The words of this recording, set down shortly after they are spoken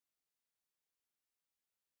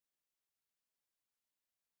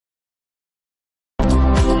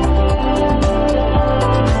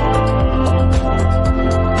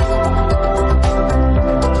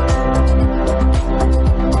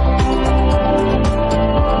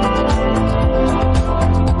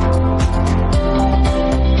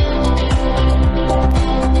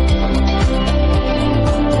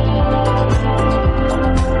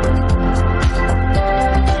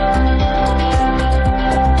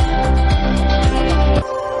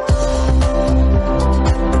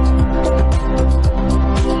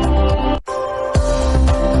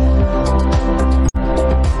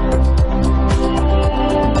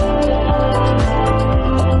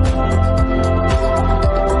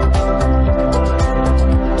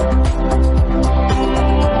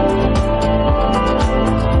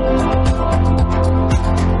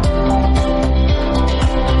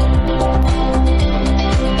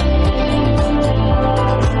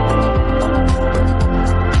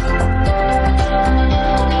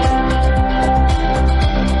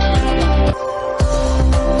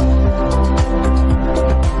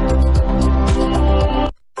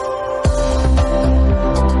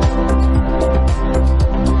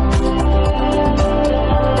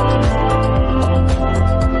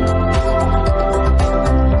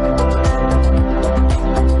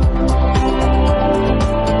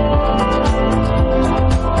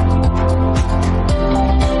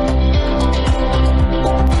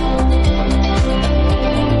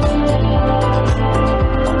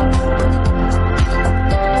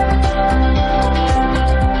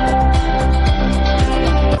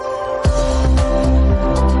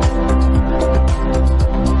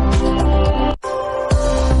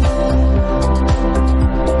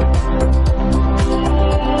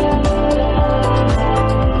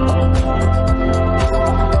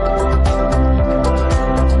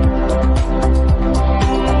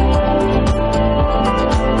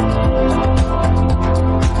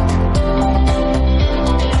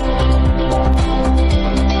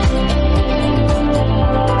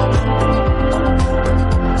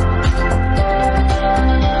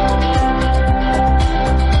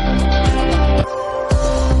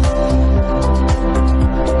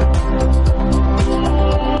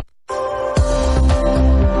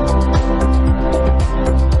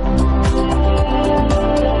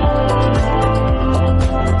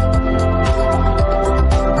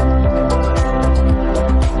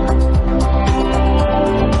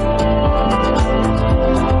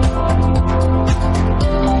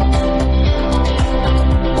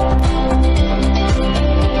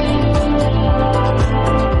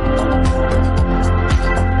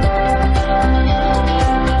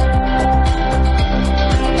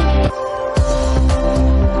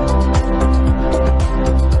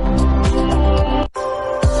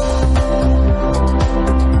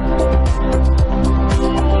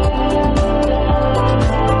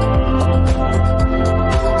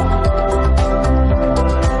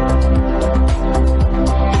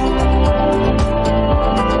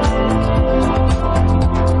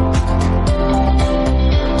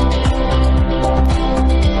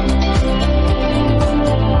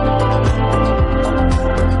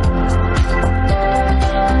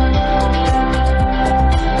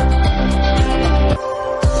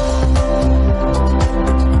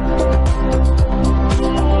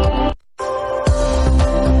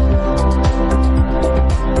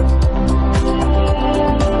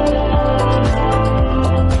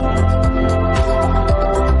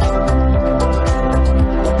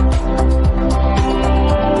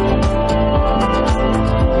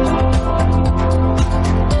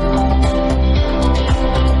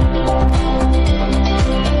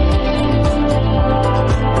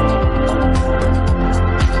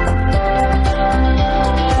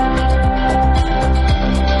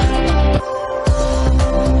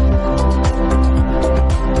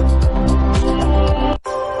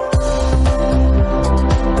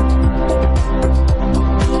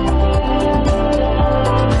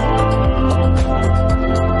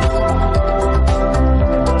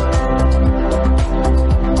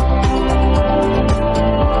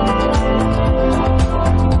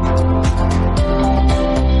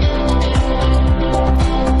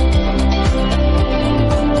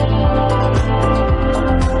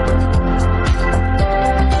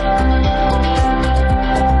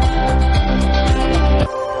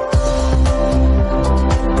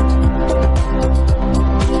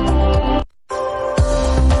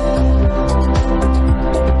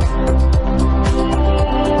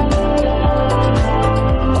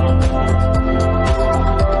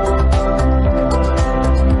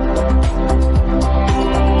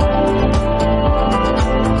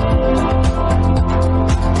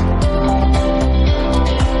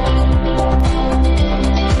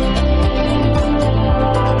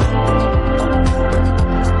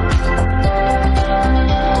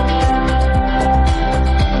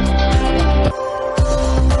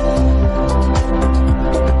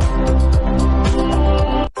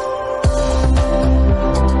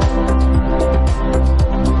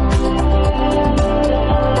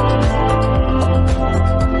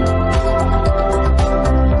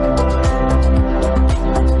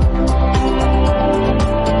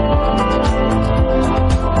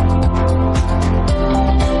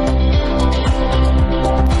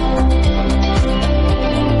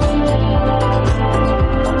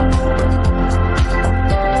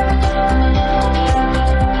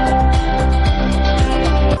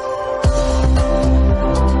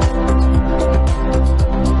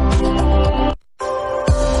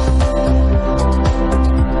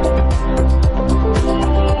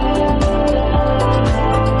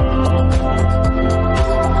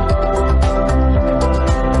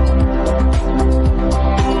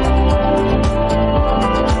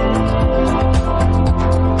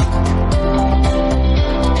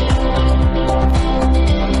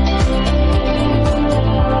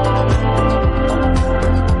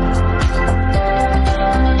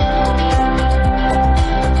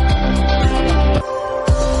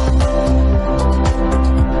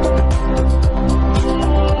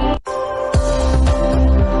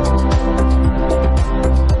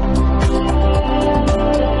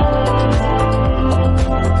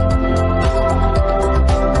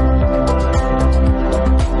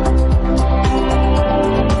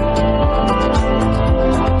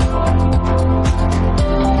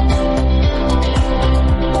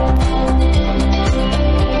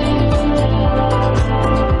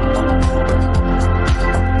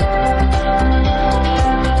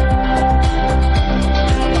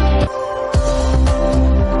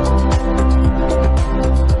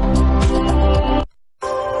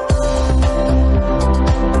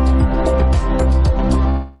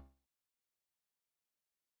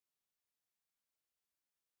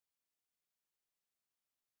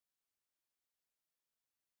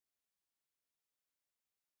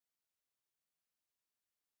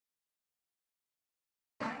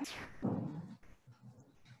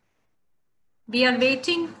We are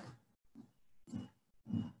waiting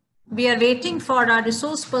for our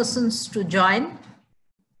resource persons to join.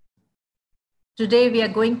 Today we are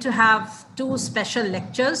going to have two special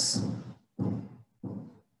lectures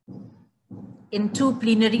in two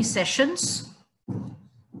plenary sessions.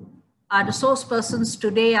 Our resource persons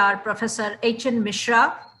today are Professor H.N.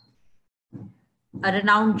 Mishra, a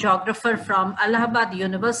renowned geographer from Allahabad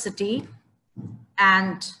University,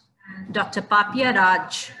 and Dr. Papia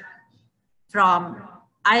Raj from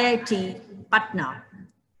IIT Patna.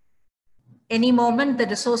 Any moment, the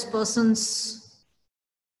resource persons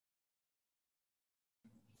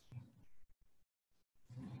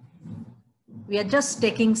we are just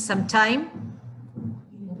taking some time.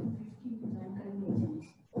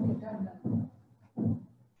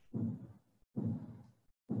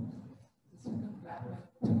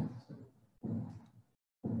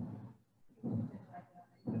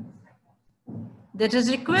 There is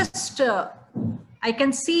a request. I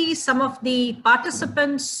can see some of the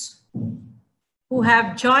participants who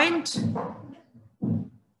have joined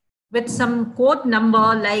with some code number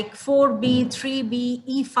like 4B, 3B,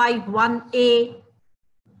 E51A.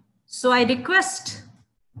 So I request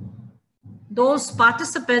those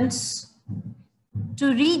participants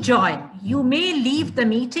to rejoin. You may leave the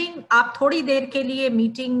meeting. आप थोड़ी देर के लिए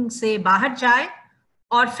meeting से बाहर जाएं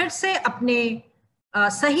और फिर से अपने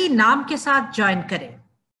सही नाम के साथ ज्वाइन करें.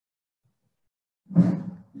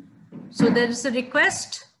 So there is a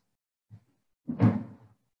request.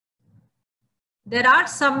 There are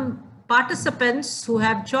some participants who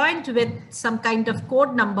have joined with some kind of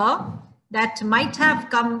code number that might have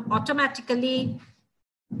come automatically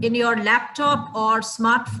in your laptop or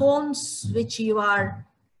smartphones which you are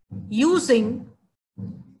using.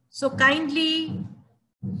 So kindly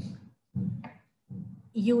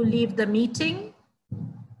you leave the meeting.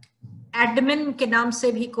 Admin के नाम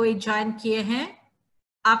से भी कोई join किए हैं.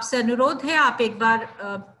 आपसे अनुरोध है आप एक बार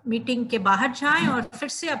मीटिंग के बाहर जाएं और फिर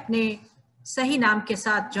से अपने सही नाम के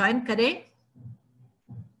साथ ज्वाइन करें.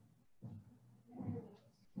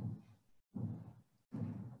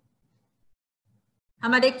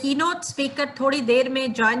 हमारे कीनोट स्पीकर थोड़ी देर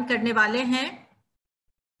में ज्वाइन करने वाले हैं.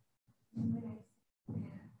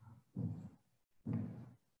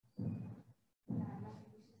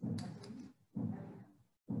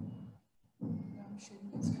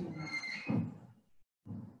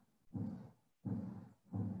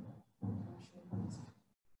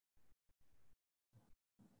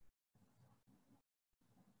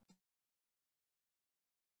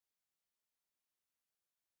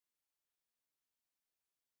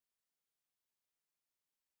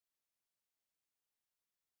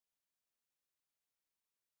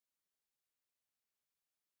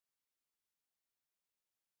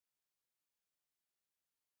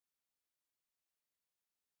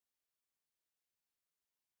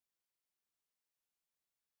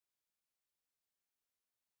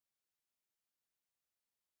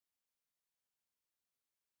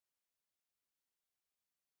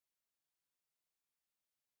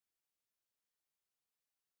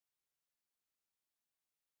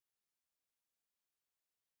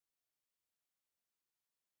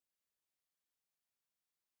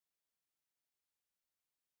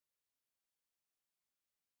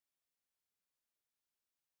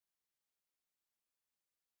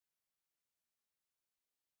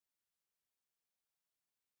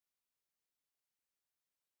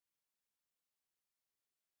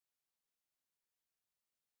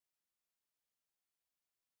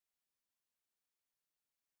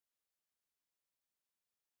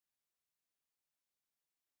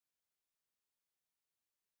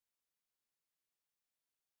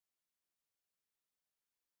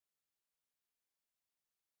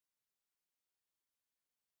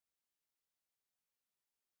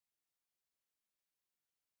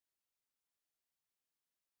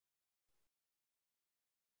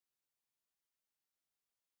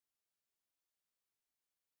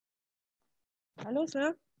 Hello,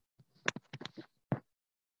 sir.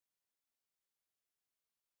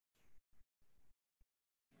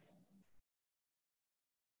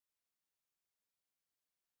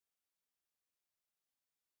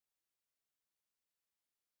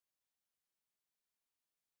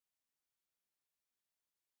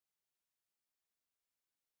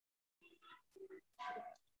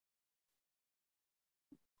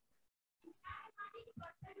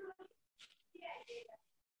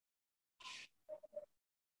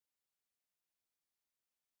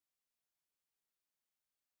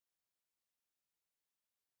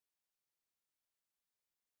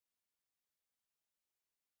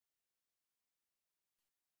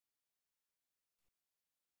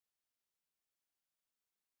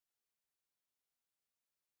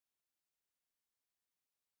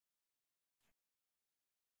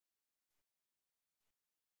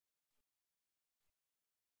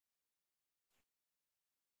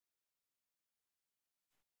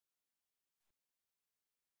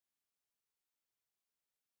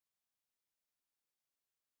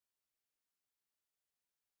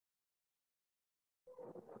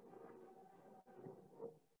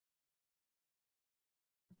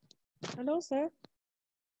 Hello, sir.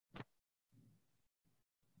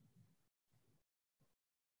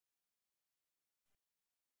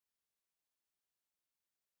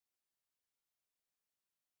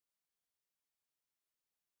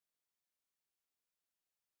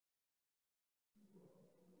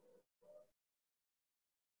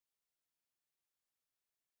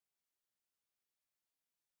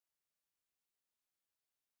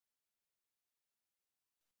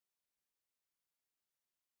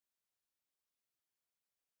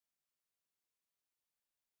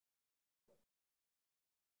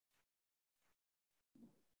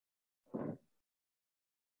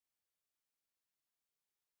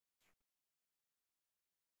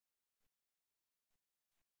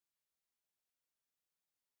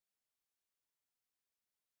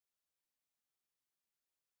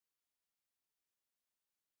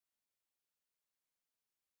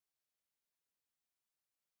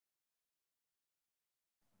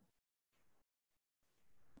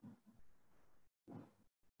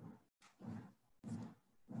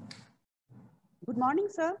 Good morning,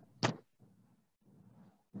 sir.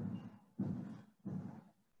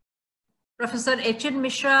 Professor H.N.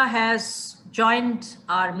 Mishra has joined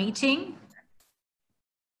our meeting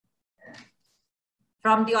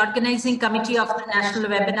from the organizing committee of the national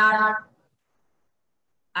webinar.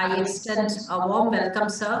 I extend a warm welcome,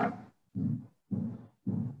 sir.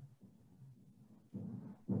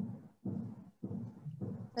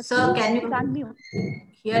 Sir, can you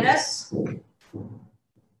hear us?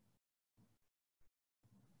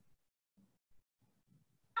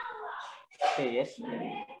 Yes.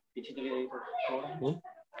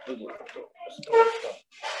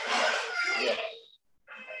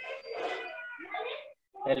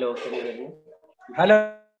 Hello, can you hear me?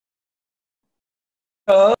 Hello.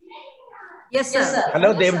 Yes, sir.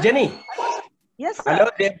 Hello, Devjani. Yes, sir. Hello,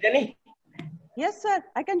 Devjani. Yes, sir.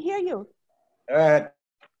 I can hear you.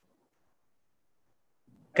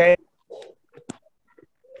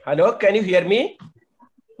 Hello, can you hear me?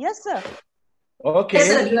 Yes, sir. Okay. Yes,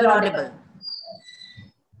 sir, you are audible.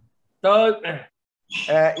 So,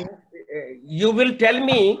 you will tell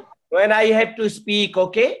me when I have to speak,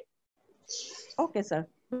 okay? Okay, sir.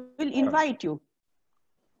 We'll invite you.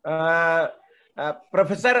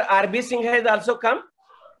 Professor R.B. Singh has also come?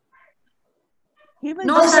 He will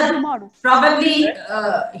No, sir. tomorrow. Probably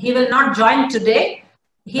he will not join today.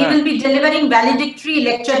 He will be delivering valedictory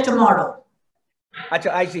lecture tomorrow.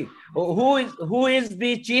 Achha, I see. Who is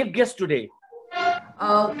the chief guest today?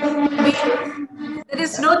 There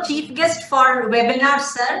is no chief guest for webinar,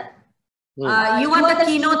 sir. You are the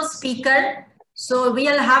keynote speaker. So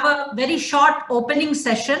we'll have a very short opening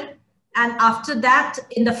session. And after that,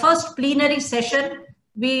 in the first plenary session,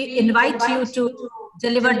 we invite you to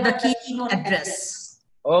deliver the keynote address.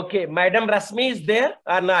 Okay. Madam Rasmi is there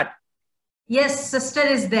or not? Yes, sister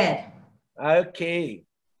is there. Okay.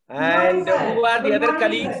 And who are the other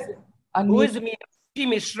colleagues? Who is Meenakshi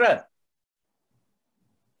Mishra?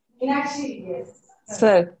 Meenakshi, yes.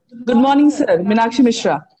 Sir, good morning, sir. Meenakshi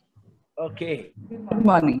Mishra. Okay. Good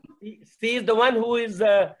morning. She is the one who is,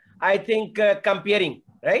 I think, comparing,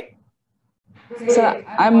 right? Sir,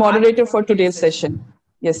 I'm moderator for today's session.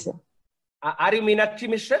 Yes, sir. Are you Meenakshi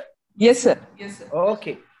Mishra? Yes, sir. Yes, sir.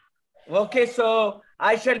 Okay. Okay, so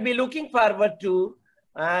I shall be looking forward to,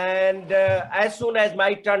 and as soon as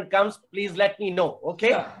my turn comes, please let me know,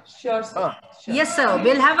 okay? Sure, sir. Sure. Yes, sir.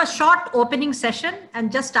 We'll have a short opening session,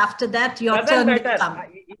 and just after that, your Doesn't turn will matter. come.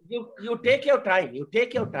 You take your time. You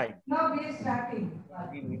take your time. No, we are starting.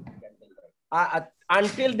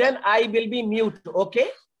 Until then, I will be mute, okay?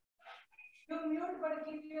 You mute, but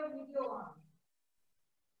keep your video on.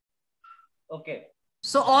 Okay.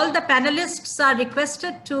 So all the panelists are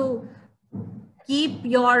requested to keep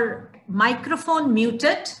your microphone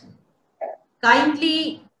muted.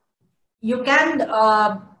 Kindly, you can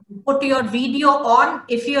put your video on.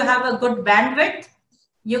 If you have a good bandwidth,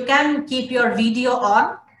 you can keep your video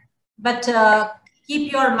on, but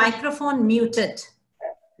keep your microphone muted.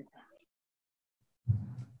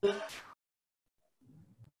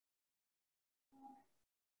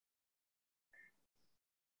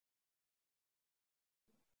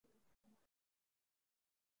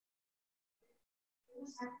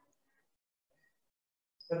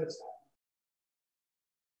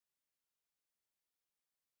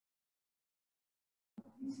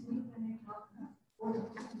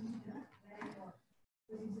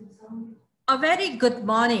 A very good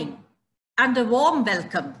morning and a warm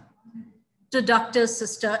welcome to Dr.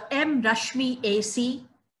 Sister M. Rashmi AC,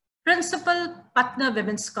 Principal, Patna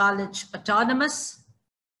Women's College, Autonomous,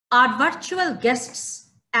 our virtual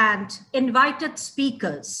guests and invited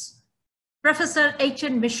speakers, Professor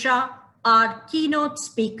H.N. Mishra, our keynote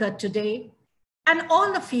speaker today, and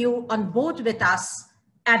all of you on board with us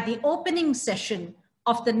at the opening session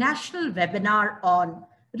of the national webinar on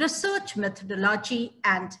research methodology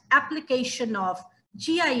and application of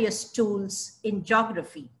GIS tools in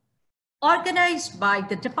geography, organized by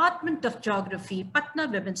the Department of Geography, Patna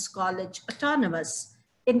Women's College Autonomous,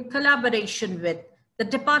 in collaboration with the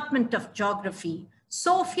Department of Geography,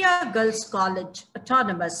 Sophia Girls College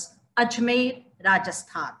Autonomous, Ajmer,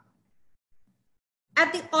 Rajasthan.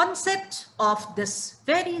 At the onset of this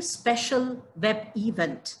very special web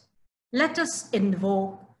event, let us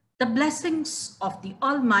invoke the blessings of the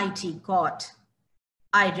Almighty God.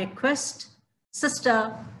 I request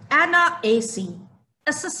Sister Anna A.C.,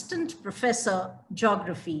 Assistant Professor,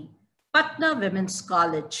 Geography, Patna Women's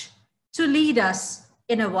College, to lead us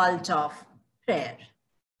in a vault of prayer.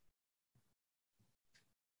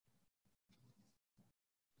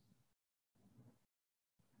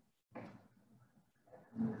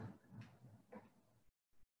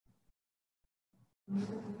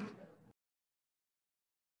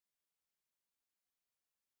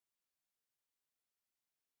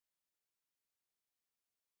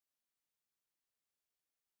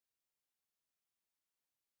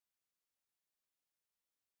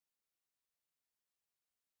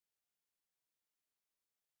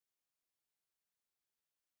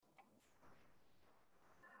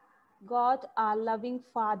 God, our loving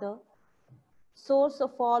Father, source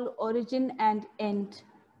of all origin and end,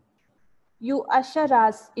 you usher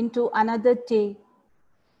us into another day,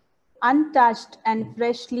 untouched and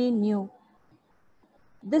freshly new.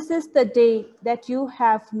 This is the day that you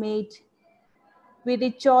have made. We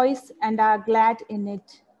rejoice and are glad in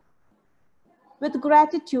it. With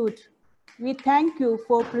gratitude, we thank you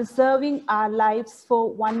for preserving our lives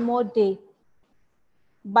for one more day.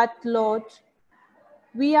 But Lord,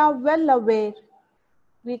 we are well aware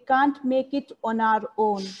we can't make it on our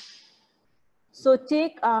own. So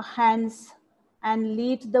take our hands and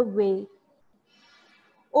lead the way.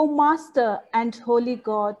 O Master and Holy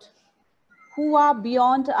God, who are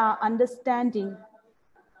beyond our understanding,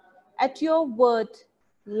 at your word,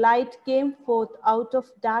 light came forth out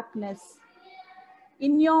of darkness.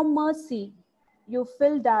 In your mercy, you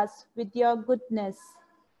filled us with your goodness.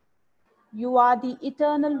 You are the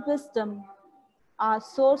eternal wisdom, our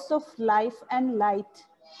source of life and light.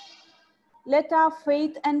 Let our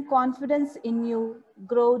faith and confidence in you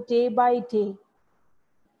grow day by day.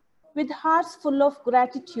 With hearts full of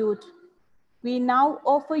gratitude, we now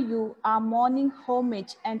offer you our morning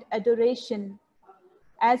homage and adoration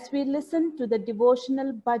as we listen to the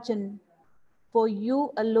devotional bhajan, for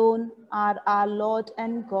you alone are our Lord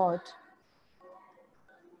and God.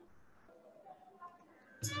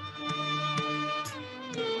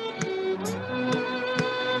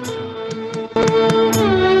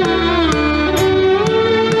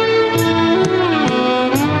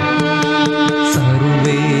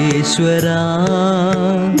 सर्वेश्वरा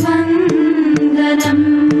वन्दनं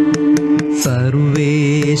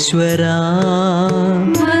सर्वेश्वरा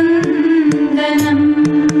वन्दनं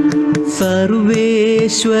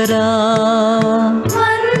सर्वेश्वरा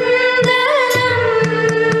वन्दनं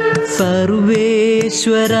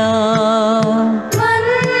सर्वेश्वरा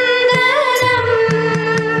वन्दनं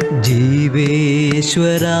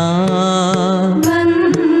जीवेश्वरा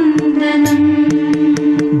वन्दनं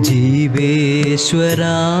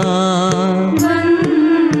जीवेश्वरा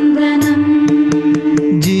वन्दनं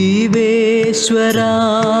जीवेश्वरा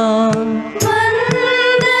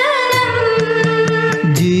वन्दनं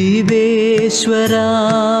जीवेश्वरा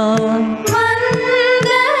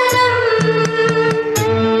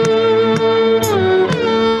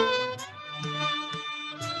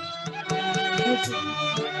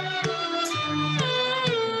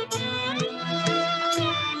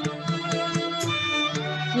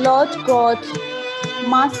Lord God,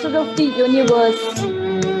 Master of the universe,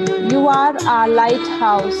 you are our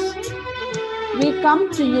lighthouse. We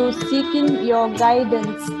come to you seeking your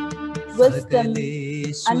guidance, wisdom,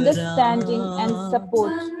 understanding, and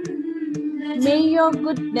support. May your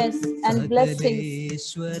goodness and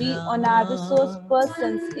blessings be on our resource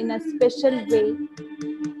persons in a special way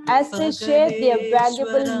as they share their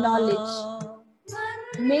valuable knowledge.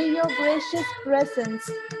 May your gracious presence,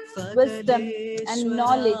 wisdom, and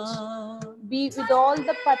knowledge be with all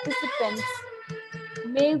the participants.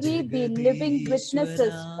 May we be living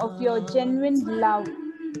witnesses of your genuine love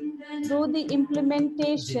through the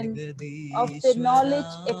implementation of the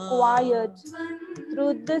knowledge acquired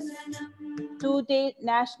through this two-day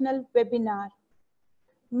national webinar.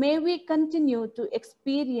 May we continue to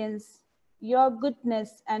experience your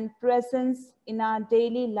goodness and presence in our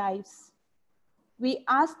daily lives. We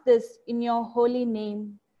ask this in your holy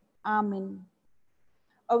name. Amen.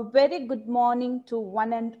 A very good morning to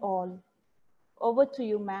one and all. Over to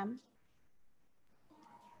you, ma'am.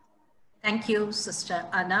 Thank you, Sister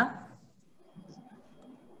Anna.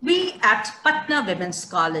 We at Patna Women's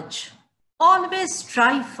College always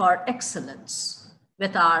strive for excellence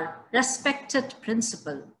with our respected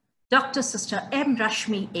principal, Dr. Sister M.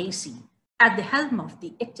 Rashmi AC, at the helm of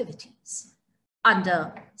the activities.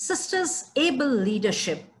 Under Sister's able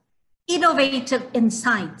leadership, innovative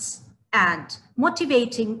insights, and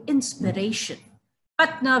motivating inspiration,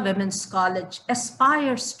 Patna Women's College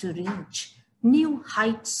aspires to reach new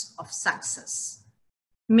heights of success.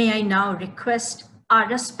 May I now request our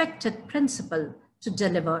respected principal to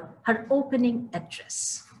deliver her opening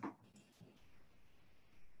address.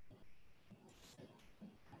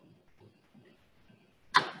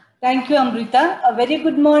 Thank you, Amrita. A very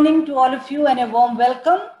good morning to all of you and a warm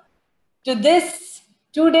welcome to this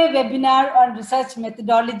two-day webinar on research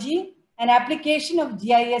methodology and application of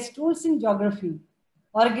GIS tools in geography,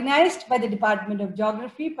 organized by the Department of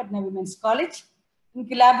Geography, Patna Women's College, in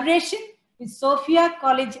collaboration with Sophia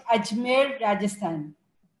College, Ajmer, Rajasthan.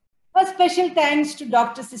 A special thanks to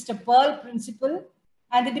Dr. Sister Pearl, Principal,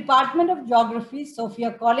 and the Department of Geography,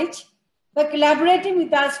 Sophia College, for collaborating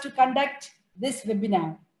with us to conduct this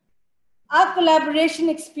webinar. Our collaboration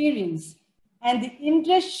experience and the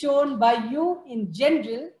interest shown by you in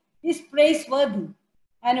general is praiseworthy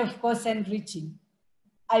and of course enriching.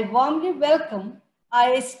 I warmly welcome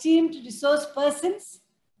our esteemed resource persons,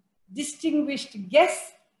 distinguished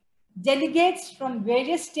guests, delegates from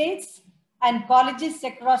various states and colleges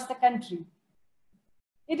across the country.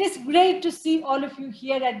 It is great to see all of you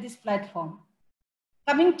here at this platform.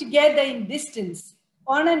 Coming together in distance,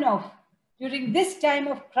 on and off, during this time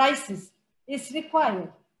of crisis is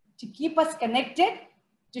required to keep us connected,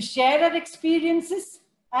 to share our experiences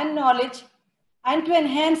and knowledge, and to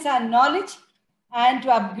enhance our knowledge and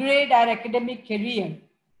to upgrade our academic career.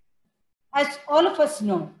 As all of us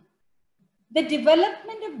know, the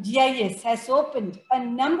development of GIS has opened a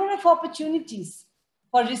number of opportunities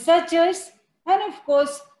for researchers and of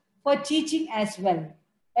course for teaching as well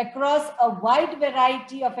across a wide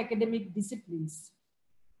variety of academic disciplines.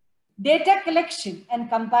 Data collection and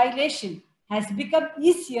compilation has become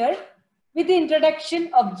easier with the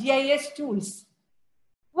introduction of GIS tools,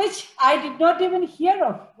 which I did not even hear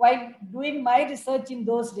of while doing my research in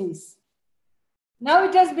those days. Now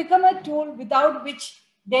it has become a tool without which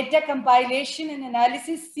data compilation and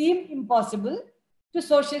analysis seem impossible to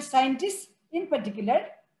social scientists in particular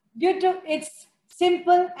due to its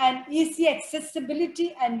simple and easy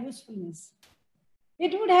accessibility and usefulness.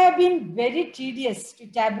 It would have been very tedious to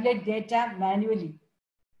tabulate data manually.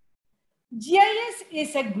 GIS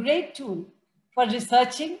is a great tool for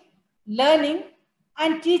researching, learning,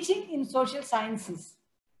 and teaching in social sciences.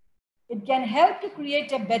 It can help to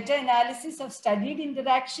create a better analysis of studied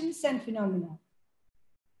interactions and phenomena.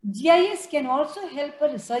 GIS can also help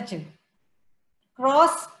a researcher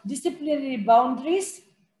cross disciplinary boundaries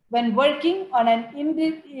when working on an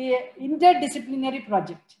interdisciplinary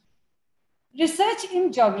project. Research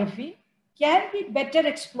in geography can be better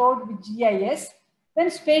explored with GIS when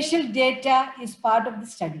spatial data is part of the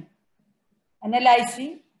study.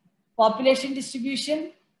 Analyzing population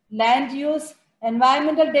distribution, land use,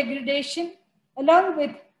 environmental degradation, along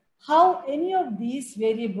with how any of these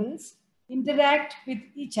variables interact with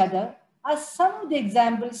each other are some of the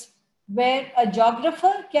examples where a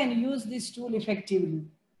geographer can use this tool effectively.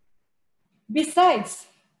 Besides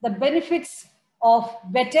the benefits of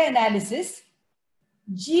better analysis,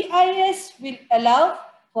 GIS will allow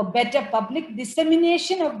for better public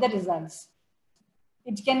dissemination of the results.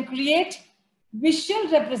 It can create visual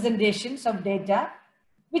representations of data,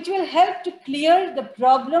 which will help to clear the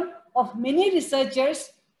problem of many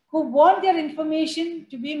researchers who want their information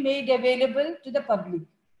to be made available to the public,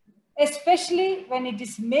 especially when it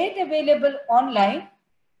is made available online.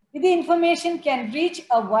 The information can reach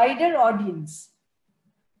a wider audience.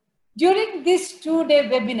 During this two-day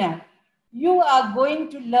webinar, you are going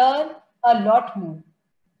to learn a lot more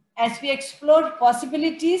as we explore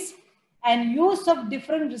possibilities and use of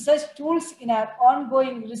different research tools in our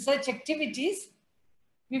ongoing research activities.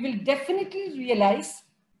 We will definitely realize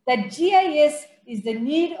that GIS is the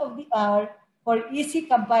need of the hour for easy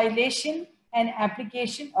compilation and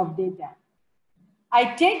application of data.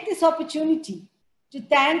 I take this opportunity to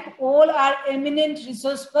thank all our eminent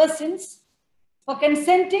resource persons for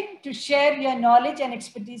consenting to share your knowledge and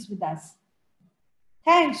expertise with us.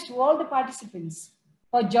 Thanks to all the participants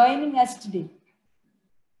for joining us today.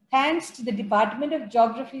 Thanks to the Department of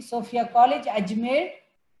Geography, Sophia College, Ajmer,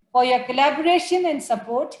 for your collaboration and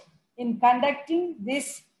support in conducting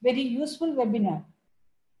this very useful webinar.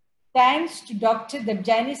 Thanks to Dr.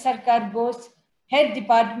 Debjani Sarkar Bose, Head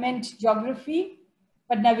Department Geography,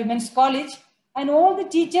 Patna Women's College, and all the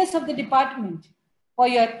teachers of the department for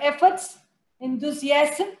your efforts,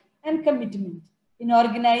 enthusiasm, and commitment in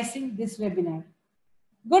organizing this webinar.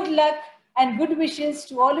 Good luck and good wishes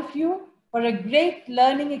to all of you for a great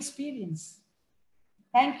learning experience.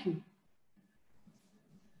 Thank you.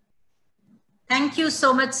 Thank you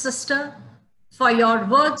so much, sister, for your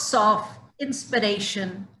words of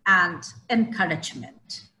inspiration and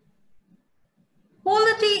encouragement.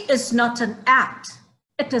 Quality is not an act,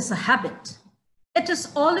 it is a habit. It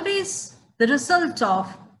is always the result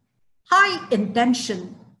of high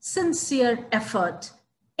intention, sincere effort,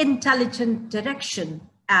 intelligent direction,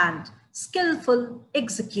 and skillful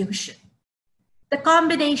execution. The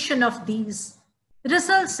combination of these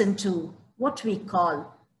results into what we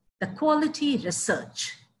call the quality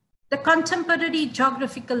research. The contemporary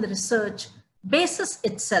geographical research bases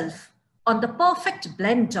itself on the perfect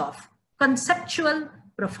blend of conceptual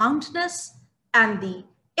profoundness and the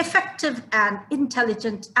effective and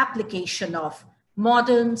intelligent application of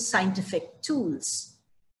modern scientific tools.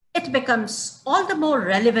 It becomes all the more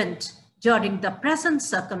relevant during the present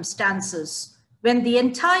circumstances when the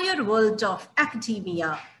entire world of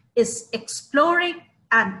academia is exploring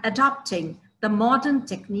and adopting the modern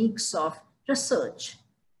techniques of research.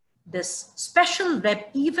 This special web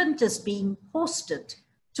event is being hosted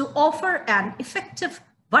to offer an effective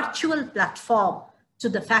virtual platform to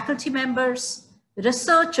the faculty members,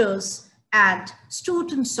 researchers, and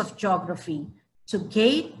students of geography to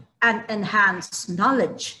gain and enhance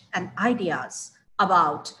knowledge and ideas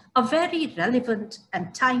about a very relevant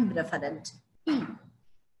and time-referent theme.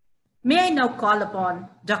 May I now call upon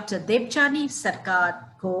Dr. Debjani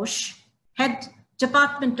Sarkar Ghosh, Head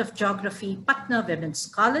Department of Geography, Patna Women's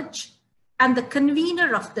College, and the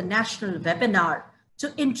convener of the national webinar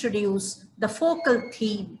to introduce the focal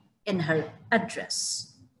theme in her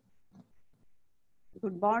address.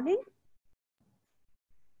 Good morning.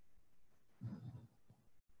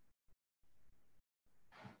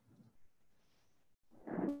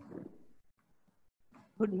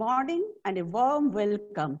 Good morning and a warm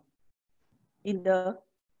welcome in the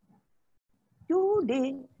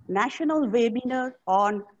two-day national webinar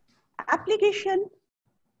on application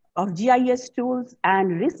of GIS tools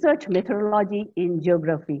and research methodology in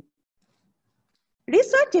geography.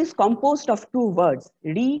 Research is composed of two words,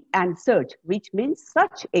 re and search, which means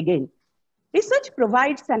search again. Research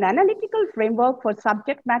provides an analytical framework for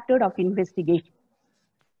subject matter of investigation.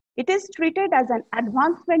 It is treated as an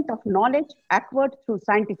advancement of knowledge acquired through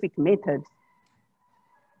scientific methods.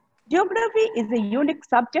 Geography is a unique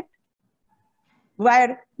subject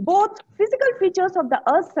where both physical features of the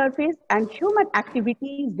Earth's surface and human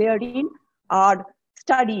activities therein are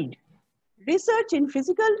studied. Research in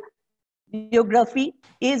physical geography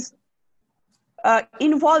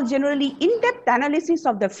involves generally in-depth analysis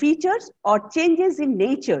of the features or changes in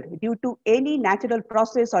nature due to any natural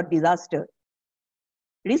process or disaster.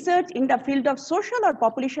 Research in the field of social or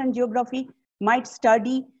population geography might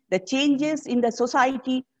study the changes in the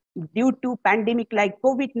society due to pandemic like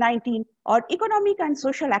COVID-19 or economic and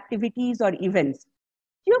social activities or events.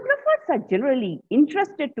 Geographers are generally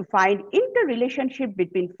interested to find interrelationship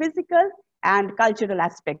between physical and cultural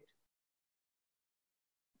aspects.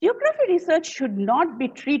 Geography research should not be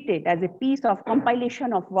treated as a piece of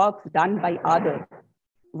compilation of works done by others.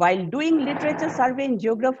 While doing literature survey in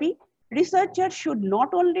geography, researchers should not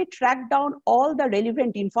only track down all the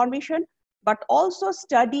relevant information, but also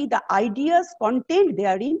study the ideas contained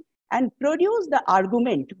therein and produce the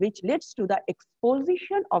argument which leads to the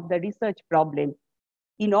exposition of the research problem.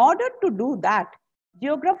 In order to do that,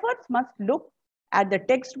 geographers must look at the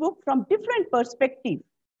textbook from different perspectives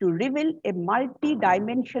to reveal a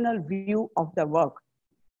multi-dimensional view of the work.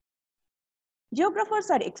 Geographers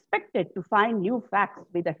are expected to find new facts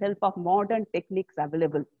with the help of modern techniques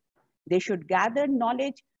available. They should gather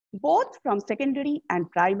knowledge both from secondary and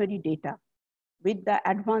primary data. With the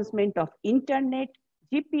advancement of internet,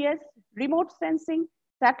 GPS, remote sensing,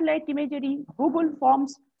 satellite imagery, Google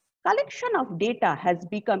Forms, collection of data has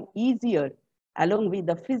become easier along with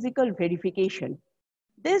the physical verification.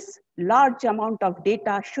 This large amount of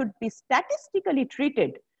data should be statistically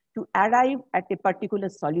treated to arrive at a particular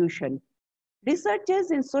solution. Researches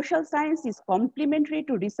in social science is complementary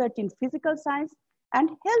to research in physical science and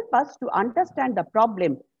help us to understand the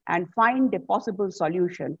problem and find a possible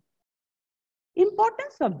solution.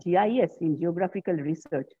 Importance of GIS in geographical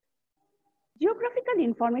research. Geographical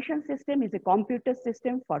information system is a computer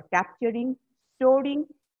system for capturing, storing,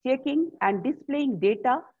 checking, and displaying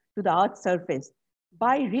data to the Earth's surface.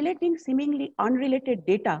 By relating seemingly unrelated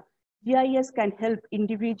data, GIS can help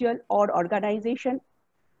individual or organization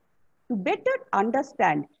to better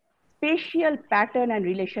understand spatial pattern and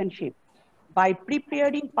relationship. By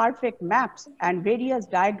preparing perfect maps and various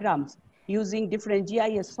diagrams using different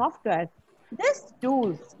GIS software, these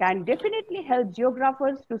tools can definitely help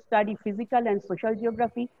geographers to study physical and social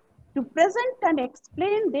geography, to present and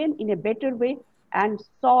explain them in a better way and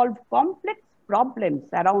solve complex problems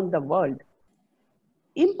around the world.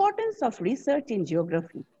 Importance of research in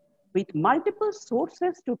geography. With multiple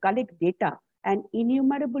sources to collect data and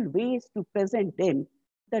innumerable ways to present them,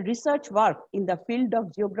 the research work in the field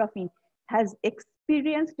of geography has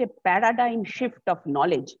experienced a paradigm shift of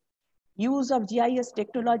knowledge. Use of GIS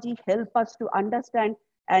technology help us to understand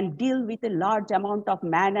and deal with a large amount of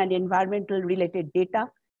man and environmental related data,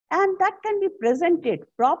 and that can be presented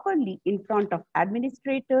properly in front of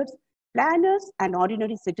administrators, planners, and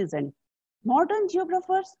ordinary citizens. Modern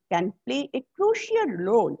geographers can play a crucial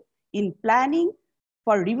role in planning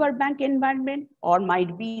for riverbank environment or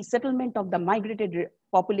might be settlement of the migrated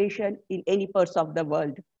population in any parts of the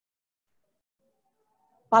world.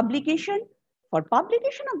 Publication. For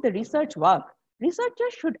publication of the research work,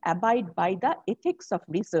 researchers should abide by the ethics of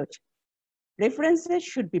research. References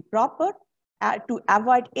should be proper to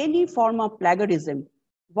avoid any form of plagiarism.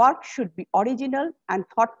 Work should be original and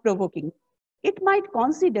thought-provoking. It might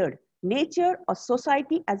consider nature or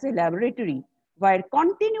society as a laboratory where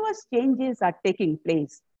continuous changes are taking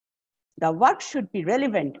place. The work should be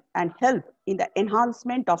relevant and help in the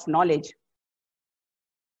enhancement of knowledge.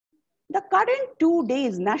 The current 2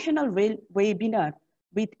 days national webinar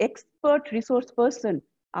with expert resource person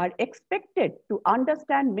are expected to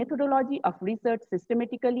understand methodology of research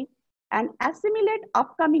systematically and assimilate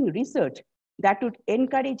upcoming research that would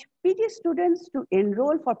encourage PG students to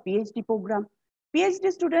enroll for PhD program,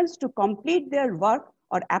 PhD students to complete their work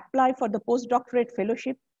or apply for the postdoctorate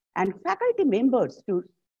fellowship, and faculty members to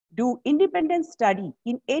do independent study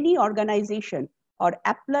in any organization or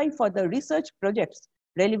apply for the research projects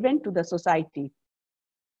relevant to the society.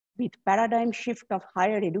 With paradigm shift of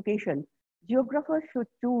higher education, geographers should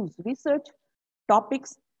choose research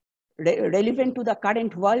topics relevant to the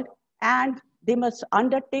current world, and they must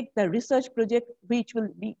undertake the research project which will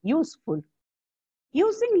be useful.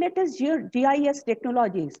 Using latest GIS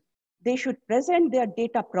technologies, they should present their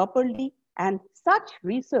data properly, and such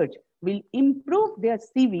research will improve their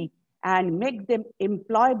CV and make them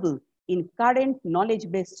employable in current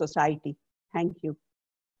knowledge-based society. Thank you.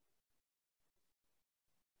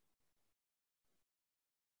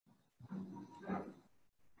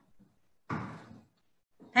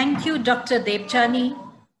 Thank you, Dr. Devchani,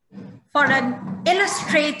 for an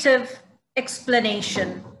illustrative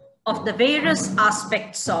explanation of the various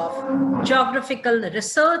aspects of geographical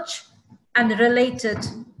research and related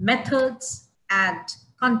methods and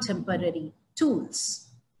contemporary tools.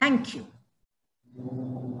 Thank you.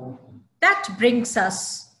 That brings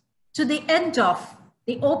us to the end of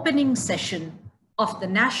the opening session of the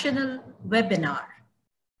national webinar.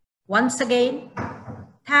 Once again,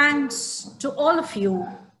 thanks to all of you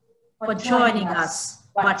for joining us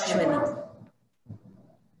virtually.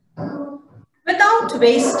 Without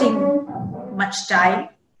wasting much time,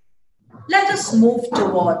 let us move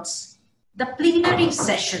towards the plenary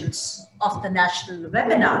sessions of the national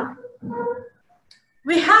webinar.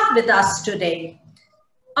 We have with us today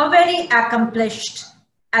a very accomplished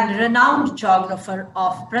and renowned geographer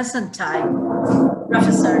of present time,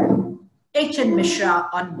 Professor H.N. Mishra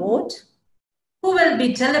on board, who will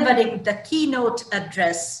be delivering the keynote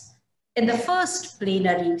address in the first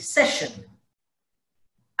plenary session.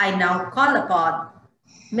 I now call upon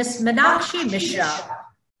Ms. Meenakshi Mishra,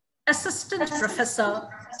 Assistant Professor,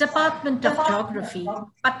 Department of Geography,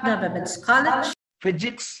 Patna Women's College.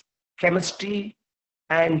 Physics, chemistry,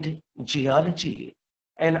 and geology,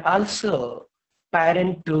 and also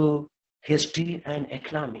parent to history and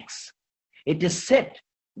economics. It is said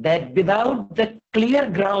that without the clear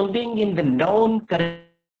grounding in the known current,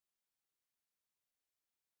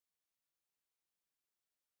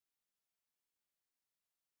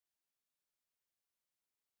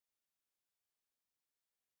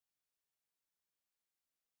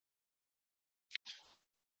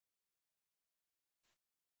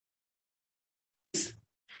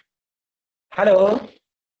 hello,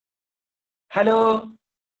 hello,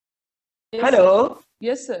 Yes, hello, sir.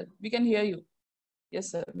 Yes, sir. We can hear you.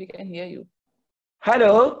 Yes, sir. We can hear you.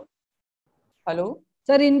 hello. Hello?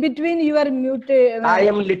 Sir, in between you are muted. I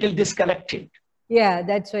am little disconnected. Yeah,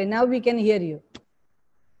 that's why. Now we can hear you.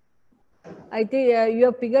 I think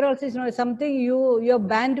your figure also is not something your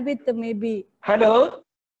bandwidth maybe. Hello?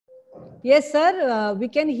 Yes, sir. We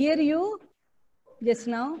can hear you just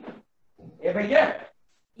now.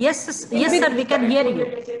 Yes, yes, sir, we can hear you.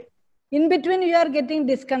 In between, you are getting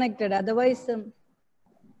disconnected. Otherwise,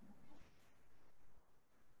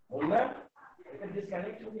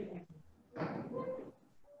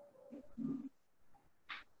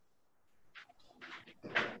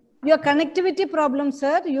 your connectivity problem,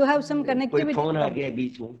 sir. You have some connectivity phone problem.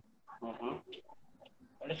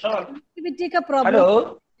 Connectivity का problem.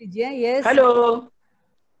 Hello? Yes. Hello?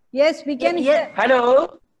 Yes, we can hear.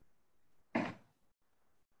 Hello?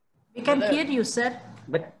 We can hear you, sir.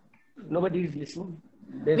 But nobody is listening.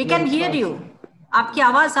 We can hear you. आपकी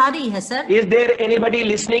आवाज आ रही है, sir. Is there anybody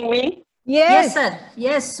listening me? Yes, sir.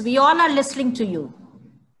 Yes, we all are listening to you.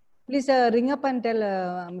 Please ring up and tell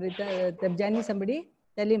Amrita, Tabjani, somebody.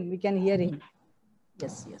 Tell him we can hear him.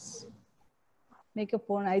 Yes, yes. Make a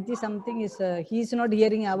phone. I think something is, he's not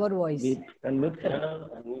hearing our voice.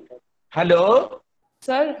 Hello?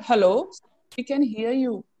 Sir, hello. We can hear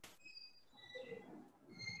you.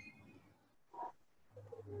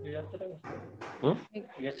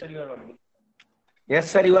 Yes, sir, you are audible.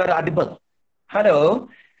 Yes, sir, you are audible. Hello?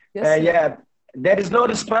 Yes, sir. Yeah, there is no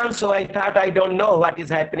response, so I thought I don't know what is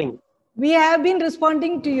happening. We have been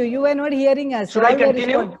responding to you. You are not hearing us. Should How I we are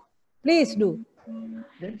continue? responding? Please do.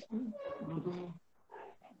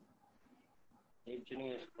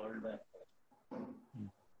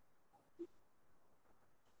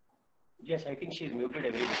 Yes, I think she is muted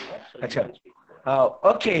everybody.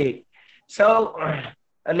 Okay. So,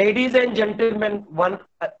 ladies and gentlemen,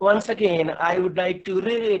 once again, I would like to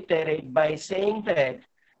reiterate by saying that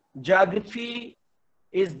geography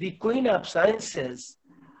is the queen of sciences,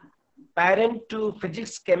 parent to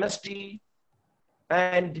physics, chemistry,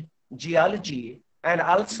 and geology, and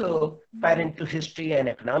also parent to history and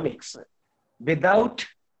economics. Without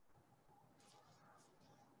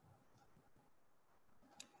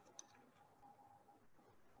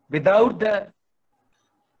the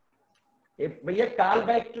भैया call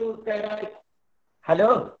back to कह रहा है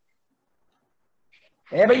hello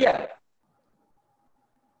ए भैया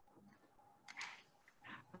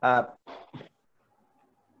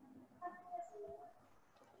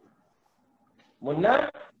Munna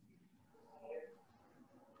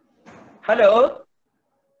hello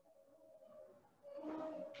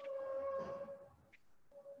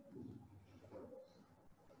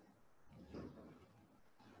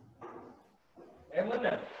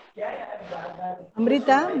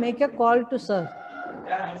Amrita, make a call to sir.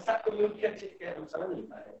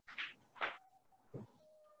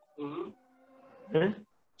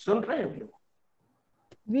 सुन रहे हैं?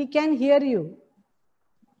 We can hear you.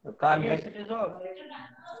 Yes, it is on.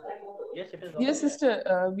 Yes,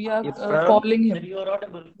 sister. We are calling him.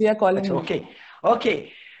 We are calling him. Okay.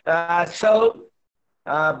 Okay. So,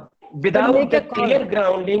 without the clear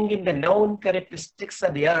grounding in the known characteristics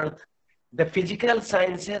of the earth, the physical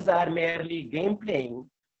sciences are merely game playing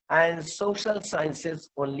and social sciences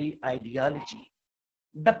only ideology.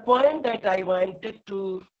 The point that I wanted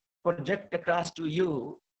to project across to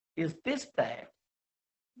you is this, that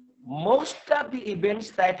most of the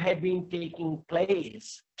events that have been taking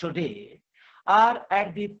place today are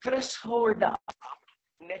at the threshold of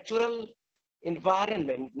natural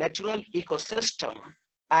environment, natural ecosystem,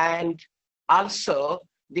 and also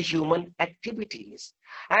the human activities.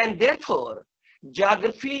 And therefore,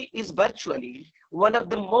 geography is virtually one of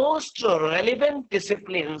the most relevant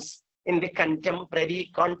disciplines in the contemporary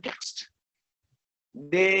context.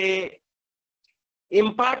 The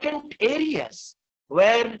important areas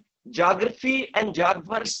where geography and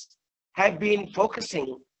geographers have been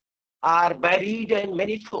focusing are varied and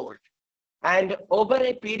manifold. And over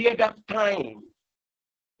a period of time,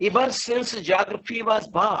 ever since geography was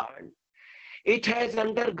born, it has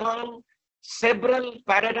undergone several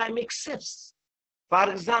paradigmic shifts. For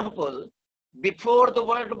example, before the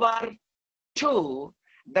World War II,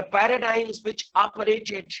 the paradigms which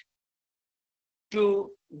operated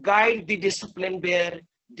to guide the discipline were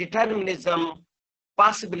determinism,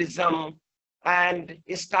 possibilism, and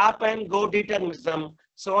stop and go determinism,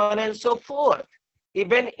 so on and so forth,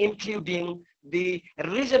 even including the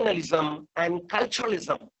regionalism and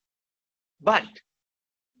culturalism. But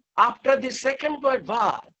after the Second World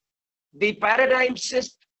War, the paradigm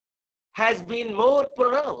shift has been more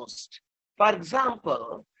pronounced. For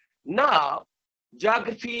example, now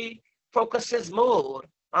geography focuses more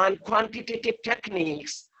on quantitative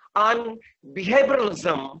techniques, on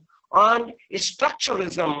behavioralism, on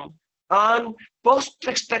structuralism, on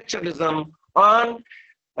post-structuralism, on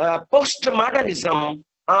postmodernism,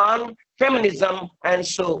 on feminism, and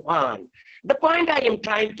so on. The point I am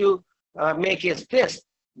trying to make is this,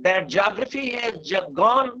 that geography has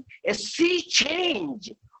gone a sea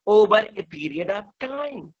change over a period of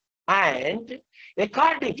time. And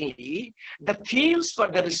accordingly, the themes for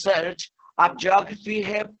the research of geography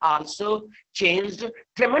have also changed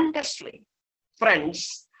tremendously. Friends,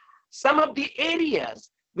 some of the areas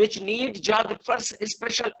which need geographers'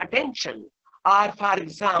 special attention are, for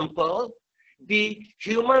example, the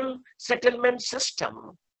human settlement system,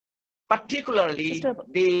 particularly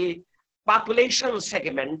the population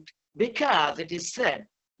segment, because it is said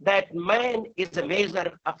that man is a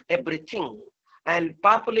measure of everything, and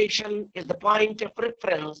population is the point of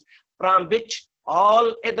reference from which all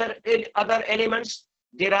other elements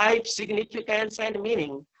derive significance and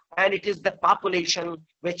meaning, and it is the population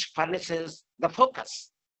which furnishes the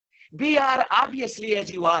focus. We are obviously,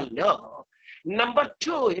 as you all know, number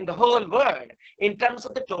 2 in the whole world in terms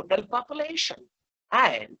of the total population.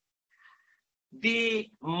 And the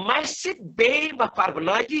massive wave of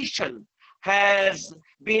urbanization has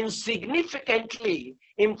been significantly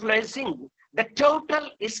influencing the total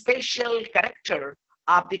spatial character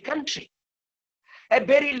of the country. A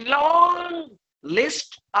very long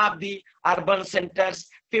list of the urban centers,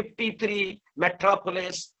 53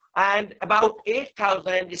 metropolis, and about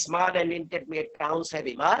 8,000 small and intermediate towns have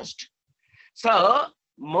emerged. So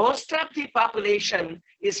most of the population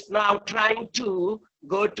is now trying to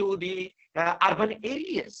go to the urban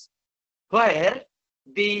areas, where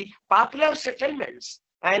the popular settlements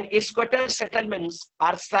and squatter settlements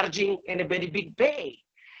are surging in a very big way.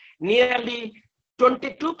 Nearly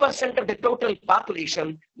 22% of the total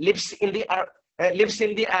population lives in the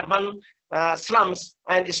urban slums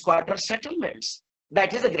and squatter settlements.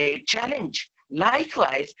 That is a great challenge.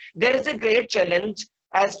 Likewise, there is a great challenge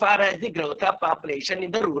as far as the growth of population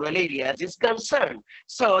in the rural areas is concerned.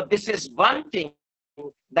 So this is one thing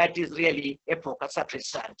that is really a focus of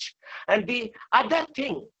research. And the other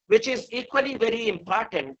thing, which is equally very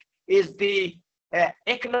important, is the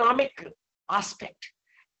economic aspect.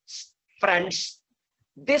 Friends,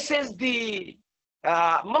 this is the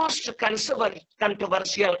most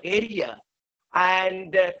controversial area,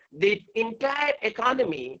 and the entire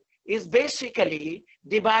economy is basically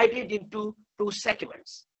divided into 2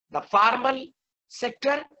 segments, the formal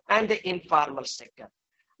sector and the informal sector.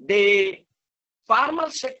 The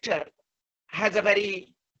formal sector has a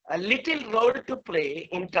very little role to play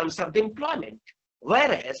in terms of the employment,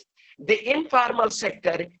 whereas the informal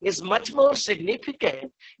sector is much more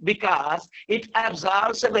significant because it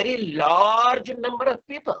absorbs a very large number of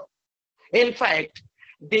people. In fact,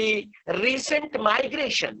 the recent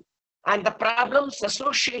migration and the problems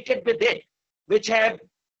associated with it, which have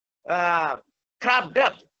cropped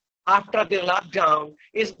up after the lockdown,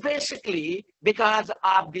 is basically because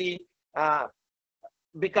of the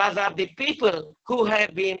people who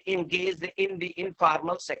have been engaged in the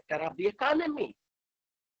informal sector of the economy.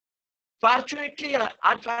 Fortunately or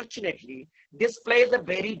unfortunately, this plays a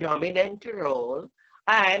very dominant role,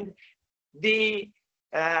 and the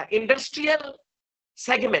industrial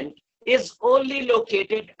segment is only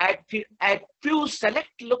located at few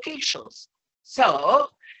select locations. So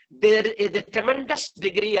there is a tremendous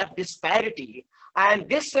degree of disparity, and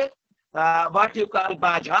this what you call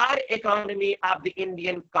bazaar economy of the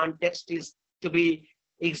Indian context is to be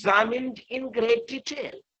examined in great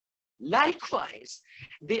detail. Likewise,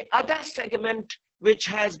 the other segment which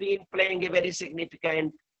has been playing a very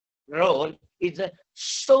significant role is a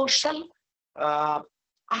social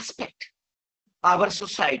aspect. Our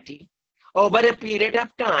society over a period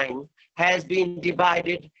of time has been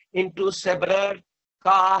divided into several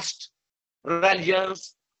castes,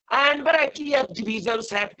 religions, and variety of divisions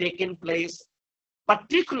have taken place.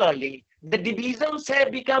 Particularly, the divisions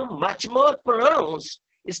have become much more pronounced,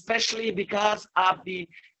 especially because of the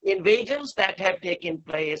invasions that have taken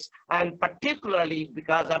place, and particularly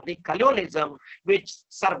because of the colonialism which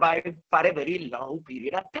survived for a very long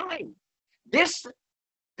period of time. This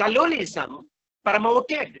colonialism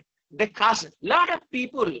promoted the caste. A lot of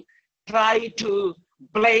people try to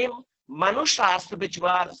blame Manu Shastra, which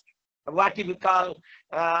was what we call,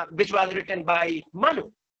 which was written by Manu.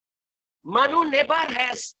 Manu never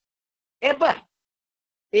has ever,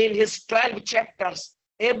 in his 12 chapters,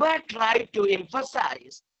 ever tried to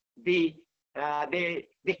emphasize the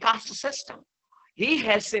caste system. He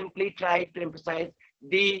has simply tried to emphasize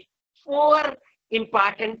the 4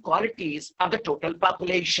 important qualities of the total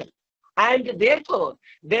population. And therefore,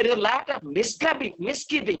 there is a lot of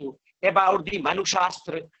misgiving about the Manu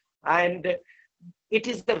Shastra, and it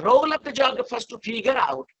is the role of the geographers to figure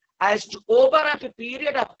out as to over a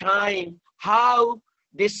period of time how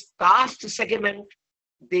this caste segment,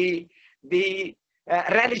 the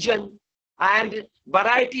religion, and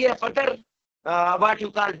variety of other what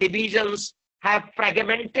you call divisions have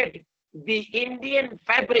fragmented the Indian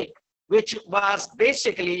fabric, which was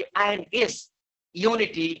basically and is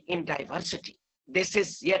unity in diversity. This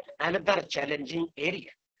is yet another challenging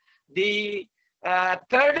area. The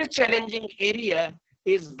third challenging area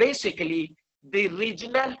is basically the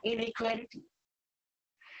regional inequality.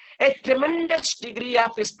 A tremendous degree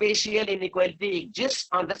of spatial inequality exists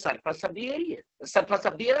on the surface of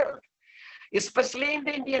the earth. Especially in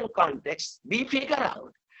the Indian context, we figure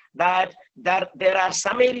out that there are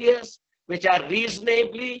some areas which are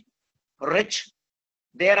reasonably rich.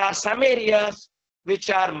 There are some areas which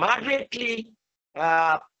are moderately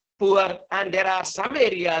poor, and there are some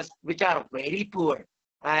areas which are very poor.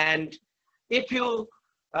 And if you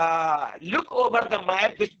look over the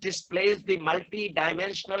map which displays the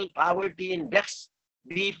multi-dimensional poverty index,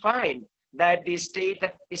 we find that the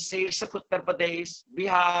states of Uttar Pradesh,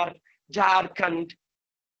 Bihar, Jharkhand,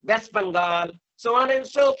 West Bengal, so on and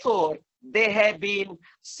so forth, they have been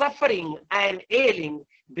suffering and ailing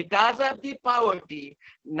because of the poverty,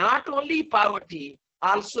 not only poverty,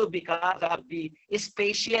 also because of the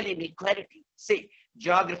spatial inequality. See,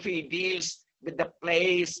 geography deals with the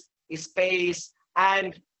place, space,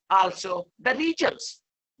 and also the regions,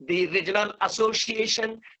 the regional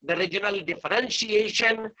association, the regional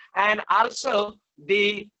differentiation, and also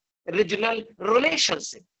the regional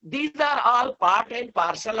relationship. These are all part and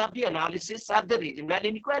parcel of the analysis of the regional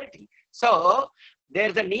inequality. So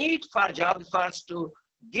there's a need for geographers to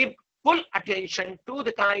give full attention to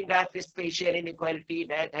the kind of spatial inequality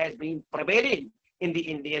that has been prevailing in the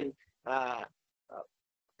Indian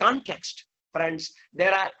context. Friends,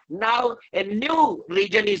 there are now a new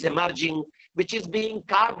region is emerging, which is being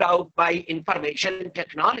carved out by information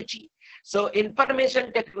technology. So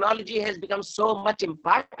information technology has become so much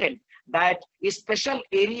important that special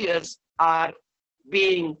areas are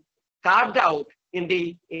being carved out in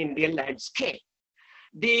the Indian landscape.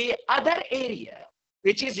 The other area,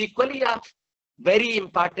 which is equally of very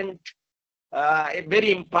important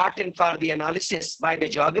for the analysis by the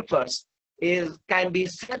geographers, can be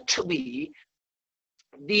said to be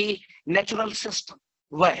the natural system,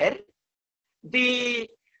 where the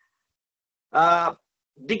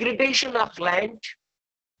degradation of land,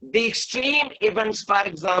 the extreme events, for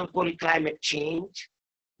example, climate change,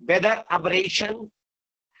 weather aberration,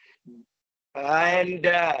 and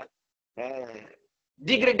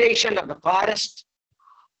degradation of the forest,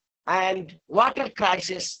 and water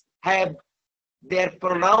crisis have their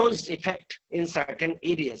pronounced effect in certain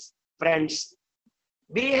areas. Friends,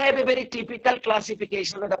 we have a very typical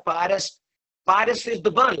classification of the forest. Forest is the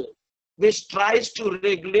one which tries to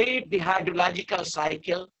regulate the hydrological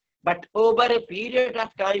cycle, but over a period of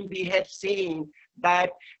time we have seen that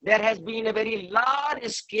there has been a very large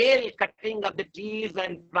scale cutting of the trees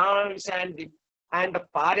and plants, and the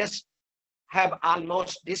forests have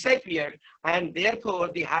almost disappeared, and therefore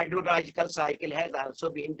the hydrological cycle has also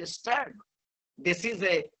been disturbed. This is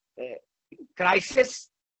a crisis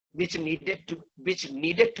which needed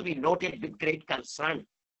to be noted with great concern.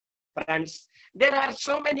 Friends, there are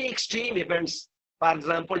so many extreme events, for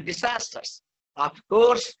example, disasters. Of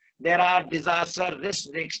course, there are disaster risk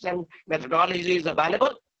reduction methodologies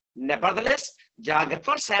available. Nevertheless,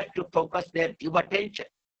 geographers have to focus their due attention.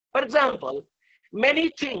 For example,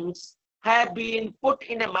 many things have been put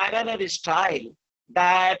in a manner style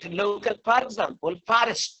that local, for example,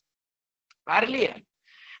 forest. Earlier,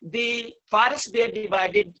 the forests were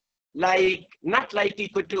divided not like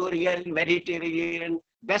equatorial, Mediterranean,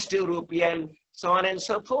 West European, so on and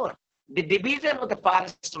so forth. The division of the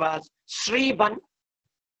forest was Shriban,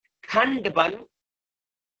 Khandban,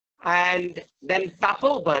 and then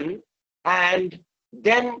Tapoban, and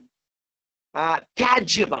then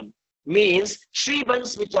Kajban, means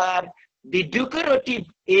Shribans, which are the decorative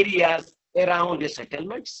areas around the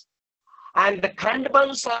settlements, and the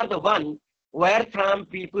Khandbans are the one where from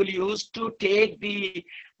people used to take the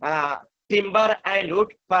timber and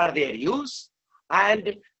wood for their use,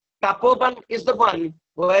 and Tapoban is the one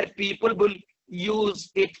where people will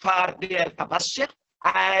use it for their tapasya,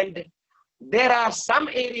 and there are some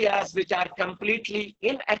areas which are completely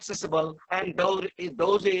inaccessible, and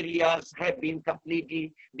those areas have been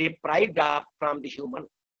completely deprived of from the human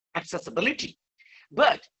accessibility.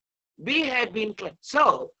 But we have been,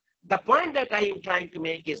 so the point that I am trying to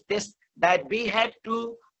make is this, that we have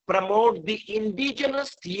to promote the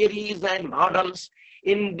indigenous theories and models,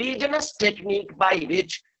 indigenous technique by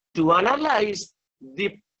which to analyze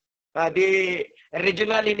the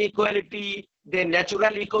regional inequality, the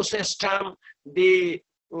natural ecosystem, the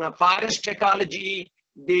forest ecology,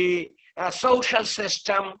 the social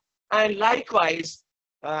system, and likewise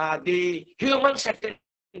the human settlement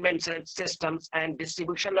systems and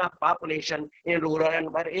distribution of population in rural and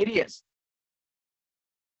urban areas.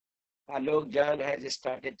 Alok Jan has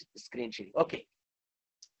started screen sharing. Okay.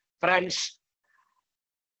 Friends,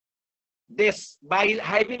 this, by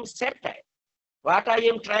having said that, what I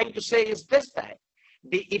am trying to say is this, that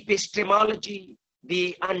the epistemology,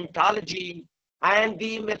 the ontology, and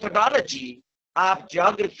the methodology of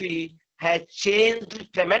geography has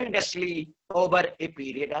changed tremendously over a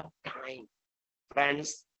period of time.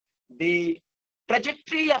 Friends, the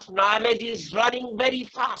trajectory of knowledge is running very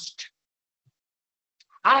fast.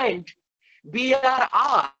 And we are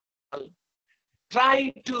all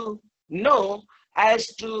trying to know as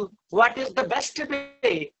to what is the best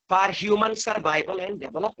way for human survival and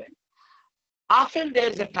development. Often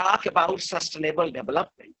there's a talk about sustainable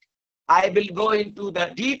development. I will go into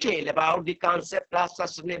the detail about the concept of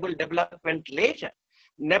sustainable development later.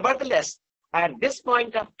 Nevertheless, at this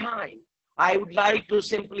point of time, I would like to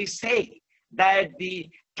simply say that the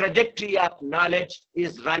trajectory of knowledge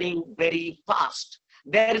is running very fast.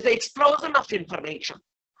 There is an explosion of information,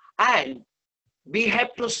 and we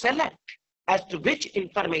have to select as to which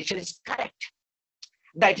information is correct.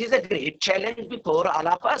 That is a great challenge before all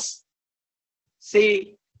of us.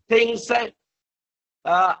 See, things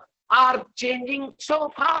are changing so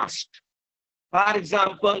fast. For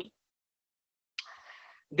example,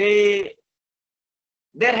 there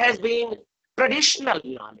has been traditional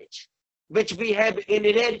knowledge, which we have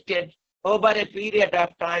inherited over a period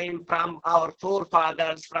of time from our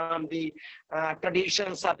forefathers, from the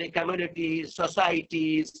traditions of the communities,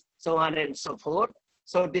 societies, so on and so forth.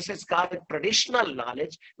 So this is called traditional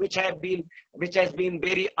knowledge, which has been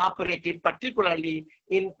very operated, particularly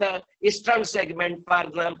in the eastern segment, for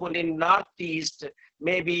example, in Northeast,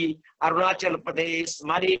 maybe Arunachal Pradesh,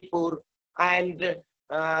 Manipur, and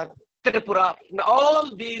Tripura. In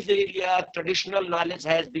all these areas, traditional knowledge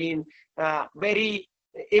has been very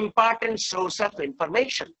important source of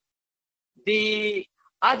information. The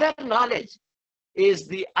other knowledge is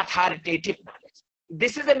the authoritative knowledge.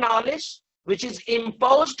 This is a knowledge which is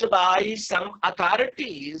imposed by some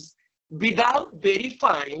authorities without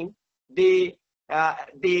verifying or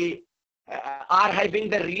having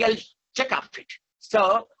the real check of it.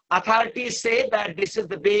 So authorities say that this is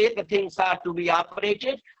the way the things are to be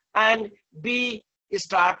operated, and we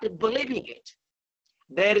start believing it.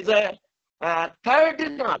 There is a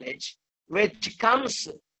third knowledge which comes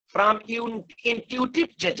from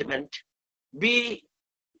intuitive judgment. We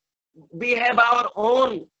have our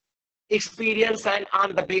own experience, and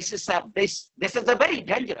on the basis of this is a very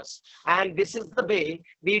dangerous, and this is the way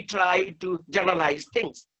we try to generalize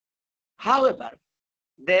things. However,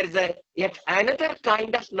 there is yet another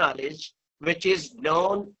kind of knowledge which is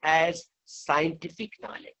known as scientific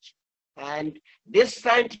knowledge. And this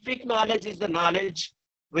scientific knowledge is the knowledge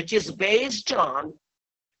which is based on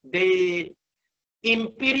the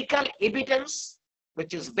empirical evidence,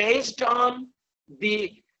 which is based on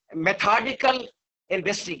the methodical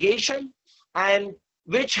investigation, and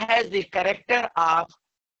which has the character of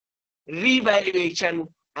reevaluation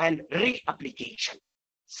and reapplication.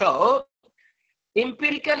 So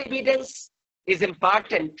empirical evidence is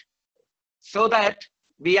important so that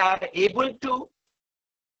we are able to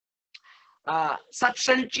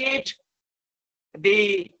substantiate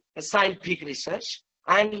the scientific research,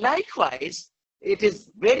 and likewise it is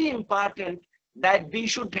very important that we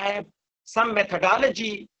should have some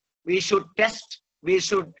methodology. We should test, we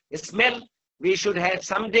should smell, we should have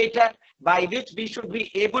some data by which we should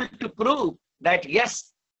be able to prove that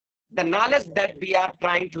yes, the knowledge that we are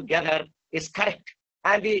trying to gather is correct.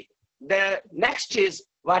 And the next is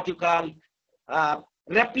what you call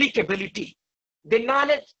replicability. The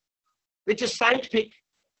knowledge which is scientific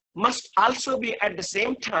must also be at the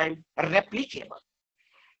same time replicable.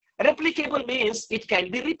 Replicable means it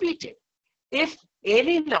can be repeated. If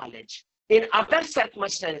any knowledge in other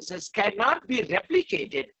circumstances cannot be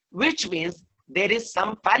replicated, which means there is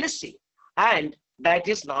some fallacy, and that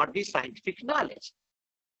is not the scientific knowledge.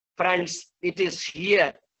 Friends, it is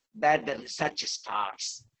here that the research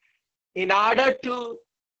starts. In order to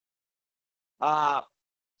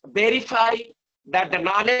verify that the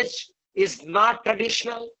knowledge is not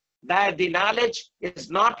traditional, that the knowledge is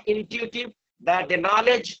not intuitive, that the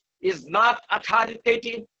knowledge is not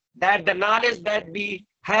authoritative, that the knowledge that we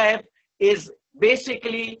have is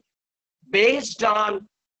basically based on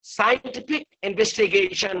scientific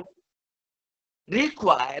investigation,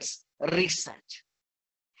 requires research.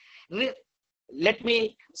 Let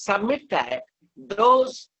me submit that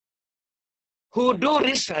those who do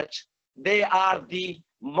research, they are the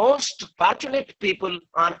most fortunate people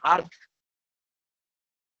on earth.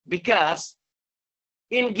 Because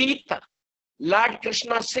in Gita, Lord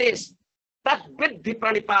Krishna says, Tat Viddhi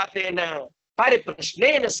Pranipatena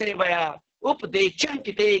Pariprashnena Sevaya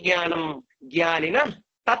Updechanti Te Jnanam Jnanina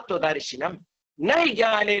Tattvadarshinam Nai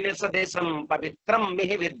Jnanena Sadesam Pavitram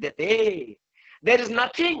Mihi Vidyate. There is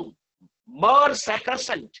nothing more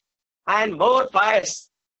sacrosanct and more pious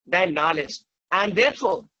than knowledge. And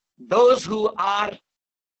therefore, those who are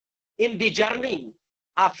in the journey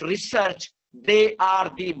of research, they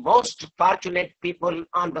are the most fortunate people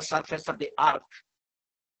on the surface of the earth.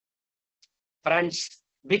 Friends,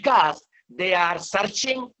 because they are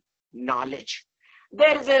searching knowledge.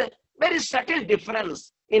 There is a very subtle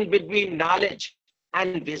difference in between knowledge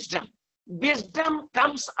and wisdom. Wisdom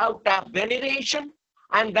comes out of veneration,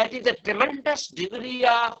 and that is a tremendous degree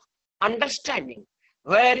of understanding.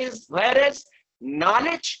 Whereas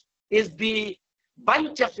knowledge is the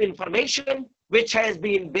bunch of information which has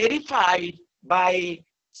been verified by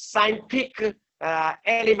scientific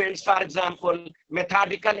elements, for example,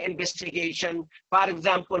 methodical investigation, for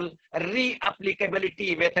example,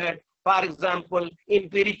 reapplicability method, for example,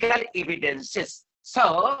 empirical evidences.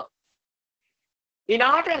 So, in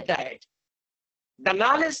order that the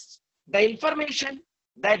knowledge, the information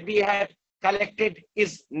that we have collected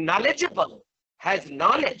is knowledgeable, has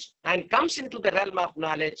knowledge, and comes into the realm of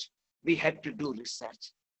knowledge, we have to do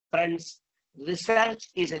research. Friends, research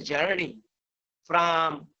is a journey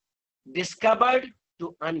from discovered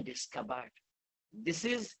to undiscovered. This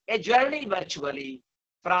is a journey virtually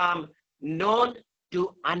from known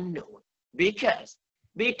to unknown, because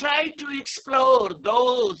we try to explore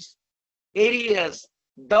those areas,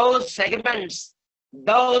 those segments,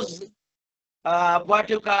 those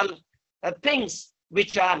things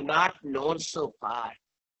which are not known so far.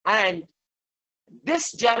 And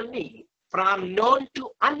this journey from known to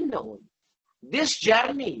unknown, this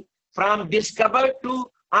journey from discovered to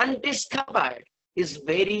undiscovered is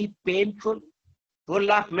very painful,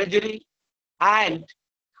 full of misery, and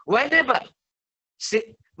when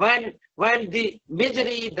the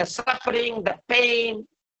misery, the suffering, the pain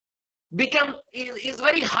is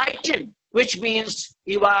very heightened, which means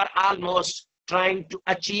you are almost trying to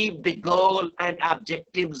achieve the goal and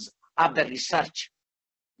objectives of the research.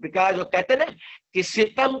 Because वो कहते हैं कि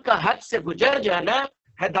सितम का हद से गुजर जाना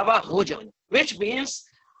है दवा हो जाना, which means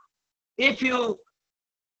if you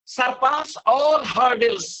surpass all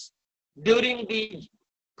hurdles during the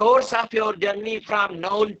course of your journey from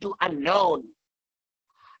known to unknown,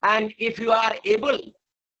 and if you are able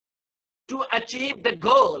to achieve the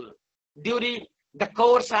goal during the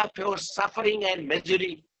course of your suffering and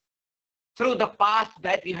misery through the path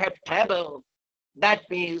that you have traveled, that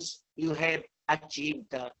means you have achieved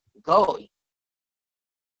the goal.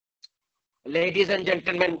 Ladies and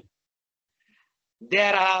gentlemen,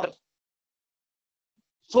 there are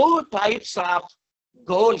 4 types of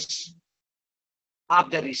goals of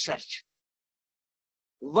the research.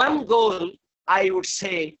 One goal, I would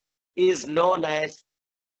say, is known as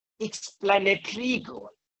exploratory goal.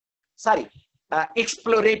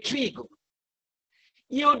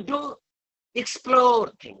 You do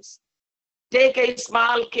explore things. Take a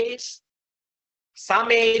small case,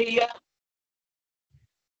 some area,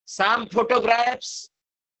 some photographs,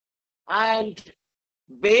 and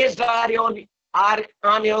based on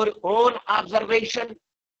your own observation,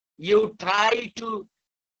 you try to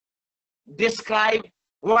describe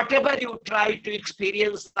whatever you try to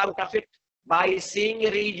experience out of it by seeing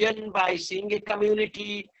a region, by seeing a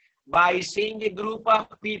community, by seeing a group of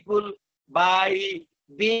people, by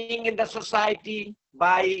being in the society,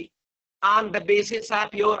 on the basis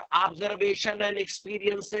of your observation and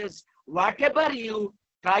experiences, whatever you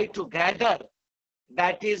try to gather,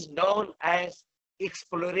 that is known as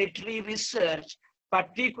exploratory research.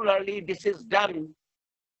 Particularly, this is done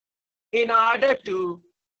in order to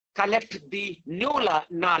collect the new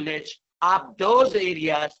knowledge of those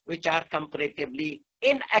areas which are comparatively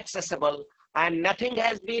inaccessible and nothing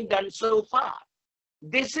has been done so far.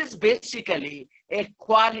 This is basically a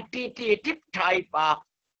qualitative type of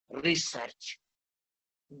research.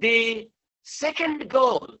 The second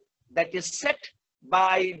goal that is set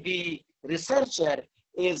by the researcher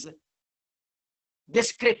is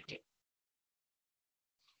descriptive.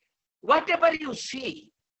 Whatever you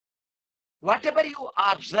see, whatever you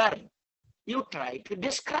observe, you try to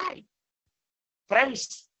describe.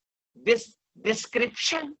 Friends, this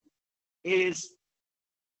description is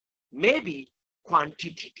maybe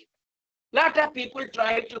quantitative. A lot of people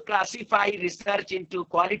try to classify research into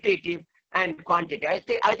qualitative and quantity. I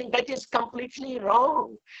think that is completely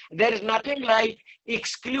wrong. There is nothing like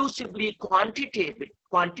exclusively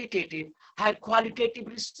quantitative and qualitative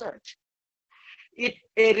research.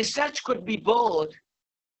 A research could be both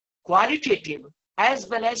qualitative as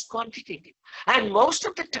well as quantitative. And most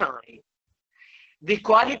of the time, the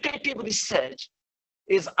qualitative research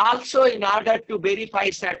is also, in order to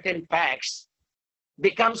verify certain facts,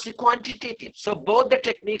 becomes quantitative. So both the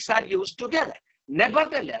techniques are used together.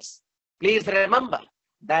 Nevertheless, please remember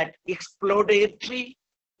that exploratory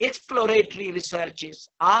research is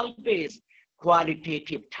always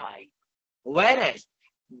qualitative type, whereas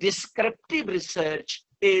descriptive research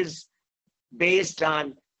is based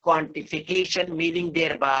on quantification, meaning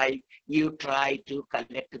thereby you try to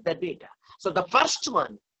collect the data. So the first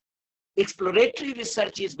one, exploratory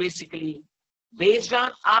research, is basically based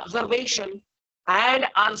on observation and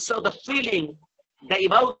also the feeling, the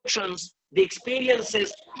emotions, the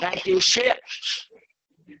experiences that you share.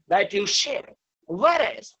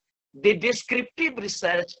 Whereas the descriptive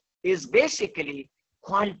research is basically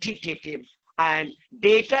quantitative, and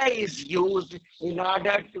data is used in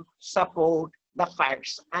order to support the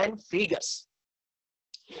facts and figures.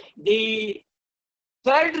 The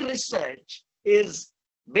third research is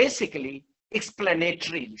basically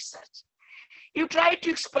explanatory research. You try to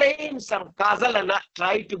explain some causal and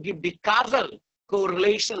try to give the causal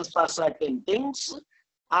correlations for certain things,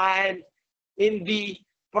 and in the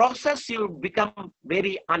process you become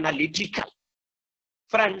very analytical.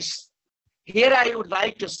 Friends, here I would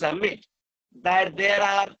like to submit that there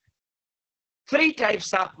are three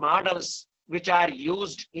types of models which are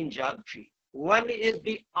used in geography. One is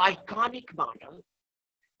the iconic model,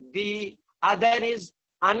 the other is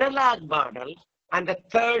analog model, and the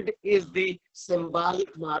third is the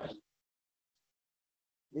symbolic model.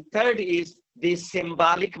 The third is the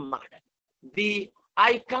symbolic model. The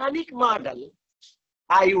iconic model,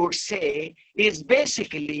 I would say, is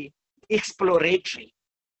basically exploratory,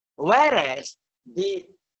 whereas the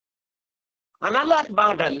analog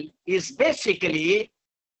model is basically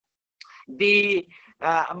the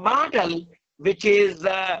model which is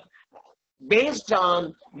based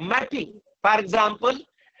on mapping. For example,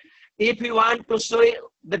 if you want to show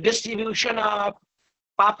the distribution of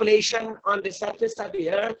population on the surface of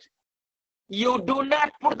the earth, you do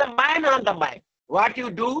not put the man on the map. What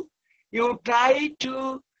you do, you try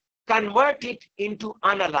to convert it into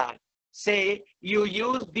analog. Say you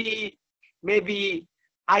use the maybe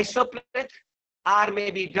isopleth, or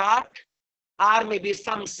maybe dot, or maybe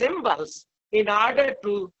some symbols in order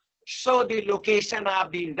to show the location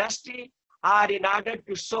of the industry, or in order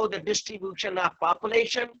to show the distribution of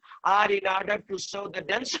population, or in order to show the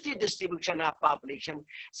density distribution of population.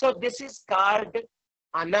 So this is called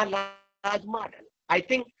analog model. I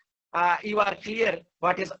think you are clear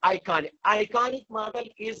what is iconic. Iconic model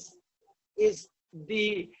is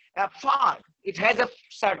the form. It has a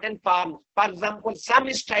certain form. For example,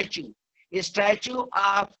 some statue, a statue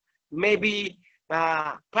of maybe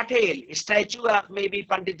Patel, a statue of maybe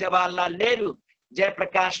Pandit Jawaharlal Nehru,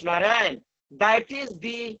 Jayaprakash Narayan. That is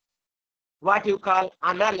the what you call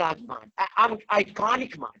analog model,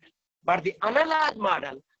 iconic model. But the analog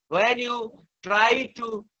model, when you try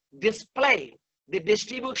to display the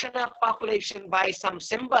distribution of population by some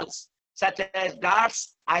symbols such as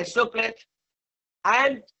dots, isopleth,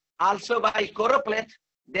 and also by choropleth,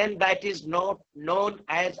 then that is not known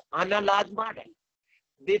as analog model.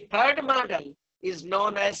 The third model is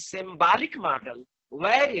known as symbolic model,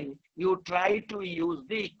 wherein you try to use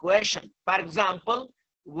the equation. For example,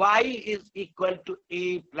 y is equal to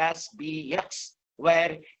a plus bx,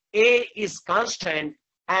 where a is constant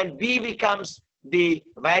and b becomes the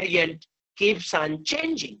variant, keeps on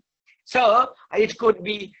changing. So it could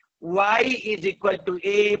be y is equal to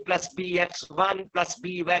a plus bx1 plus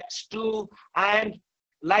bx2 and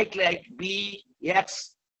like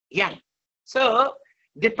bxn. So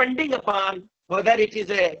depending upon whether it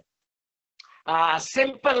is a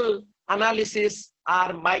simple analysis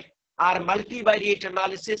or multivariate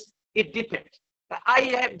analysis, it depends. I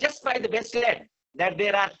have just by the way said that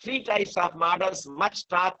there are three types of models. Much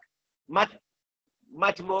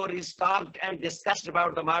more is talked and discussed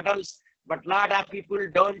about the models, but a lot of people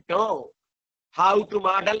don't know how to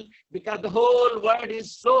model because the whole world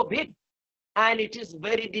is so big and it is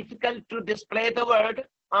very difficult to display the world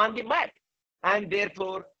on the map, and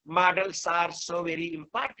therefore models are so very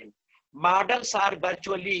important. Models are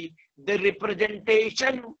virtually the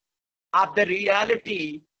representation of the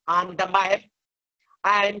reality on the map,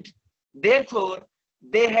 and therefore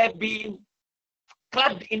they have been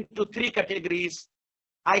clubbed into three categories: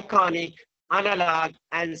 iconic, analog,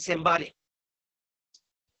 and symbolic.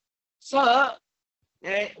 So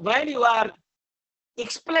when you are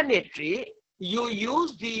explanatory, you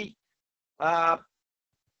use the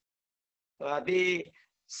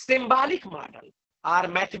symbolic model or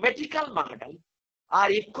mathematical model or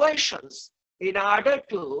equations in order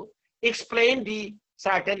to explain the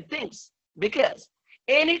certain things, because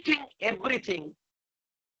anything, everything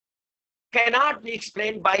cannot be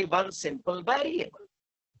explained by one simple variable.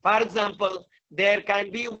 For example, there can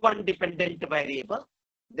be one dependent variable.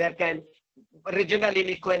 There can regional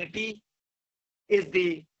inequality is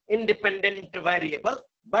the independent variable,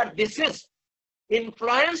 but this is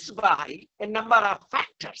influenced by a number of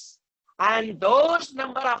factors, and those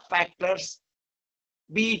number of factors,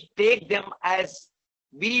 we take them as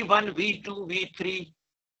V1, V2, V3,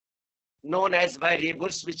 known as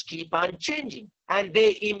variables which keep on changing, and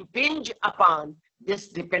they impinge upon this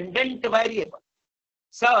dependent variable.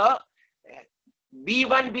 So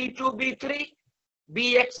B1, B2, B3,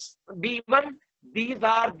 Bx, B1, these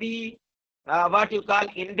are the what you call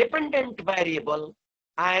independent variable,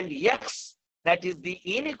 and X, that is the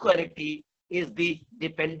inequality, is the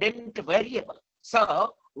dependent variable.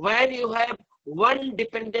 So when you have one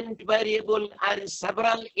dependent variable and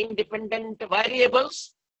several independent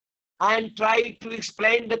variables and try to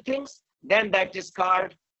explain the things, then that is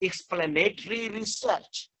called explanatory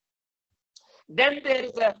research. Then there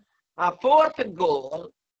is a fourth goal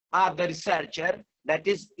of the researcher, that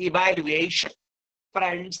is evaluation.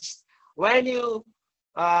 Friends, when you,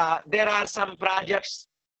 there are some projects,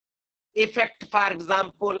 effect, for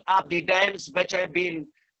example, of the dams which have been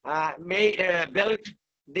built,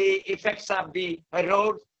 the effects of the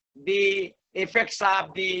road, the effects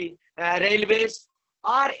of the railways,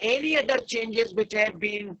 or any other changes which have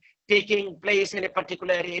been taking place in a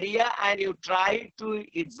particular area, and you try to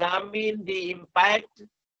examine the impact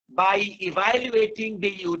by evaluating the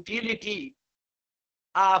utility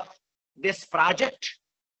of this project,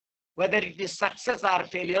 whether it is success or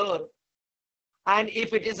failure, and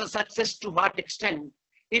if it is a success, to what extent.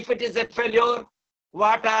 If it is a failure,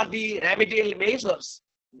 what are the remedial measures?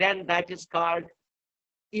 Then that is called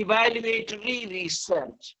evaluatory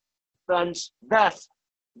research. Friends, thus,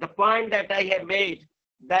 the point that I have made,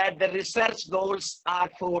 that the research goals are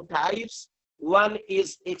four types. One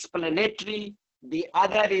is explanatory, the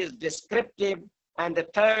other is descriptive, and the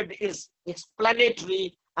third is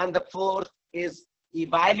explanatory, and the fourth is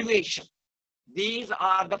evaluation. These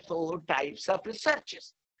are the four types of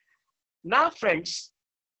researches. Now, friends,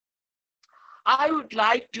 I would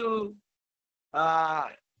like to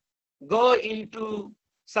go into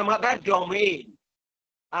some other domain,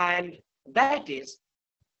 and that is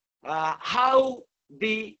how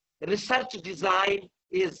the research design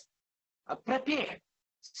is prepared.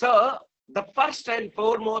 So the first and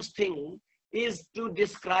foremost thing is to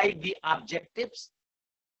describe the objectives,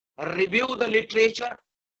 review the literature,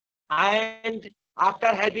 and after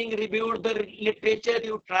having reviewed the literature,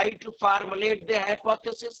 you try to formulate the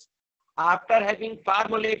hypothesis. After having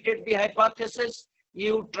formulated the hypothesis,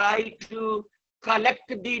 you try to collect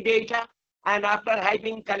the data, and after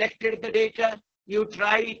having collected the data, you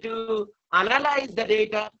try to analyze the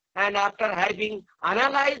data, and after having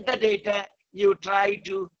analyzed the data, you try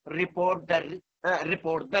to report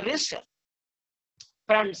the research.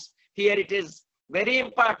 Friends, here it is very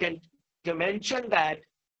important to mention that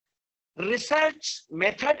research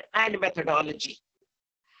method and methodology.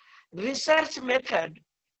 Research method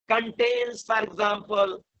contains, for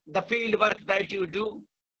example, the field work that you do,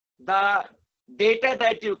 the data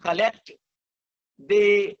that you collect,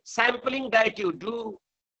 the sampling that you do,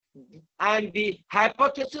 and the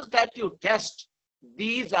hypothesis that you test.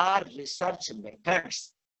 These are research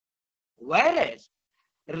methods. Whereas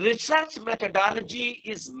research methodology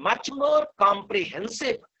is much more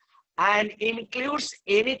comprehensive and includes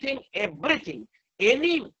anything, everything,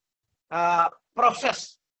 any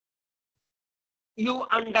process you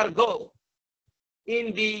undergo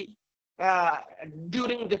in the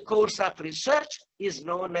during the course of research is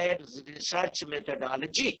known as research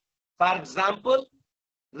methodology. For example,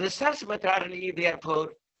 research methodology,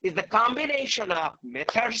 therefore, is the combination of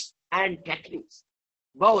methods and techniques,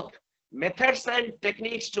 both methods and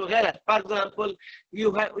techniques together. For example,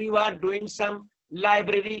 you are doing some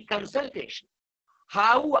library consultation.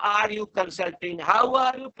 How are you consulting? How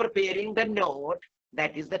are you preparing the note?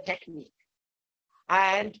 That is the technique.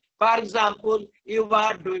 And for example, you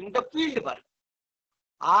are doing the field work.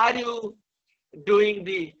 Are you doing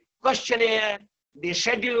the questionnaire, the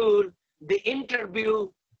schedule, the interview,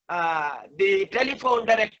 the telephone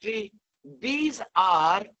directory? These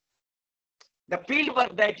are the field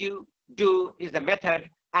work that you do is the method,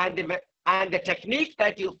 and the and the technique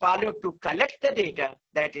that you follow to collect the data,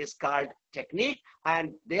 that is called technique.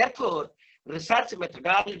 And therefore, research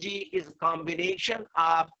methodology is a combination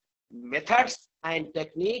of methods and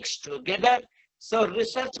techniques together. So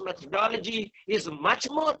research methodology is much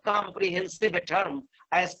more comprehensive a term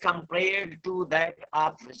as compared to that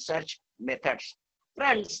of research methods.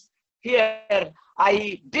 Friends, here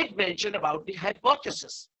I did mention about the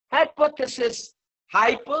hypothesis. Hypothesis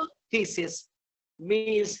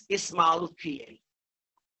means a small theory.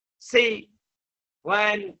 See,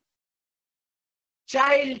 when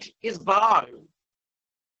child is born,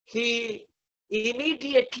 he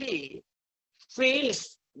immediately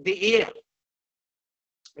feels the air,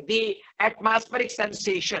 the atmospheric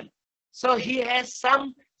sensation. So he has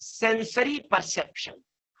some sensory perception.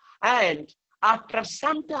 And after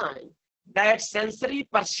some time, that sensory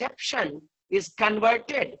perception is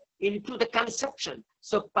converted into the conception.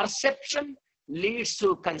 So perception leads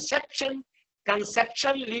to conception,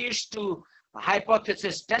 conception leads to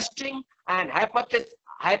hypothesis testing, and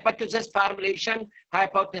hypothesis formulation,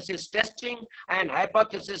 hypothesis testing, and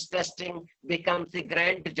hypothesis testing becomes the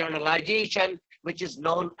grand generalization, which is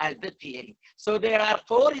known as the theory. So there are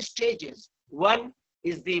 4 stages. One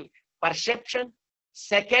is the perception,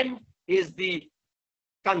 second is the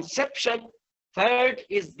conception, third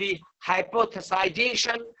is the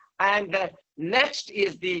hypothesization, and the next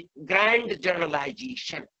is the grand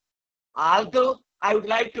generalization. Although I would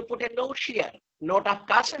like to put a note here, note of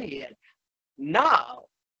caution here. Now,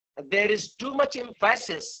 there is too much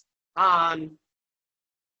emphasis on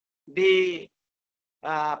the,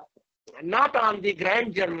 not on the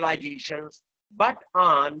grand generalizations, but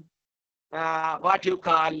on what you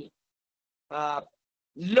call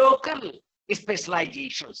local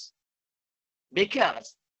specializations.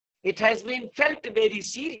 Because it has been felt very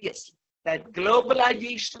seriously that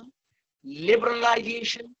globalization,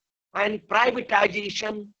 liberalization, and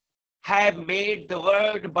privatization have made the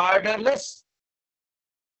world borderless.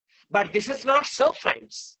 But this is not so,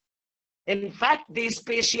 friends. In fact, the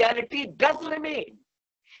spatiality does remain.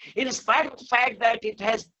 In spite of the fact that it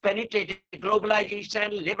has penetrated,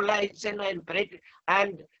 globalization, liberalization,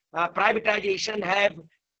 and privatization have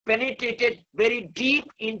penetrated very deep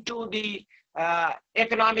into the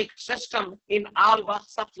economic system in all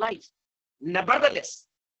walks of life. Nevertheless,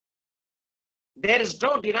 there is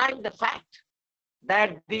no denying the fact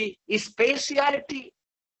that the spatiality,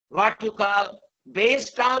 what you call,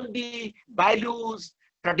 based on the values,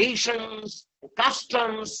 traditions,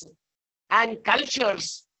 customs, and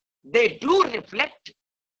cultures, they do reflect,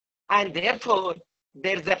 and therefore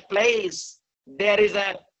there is a place, there is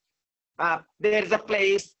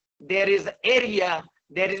area,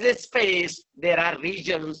 there is a space, there are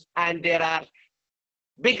regions, and there are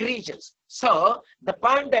big regions. So the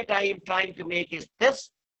point that I am trying to make is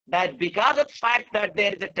this, that because of the fact that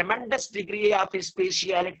there is a tremendous degree of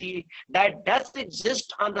spatiality that does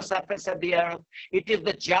exist on the surface of the earth, it is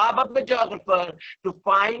the job of the geographer to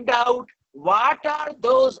find out what are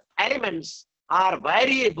those elements or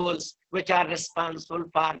variables which are responsible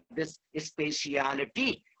for this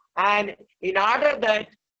spatiality. And in order that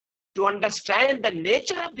to understand the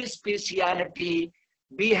nature of this spatiality,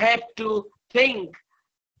 we have to think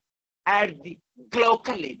at the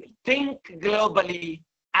local level, think globally,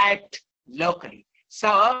 act locally.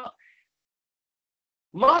 So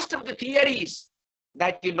most of the theories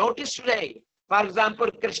that you notice today, for example,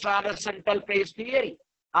 Krishna's central phase theory,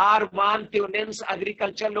 or Van Thunen's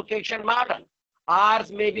agriculture location model, or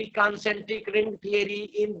maybe concentric ring theory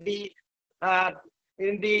in the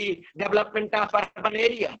development of urban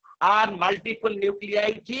area, or multiple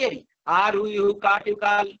nuclei theory, or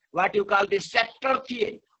what you call the sector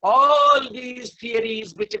theory. All these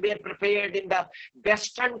theories which were prepared in the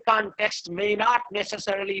Western context may not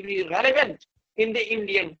necessarily be relevant in the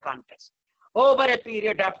Indian context. Over a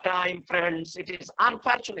period of time, friends, it is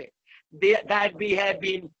unfortunate that we have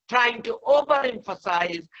been trying to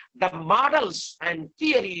overemphasize the models and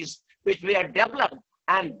theories which were developed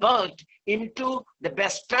and built into the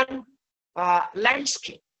Western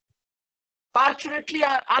landscape. Fortunately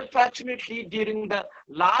or unfortunately, during the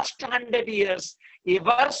last 100 years,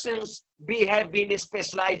 ever since we have been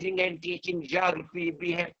specializing and teaching geography,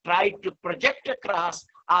 we have tried to project across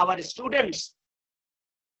our students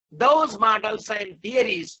those models and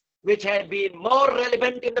theories which have been more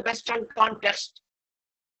relevant in the Western context.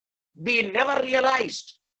 We never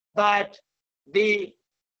realized that the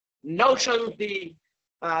notion, the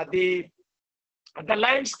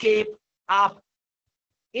landscape of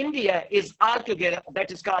India is altogether, that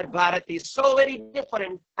is called Bharat, is so very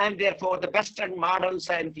different, and therefore the Western models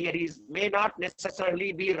and theories may not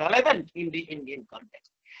necessarily be relevant in the Indian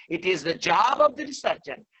context. It is the job of the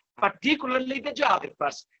researcher, particularly the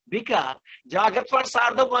geographers, because geographers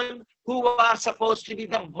are the ones who are supposed to be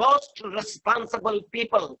the most responsible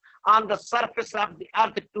people on the surface of the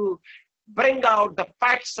earth to bring out the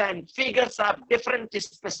facts and figures of different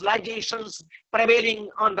specializations prevailing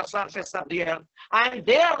on the surface of the earth. And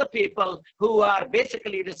they are the people who are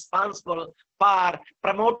basically responsible for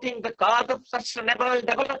promoting the cause of sustainable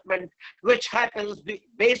development, which happens the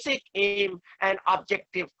basic aim and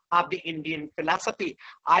objective of the Indian philosophy.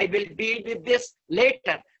 I will deal with this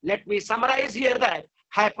later. Let me summarize here that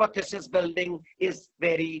hypothesis building is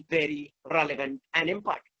very, very relevant and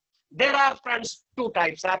important. There are, friends, two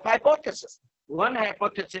types of hypothesis. One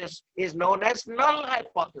hypothesis is known as null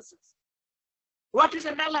hypothesis. What is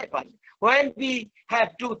a null hypothesis? When we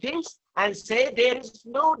have two things and say there is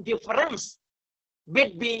no difference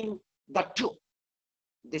between the two,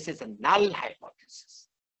 this is a null hypothesis.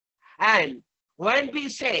 And when we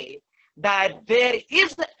say that there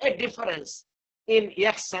is a difference in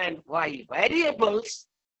X and Y variables,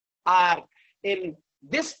 are in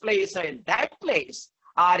this place and that place,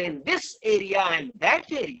 are in this area and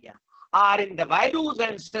that area, are in the values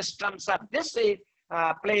and systems of this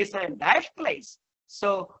place and that place.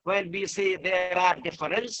 So when we say there are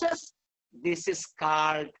differences, this is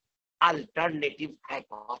called alternative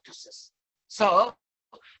hypothesis. So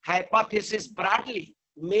hypothesis broadly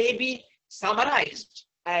may be summarized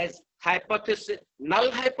as hypothesis,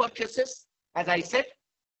 null hypothesis, as I said,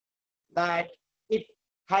 that it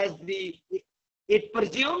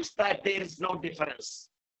presumes that there is no difference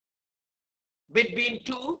between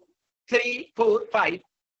 2, 3, 4, 5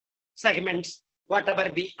 segments, whatever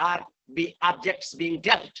be objects being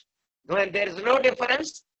dealt. When there is no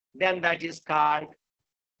difference, then that is called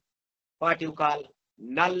what you call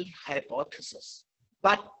null hypothesis.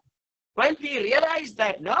 But when we realize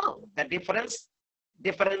that no, the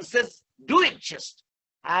differences do exist,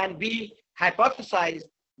 and we hypothesize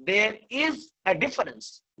there is a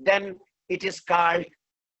difference, then it is called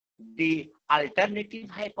the alternative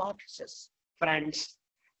hypothesis. Friends,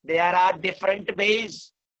 there are different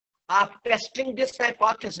ways of testing this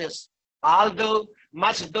hypothesis. Although,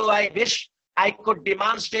 much though I wish I could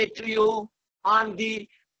demonstrate to you on the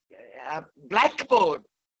blackboard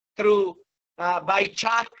through by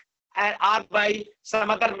chalk or by some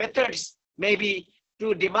other methods, maybe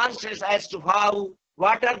to demonstrate as to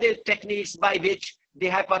what are the techniques by which the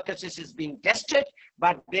hypothesis is being tested,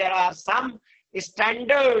 but there are some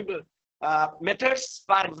standard methods,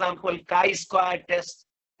 for example, chi-square test,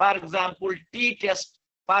 for example, t-test,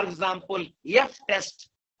 for example, f-test,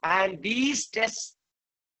 and these tests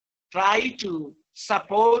try to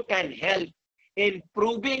support and help in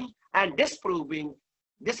proving and disproving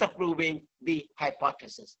the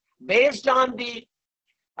hypothesis. Based on the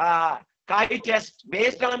chi-test,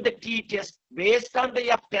 based on the t-test, based on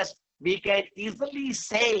the f-test, we can easily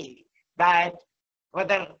say that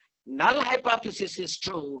whether null hypothesis is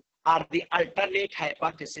true or the alternate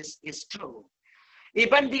hypothesis is true.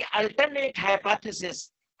 Even the alternate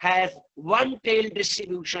hypothesis has one-tailed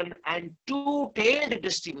distribution and two-tailed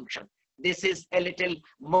distribution. This is a little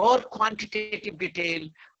more quantitative detail.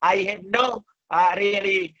 I have no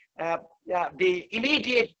really the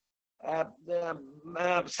immediate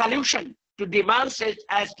solution to demonstrate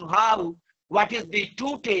as to what is the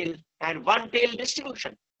two-tailed and one-tailed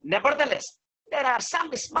distribution. Nevertheless, there are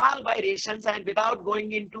some small variations, and without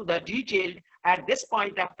going into the detail at this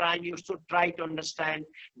point of time, you should try to understand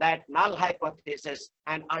that null hypothesis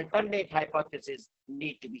and alternate hypothesis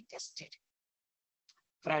need to be tested.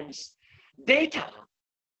 Friends, data,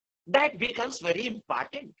 that becomes very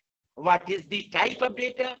important. What is the type of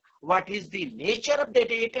data? What is the nature of the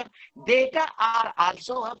data? Data are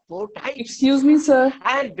also of 4 types. Excuse me, sir.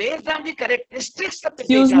 And based on the characteristics of the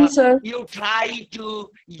Excuse data, me, sir. you try to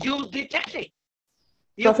use the technique.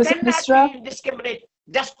 You Professor cannot Misra. be discriminate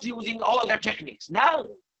just using all the techniques. Now,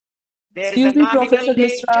 there Excuse is a me, nominal Professor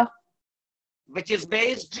data, Misra. which is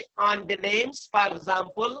based on the names, for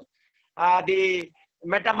example, the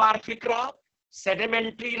metamorphic rock,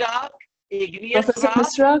 sedimentary rock, igneous Professor rock,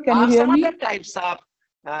 Misra, can or you hear some me? other types of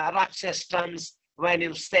rock systems. When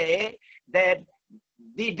you say that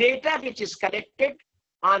the data which is collected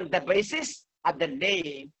on the basis of the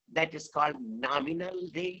name, that is called nominal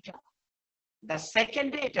data. The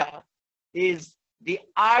second data is the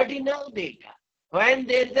ordinal data. When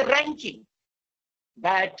there is a ranking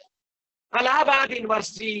that Allahabad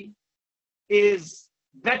University is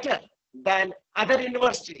better than other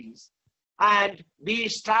universities, and we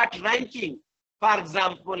start ranking, for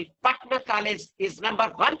example, Patna College is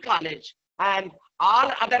 #1 college, and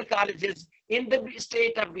all other colleges in the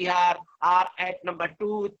state of Bihar are at number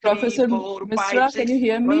 2, 3, Professor 4, 5, Misra, 6. can you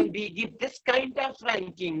hear me? When we give this kind of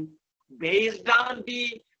ranking based on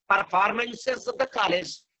the performances of the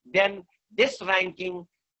college, then this ranking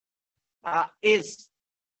is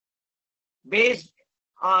based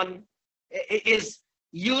on, is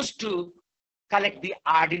used to collect the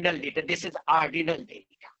ordinal data. This is ordinal data.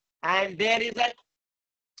 And there is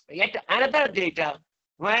yet another data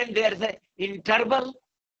when there is an interval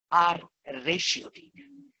or ratio data.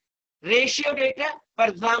 Ratio data, for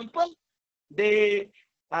example, the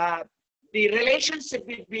relationship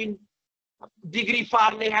between degree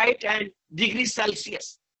Fahrenheit and degree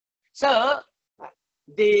Celsius. So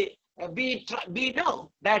we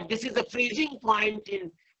know that this is a freezing point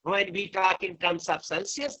in when we talk in terms of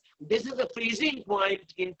Celsius. This is a freezing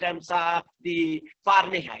point in terms of the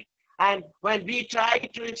Fahrenheit. And when we try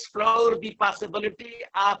to explore the possibility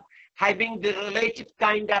of having the relative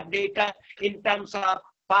kind of data in terms of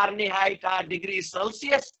Fahrenheit or degrees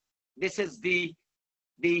Celsius, this is the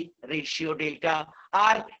ratio data,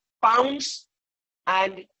 or pounds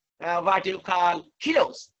and what you call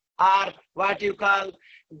kilos, or what you call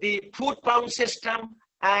the foot-pound system,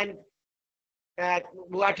 and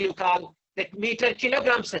what you call the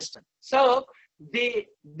meter-kilogram system. So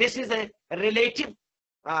this is a relative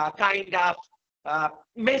kind of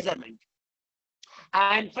measurement.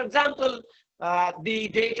 And for example, the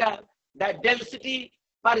data, that density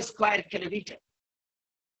per square kilometer.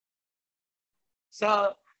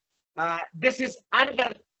 So this is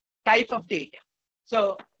another type of data.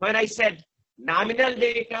 So when I said nominal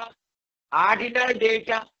data, ordinal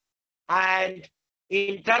data, and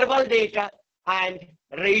interval data, and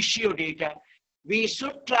ratio data, we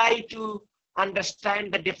should try to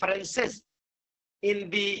understand the differences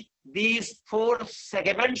in these 4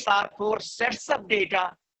 segments or 4 sets of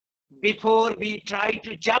data before we try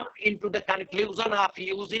to jump into the conclusion of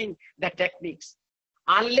using the techniques.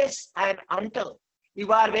 Unless and until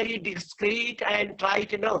you are very discreet and try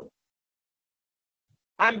to know.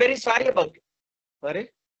 I'm very sorry about it. Sorry.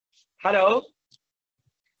 Hello?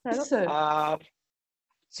 Yes, sir.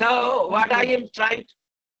 So what I am trying,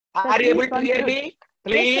 are you able to hear me?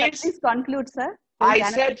 Please. Yes, sir. Please conclude, sir. I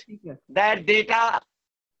said that data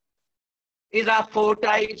is of 4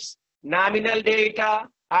 types: nominal data,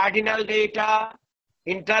 ordinal data,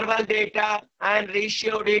 interval data, and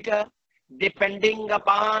ratio data. Depending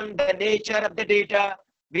upon the nature of the data,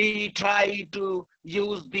 we try to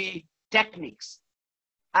use the techniques,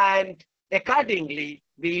 and accordingly,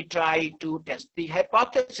 we try to test the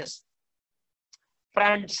hypothesis.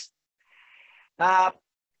 Friends,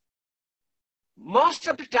 most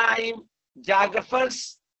of the time,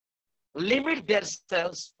 geographers limit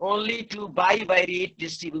themselves only to bivariate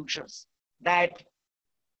distributions, that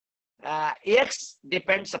X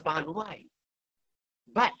depends upon Y.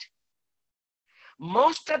 But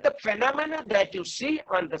most of the phenomena that you see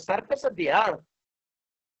on the surface of the earth,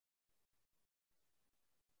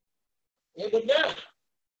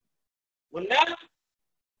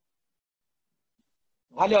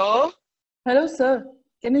 hello? Hello, sir.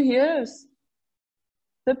 Can you hear us?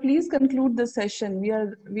 Sir, please conclude the session. We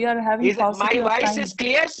are having My voice is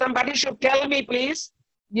clear? Somebody should tell me, please.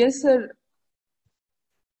 Yes, sir.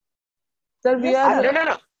 Sir, we are.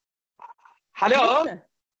 No. Hello? Yes, sir.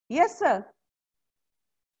 Yes, sir.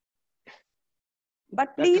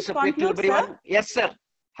 But please conclude, sir. Yes, sir.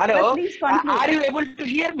 Hello. Are you able to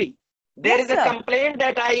hear me? There is a complaint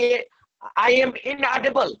that I am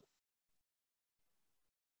inaudible.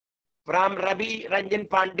 From Ravi Ranjan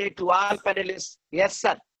Pandey to all panelists. Yes,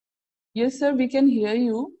 sir. Yes, sir. We can hear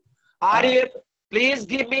you. Are you? Please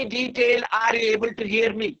give me detail. Are you able to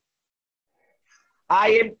hear me? I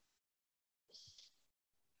am.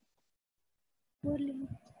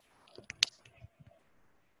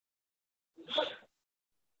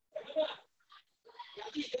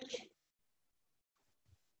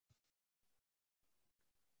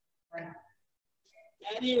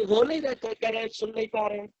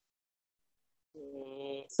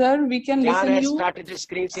 Sir, we can listen you.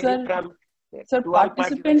 Sir,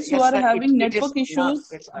 participants who are having network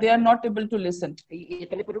issues, they are not able to listen.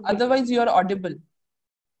 Otherwise, you are audible.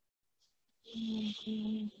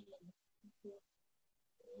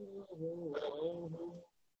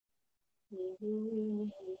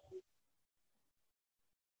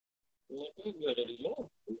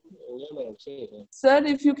 Sir,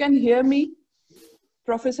 if you can hear me,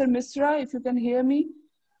 Professor Misra, if you can hear me,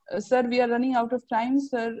 sir, we are running out of time.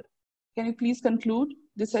 Sir, can you please conclude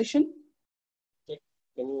the session?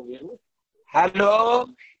 Can you hear me? Hello.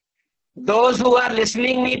 Those who are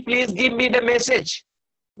listening me, please give me the message.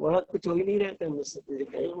 वहाँ कुछ हो ही नहीं रहता है मुझसे।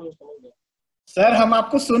 Sir हम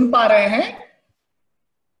आपको सुन पा रहे हैं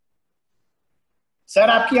सर,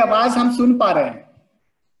 आपकी आवाज हम सुन पा रहे हैं।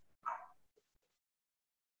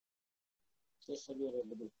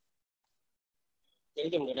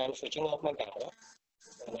 I'm switching off my camera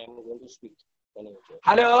and I'm going to speak.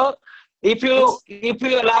 Hello, if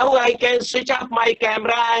you allow, I can switch off my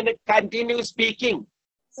camera and continue speaking.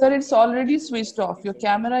 Sir, it's already switched off. Your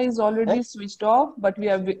camera is already switched off, but we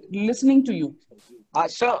are listening to you.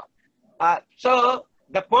 So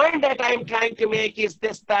the point that I'm trying to make is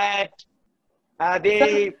this, that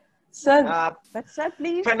the but sir,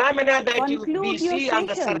 please phenomena that we see session. on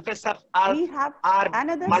the surface of Earth are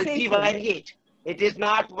multivariate. It is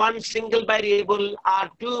not one single variable or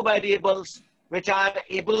two variables which are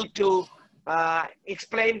able to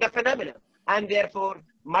explain the phenomena, and therefore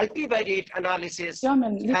multivariate analysis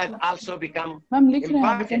has also become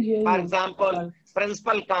important. For example,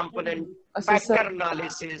 principal component, factor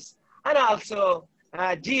analysis, and also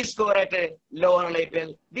G-score at a lower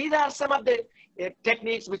level. These are some of the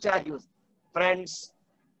techniques which are used. Friends,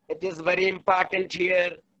 it is very important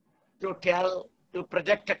here to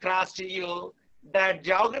project across to you that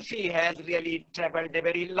geography has really traveled a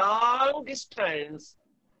very long distance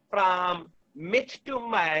from myth to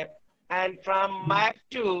map, and from map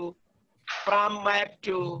to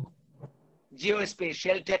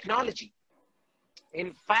geospatial technology.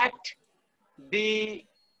 In fact, the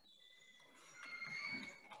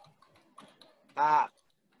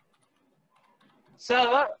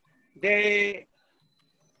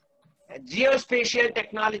geospatial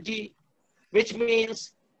technology, which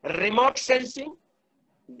means remote sensing,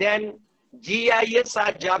 then GIS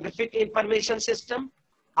or Geographic Information System,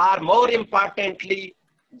 or more importantly,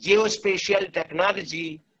 geospatial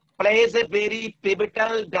technology plays a very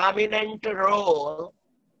pivotal, dominant role.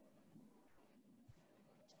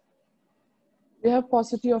 We have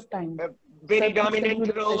paucity of time. Very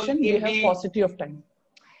dominant role in the paucity of time.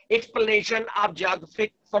 Explanation of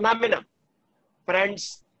geographic phenomena.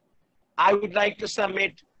 Friends, I would like to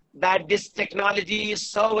submit that this technology is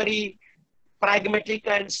so very pragmatic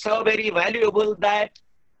and so very valuable that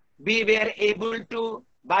we were able to,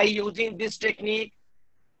 by using this technique,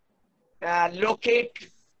 locate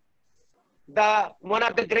one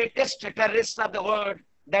of the greatest terrorists of the world,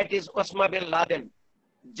 that is Osama bin Laden.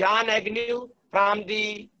 John Agnew from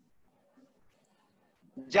the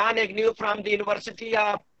University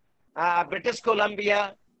of British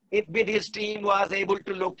Columbia, with his team, was able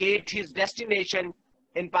to locate his destination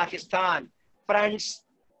in Pakistan. Friends,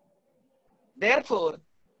 therefore,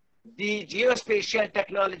 the geospatial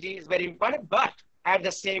technology is very important, but at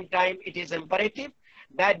the same time, it is imperative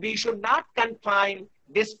that we should not confine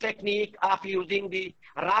this technique of using the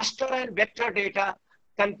raster and vector data,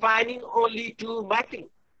 confining only to mapping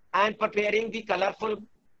and preparing the colorful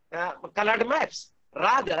colored maps.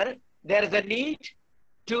 Rather, there is a need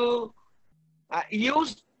to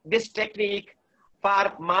use this technique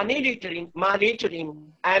for monitoring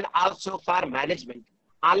and also for management.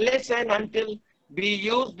 Unless and until we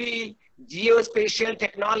use the geospatial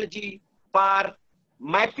technology for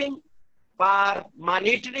mapping, for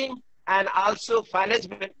monitoring, and also for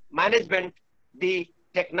management, the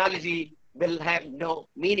technology will have no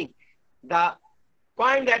meaning. The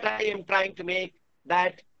point that I am trying to make,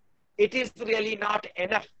 that it is really not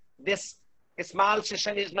enough. This small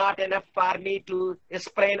session is not enough for me to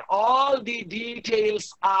explain all the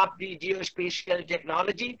details of the geospatial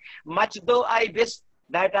technology, much though I wish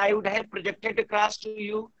that I would have projected across to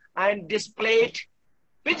you and displayed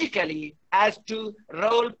physically as to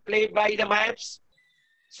role played by the maps,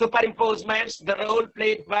 superimposed maps, the role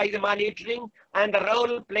played by the monitoring, and the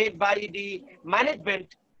role played by the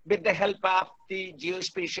management with the help of the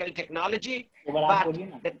geospatial technology. But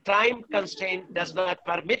the time constraint does not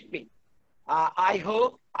permit me. I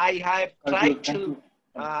hope I have tried to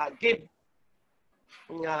give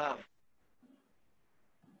a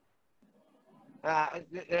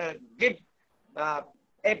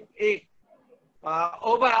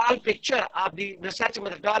overall picture of the research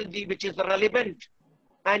methodology which is relevant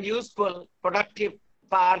and useful, productive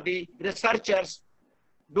for the researchers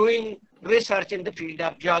doing research in the field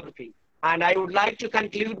of geography. And I would like to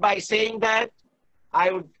conclude by saying that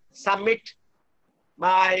I would submit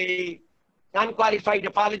my unqualified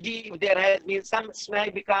apology if there has been some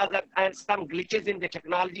snag because of and some glitches in the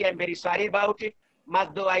technology. I'm very sorry about it, much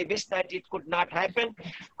though I wish that it could not happen.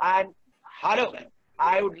 And however,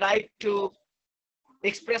 I would like to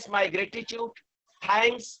express my gratitude.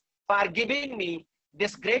 Thanks for giving me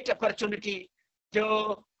this great opportunity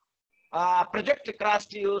to project across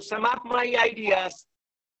to you some of my ideas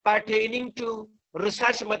pertaining to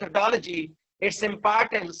research methodology, its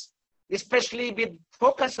importance, especially with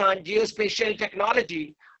focus on geospatial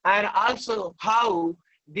technology, and also how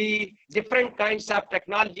the different kinds of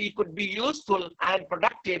technology could be useful and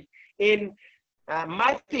productive in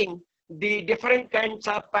mapping the different kinds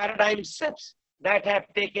of paradigm shifts that have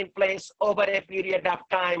taken place over a period of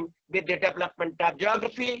time with the development of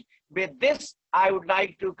geography. With this, I would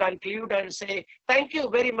like to conclude and say thank you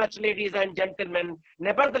very much, ladies and gentlemen.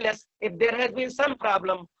 Nevertheless, if there has been some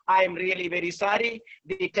problem, I am really very sorry.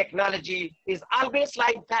 The technology is always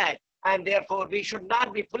like that, and therefore we should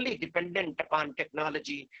not be fully dependent upon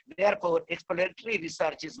technology. Therefore, exploratory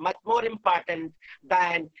research is much more important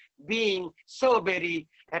than being so very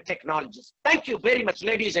technologist. Thank you very much,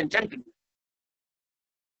 ladies and gentlemen.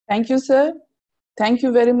 Thank you, sir. Thank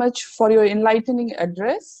you very much for your enlightening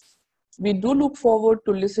address. We do look forward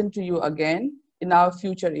to listen to you again in our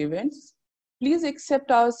future events. Please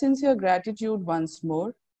accept our sincere gratitude once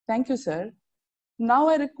more. Thank you, sir. Now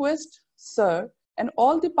I request sir and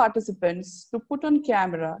all the participants to put on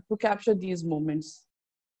camera to capture these moments.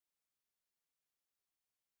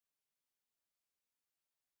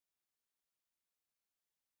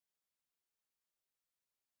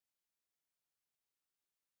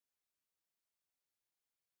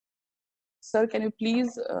 Sir, can you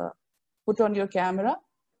please put on your camera?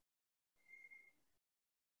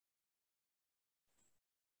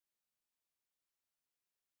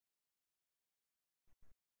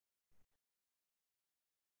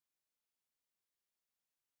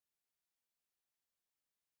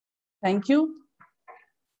 Thank you.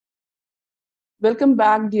 Welcome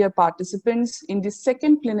back, dear participants, in the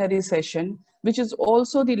second plenary session, which is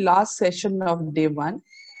also the last session of day one.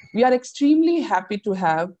 We are extremely happy to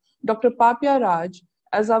have Dr. Papya Raj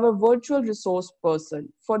as our virtual resource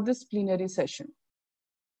person for this plenary session.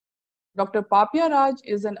 Dr. Papya Raj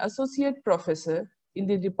is an associate professor in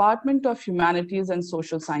the Department of Humanities and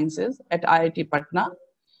Social Sciences at IIT Patna.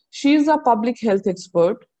 She is a public health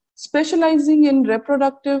expert specializing in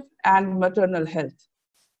reproductive and maternal health.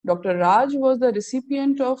 Dr. Raj was the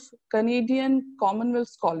recipient of Canadian Commonwealth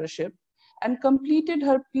Scholarship and completed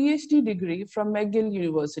her PhD degree from McGill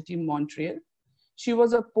University, Montreal. She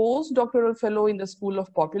was a postdoctoral fellow in the School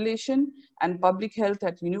of Population and Public Health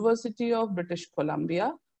at University of British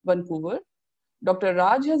Columbia, Vancouver. Dr.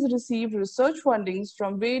 Raj has received research fundings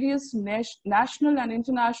from various national and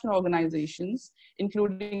international organizations,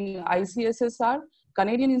 including ICSSR,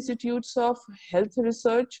 Canadian Institutes of Health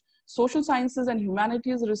Research, Social Sciences and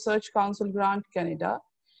Humanities Research Council Grant, Canada.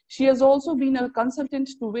 She has also been a consultant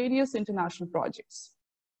to various international projects.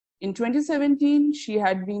 In 2017, she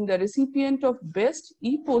had been the recipient of Best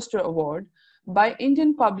E-Poster Award by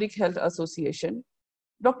Indian Public Health Association.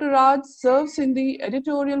 Dr. Raj serves in the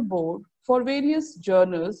editorial board for various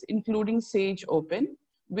journals, including Sage Open,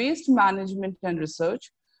 Waste Management and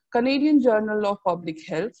Research, Canadian Journal of Public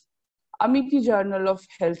Health, Amity Journal of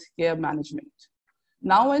Healthcare Management.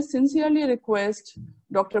 Now I sincerely request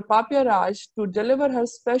Dr. Papya Raj to deliver her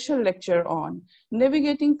special lecture on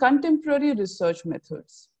navigating contemporary research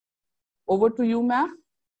methods. Over to you, ma'am.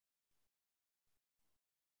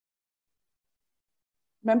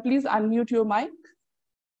 Ma'am, please unmute your mic.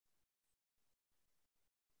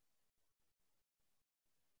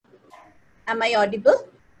 Am I audible?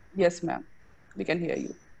 Yes, ma'am. We can hear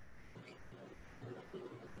you.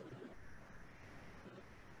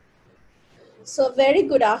 So very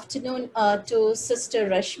good afternoon to Sister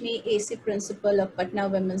Rashmi, AC Principal of Patna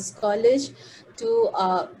Women's College, to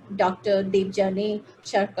Dr. Devjani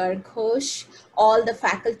Charkar Ghosh, all the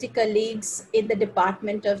faculty colleagues in the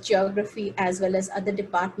Department of Geography as well as other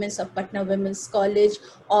departments of Patna Women's College,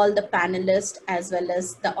 all the panelists as well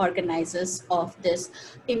as the organizers of this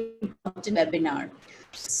important webinar.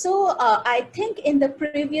 So I think in the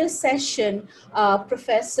previous session,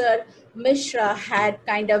 Professor Mishra had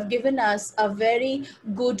kind of given us a very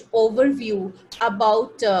good overview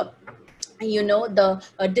about the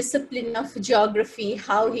discipline of geography,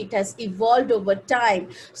 how it has evolved over time.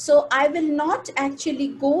 So I will not actually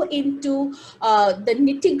go into the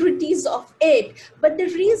nitty-gritties of it, but the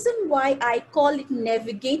reason why I call it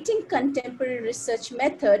navigating contemporary research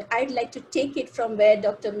method, I'd like to take it from where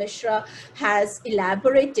Dr. Mishra has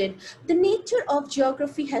elaborated. The nature of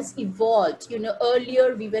geography has evolved.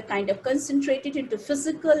 Earlier we were kind of concentrated into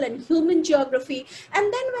physical and human geography,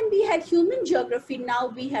 and then when we had human geography,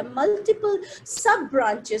 now we have multiple multiple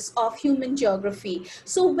sub-branches of human geography.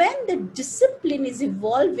 So when the discipline is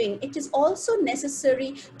evolving, it is also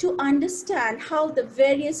necessary to understand how the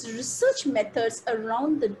various research methods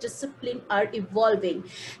around the discipline are evolving.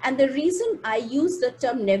 And the reason I use the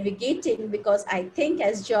term navigating, because I think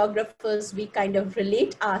as geographers, we kind of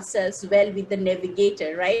relate ourselves well with the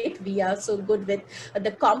navigator, right? We are so good with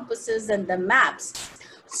the compasses and the maps.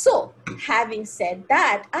 So, having said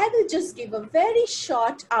that, I will just give a very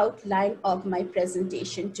short outline of my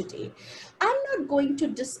presentation today. I'm not going to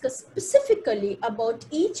discuss specifically about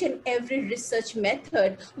each and every research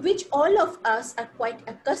method, which all of us are quite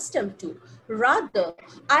accustomed to. Rather,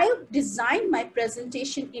 I have designed my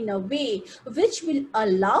presentation in a way which will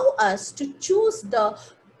allow us to choose the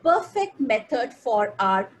perfect method for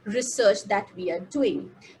our research that we are doing.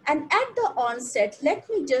 And at the onset, let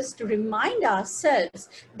me just remind ourselves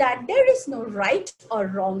that there is no right or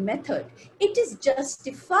wrong method. It is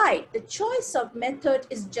justified. The choice of method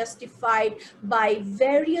is justified by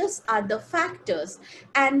various other factors.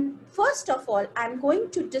 And first of all, I'm going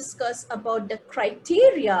to discuss about the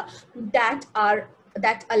criteria that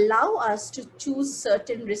allow us to choose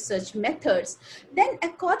certain research methods. Then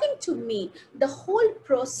according to me, the whole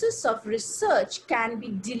process of research can be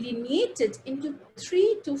delineated into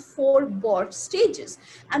 3 to 4 broad stages.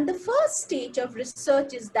 And the first stage of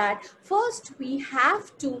research is that first we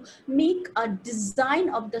have to make a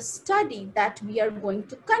design of the study that we are going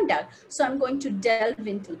to conduct. So I'm going to delve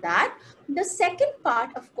into that. The second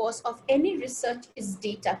part, of course, of any research is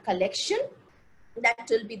data collection. That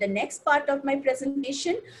will be the next part of my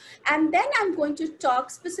presentation. And then I'm going to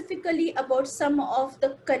talk specifically about some of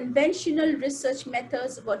the conventional research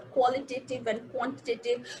methods, about qualitative and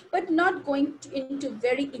quantitative, but not going into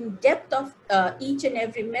very in-depth of each and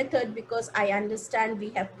every method, because I understand we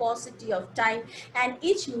have paucity of time and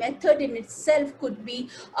each method in itself could be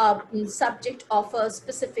subject of a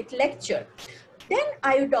specific lecture. Then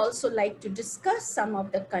I would also like to discuss some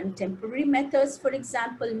of the contemporary methods, for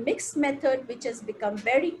example, mixed method, which has become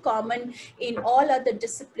very common in all other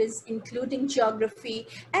disciplines, including geography,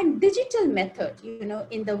 and digital method, you know,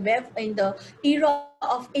 in the web, in the era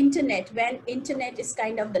of internet, when internet is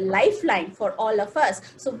kind of the lifeline for all of us.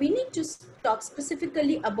 So we need to talk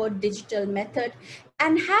specifically about digital method.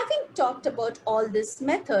 And having talked about all this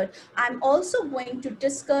method, I'm also going to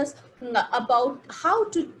discuss about how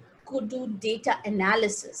to do data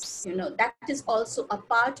analysis. You know, that is also a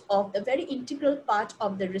part of the very integral part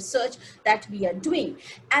of the research that we are doing.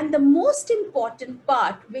 And the most important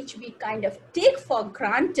part, which we kind of take for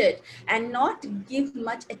granted and not give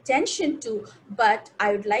much attention to, but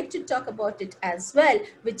I would like to talk about it as well,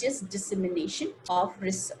 which is dissemination of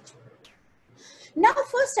research. Now,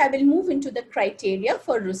 first, I will move into the criteria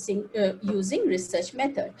for using research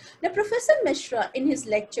method. Now, Professor Mishra in his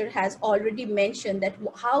lecture has already mentioned that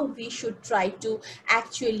how we should try to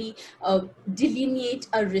actually delineate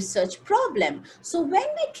a research problem. So when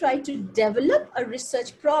we try to develop a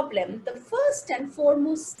research problem, the first and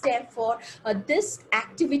foremost step for this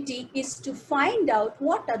activity is to find out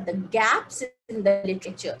what are the gaps in the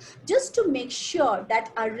literature, just to make sure that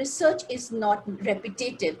our research is not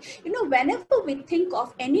repetitive. You know, whenever we think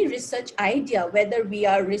of any research idea, whether we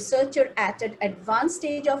are a researcher at an advanced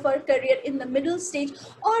stage of our career, in the middle stage,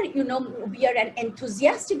 or, you know, we are an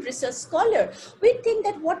enthusiastic research scholar, we think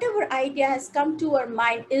that whatever idea has come to our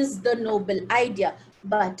mind is the noble idea.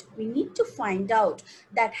 But we need to find out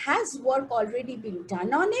that has work already been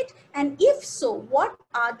done on it, and if so, what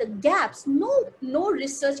are the gaps? No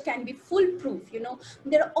research can be foolproof. You know,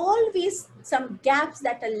 there are always some gaps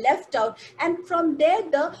that are left out, and from there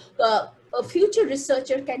the a future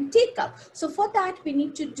researcher can take up. So for that, we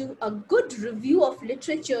need to do a good review of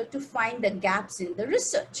literature to find the gaps in the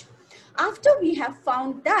research. After we have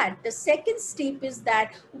found that, the second step is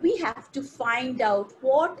that we have to find out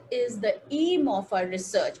what is the aim of our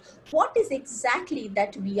research. What is exactly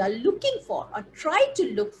that we are looking for or try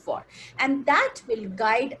to look for? And that will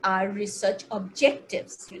guide our research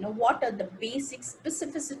objectives. You know, what are the basic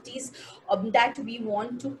specificities that we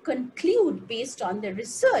want to conclude based on the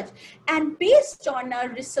research? And based on our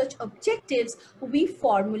research objectives, we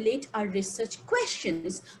formulate our research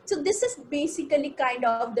questions. So this is basically kind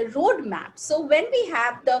of the roadmap. So when we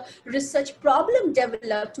have the research problem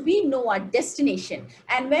developed, we know our destination.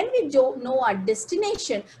 And when we don't know our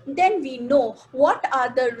destination, then we know what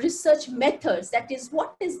are the research methods, that is,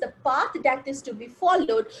 what is the path that is to be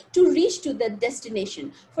followed to reach to the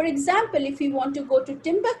destination. For example, if we want to go to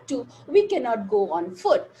Timbuktu, we cannot go on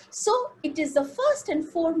foot. So it is the first and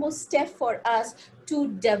foremost step for us to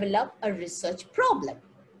develop a research problem.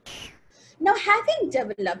 Now, having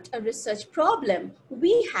developed a research problem,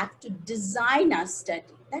 we have to design our study.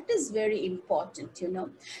 That is very important, you know.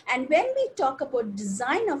 And when we talk about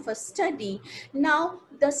design of a study, now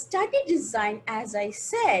the study design, as I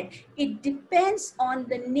said, it depends on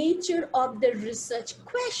the nature of the research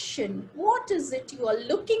question. What is it you are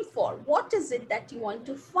looking for? What is it that you want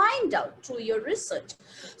to find out through your research?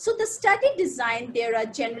 So the study design, there are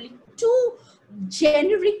generally two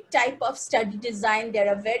generic type of study design. There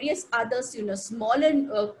are various others, you know, smaller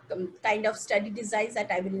kind of study designs that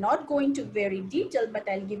I will not go into very detail, but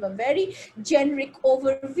I'll give a very generic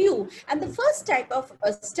overview. And the first type of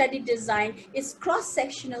study design is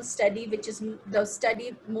cross-sectional study, which is the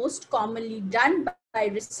study most commonly done by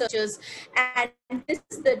researchers. And this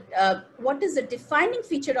is the what is the defining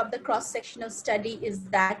feature of the cross-sectional study is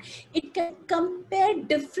that it can compare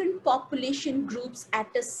different population groups at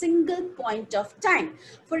a single point of time.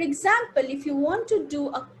 For example, if you want to do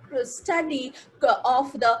a study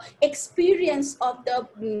of the experience of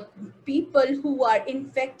the people who are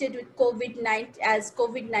infected with COVID-19 as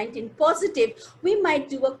COVID-19 positive, we might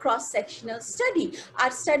do a cross-sectional study.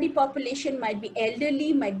 Our study population might be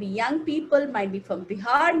elderly, might be young people, might be from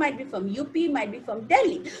Bihar, might be from UP, might be from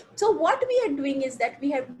Delhi. So what we are doing is that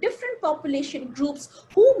we have different population groups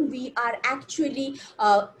whom we are actually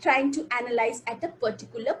trying to analyze at a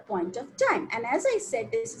particular point of time. And as I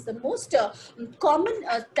said, this is the most common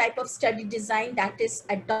type of study design that is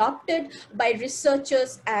adopted by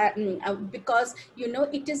researchers because, you know,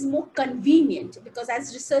 it is more convenient, because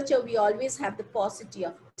as researcher we always have the paucity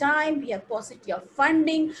of time, we have paucity of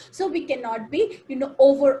funding, so we cannot be, you know,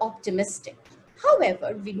 over optimistic.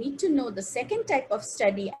 However, we need to know the second type of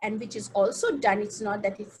study, and which is also done, it's not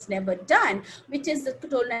that it's never done, which is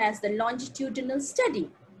known as the longitudinal study.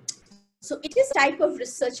 So it is a type of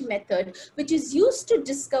research method which is used to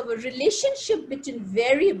discover relationship between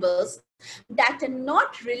variables that are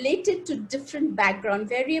not related to different background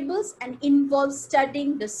variables and involve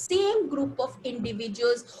studying the same group of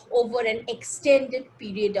individuals over an extended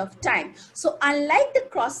period of time. So unlike the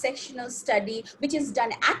cross-sectional study, which is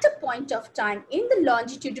done at a point of time, in the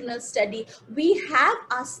longitudinal study, we have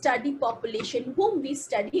our study population whom we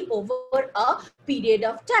study over a period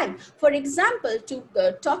of time. For example,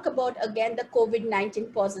 to talk about again the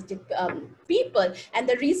COVID-19 positive people, and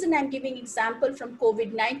the reason I'm giving example from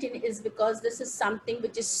COVID-19 is because this is something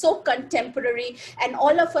which is so contemporary and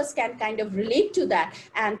all of us can kind of relate to that.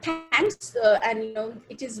 And thanks, and you know,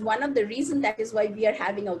 it is one of the reasons that is why we are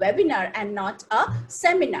having a webinar and not a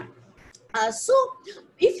seminar. So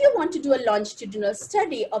if you want to do a longitudinal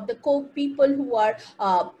study of the people who are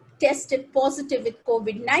tested positive with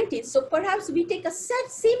COVID-19. So perhaps we take a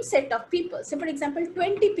same set of people. So for example,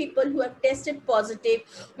 20 people who have tested positive,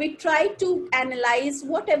 we try to analyze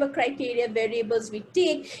whatever criteria variables we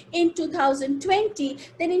take in 2020.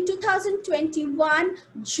 Then in 2021,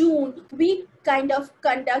 June, we kind of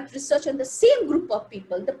conduct research on the same group of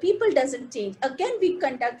people. The people doesn't change. Again, we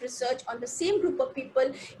conduct research on the same group of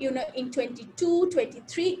people, you know, in 22,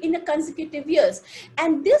 23, in a consecutive years.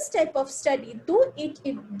 And this type of study, though it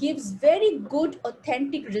gives very good,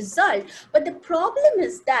 authentic result, but the problem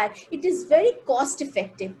is that it is very cost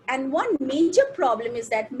effective. And one major problem is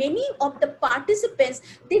that many of the participants,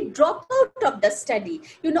 they drop out of the study.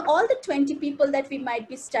 You know, all the 20 people that we might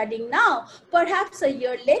be studying now, perhaps a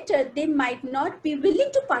year later, they might not be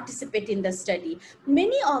willing to participate in the study.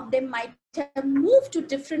 Many of them might have moved to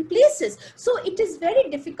different places. So it is very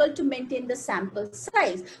difficult to maintain the sample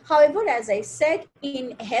size. However, as I said,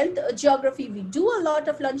 in health geography, we do a lot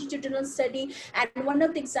of longitudinal study. And one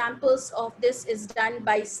of the examples of this is done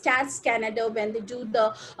by Stats Canada when they do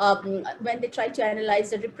the, when they try to analyze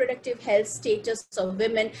the reproductive health status of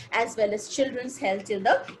women as well as children's health till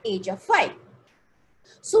the age of 5.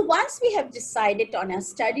 So once we have decided on a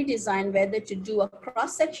study design, whether to do a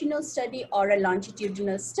cross-sectional study or a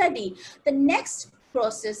longitudinal study, the next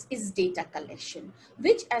process is data collection,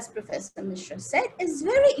 which, as Professor Mishra said, is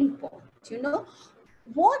very important. You know,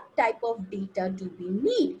 what type of data do we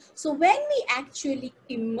need? So when we actually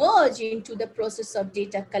emerge into the process of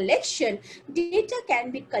data collection, data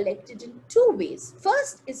can be collected in two ways.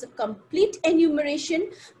 First is a complete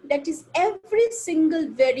enumeration, that is every single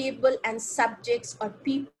variable and subjects or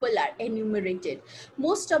people are enumerated.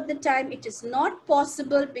 Most of the time it is not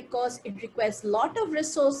possible because it requires a lot of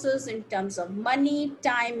resources in terms of money,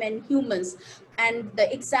 time and humans. And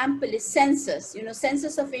the example is census. You know,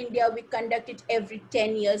 Census of India, we conduct it every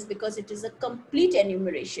 10 years because it is a complete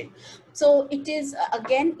enumeration. So it is,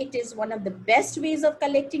 again, it is one of the best ways of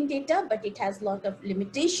collecting data, but it has a lot of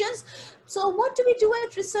limitations. So what do we do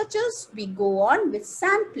as researchers? We go on with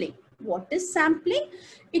sampling. What is sampling?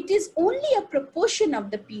 It is only a proportion of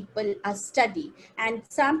the people are studied, and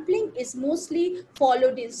sampling is mostly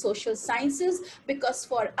followed in social sciences, because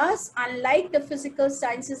for us, unlike the physical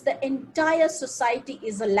sciences, the entire society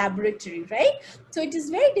is a laboratory, right? So it is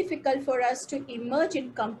very difficult for us to emerge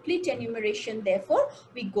in complete enumeration. Therefore,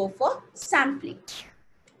 we go for sampling.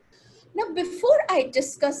 Now, before I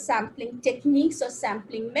discuss sampling techniques or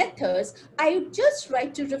sampling methods, I would just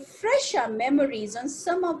like to refresh our memories on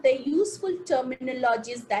some of the useful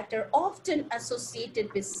terminologies that are often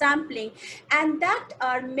associated with sampling and that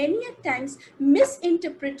are many a times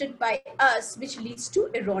misinterpreted by us, which leads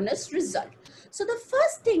to erroneous result. So the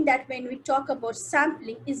first thing that when we talk about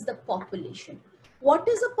sampling is the population. What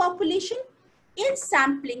is a population? In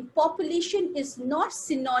sampling, population is not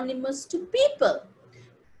synonymous to people.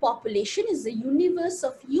 Population is a universe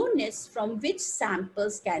of units from which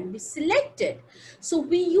samples can be selected. So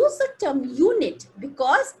we use the term unit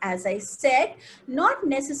because, as I said, not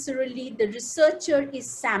necessarily the researcher is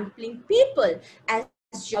sampling people. As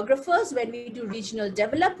geographers, when we do regional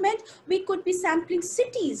development, we could be sampling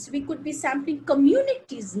cities, we could be sampling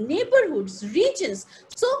communities, neighborhoods, regions.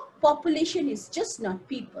 So population is just not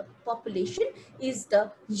people. Population is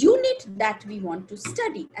the unit that we want to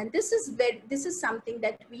study, and this is something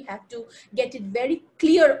that we have to get it very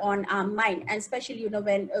clear on our mind, and especially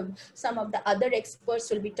when some of the other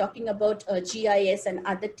experts will be talking about GIS and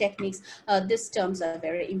other techniques. These terms are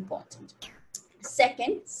very important.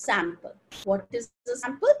 Second, sample. What is a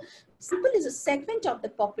sample? Sample is a segment of the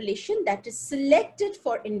population that is selected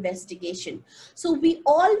for investigation. So we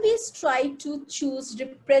always try to choose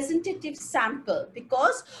representative sample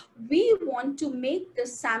because we want to make the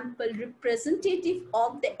sample representative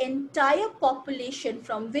of the entire population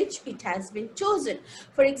from which it has been chosen.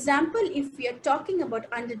 For example, if we are talking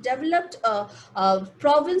about underdeveloped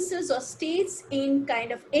provinces or states in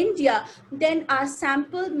kind of India, then our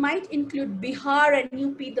sample might include Bihar and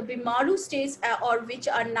UP, the Bimaru states, or which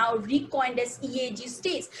are now recoined as EAG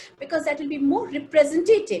states, because that will be more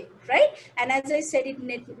representative, right? And as I said, it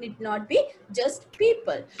need not be just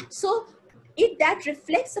people. So that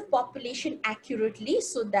reflects the population accurately,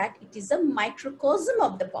 so that it is a microcosm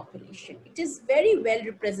of the population. It is very well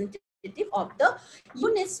representative of the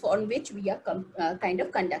units on which we are kind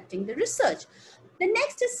of conducting the research. The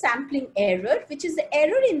next is sampling error, which is the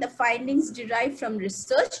error in the findings derived from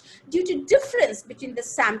research due to difference between the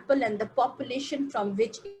sample and the population from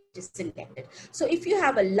which it is selected. So if you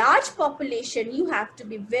have a large population, you have to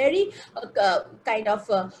be very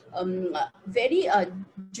very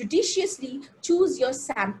judiciously choose your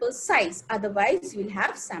sample size. Otherwise, you will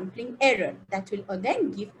have sampling error that will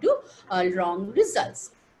then give to wrong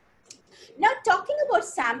results. Now, talking about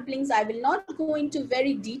samplings, I will not go into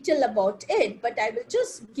very detail about it, but I will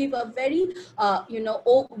just give a very,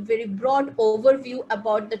 very broad overview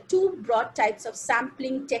about the two broad types of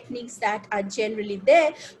sampling techniques that are generally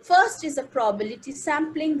there. First is a probability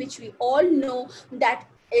sampling, which we all know that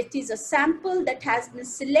it is a sample that has been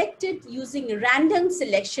selected using random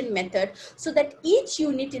selection method, so that each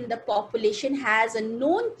unit in the population has a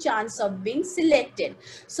known chance of being selected.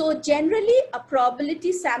 So generally, a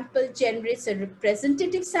probability sample generates a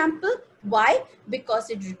representative sample. Why?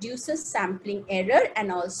 Because it reduces sampling error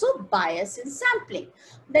and also bias in sampling.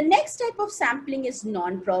 The next type of sampling is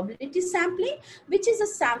non-probability sampling, which is a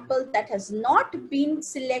sample that has not been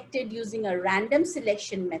selected using a random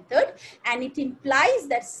selection method, and it implies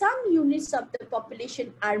that some units of the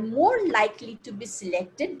population are more likely to be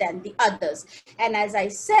selected than the others. And as I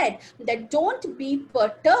said, that don't be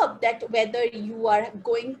perturbed that whether you are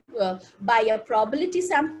going by a probability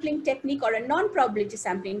sampling technique or a non-probability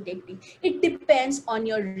sampling technique. It depends on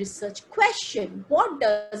your research question. What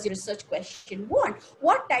does your research question want?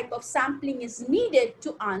 What type of sampling is needed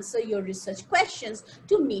to answer your research questions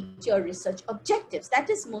to meet your research objectives? That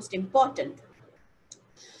is most important.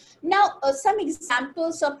 Now, some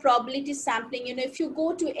examples of probability sampling, if you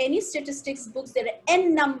go to any statistics books, there are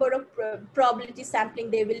n number of probability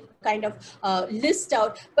sampling they will kind of list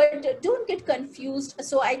out, but don't get confused.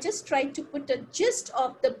 So I just tried to put a gist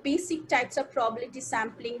of the basic types of probability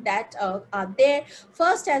sampling that are there.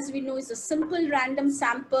 First, as we know, is a simple random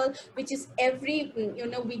sample, which is every,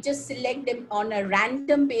 we just select them on a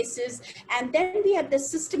random basis. And then we have the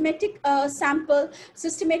systematic sample.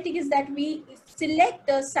 Systematic is that we select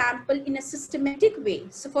the sample in a systematic way.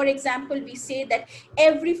 So for example, we say that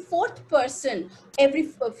every fourth person,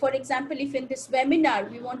 for example, if in this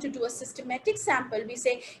webinar, we want to do a systematic sample, we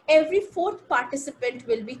say every fourth participant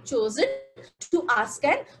will be chosen to ask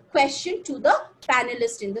a question to the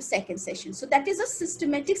panelist in the second session. So that is a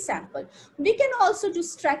systematic sample. We can also do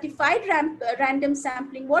stratified random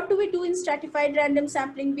sampling. What do we do in stratified random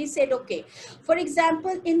sampling? We said, okay, for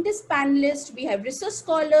example, in this panelist, we have research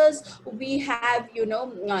scholars, we have,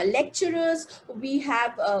 lecturers, we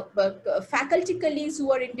have faculty colleagues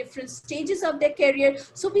who are in different stages of their career.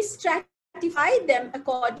 So we stratify them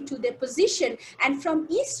according to their position, and from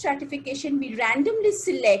each stratification we randomly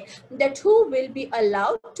select that who will be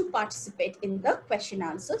allowed to participate in the question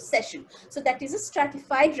answer session. So that is a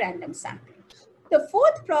stratified random sampling. The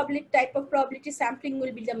fourth type of probability sampling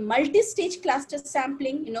will be the multi-stage cluster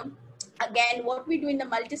sampling. Again, what we do in the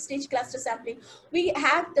multi-stage cluster sampling, we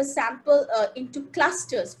have the sample into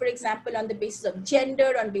clusters, for example, on the basis of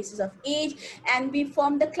gender, on basis of age, and we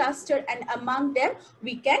form the cluster, and among them,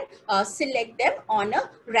 we can select them on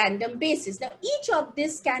a random basis. Now, each of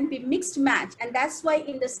this can be mixed match, and that's why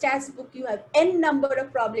in the stats book, you have n number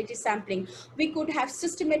of probability sampling. We could have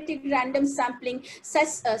systematic random sampling,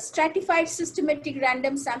 stratified systematic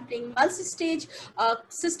random sampling, multi-stage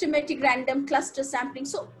systematic random cluster sampling.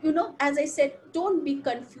 So, as I said, don't be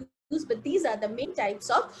confused, but these are the main types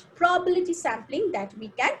of probability sampling that we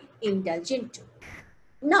can indulge into.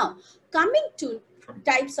 Now, coming to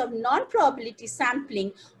types of non-probability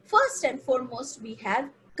sampling, first and foremost, we have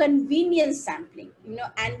convenience sampling,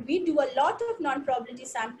 and we do a lot of non-probability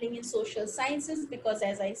sampling in social sciences because,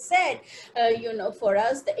 as I said, for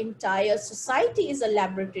us, the entire society is a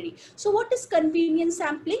laboratory. So what is convenience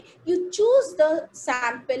sampling? You choose the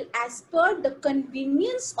sample as per the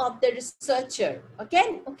convenience of the researcher.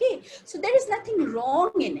 Okay. So there is nothing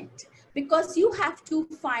wrong in it, because you have to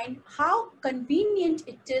find how convenient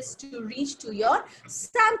it is to reach to your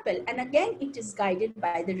sample. And again, it is guided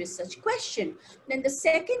by the research question. Then the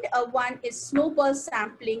second one is snowball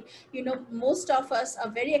sampling. Most of us are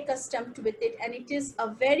very accustomed with it, and it is a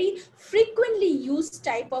very frequently used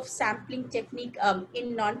type of sampling technique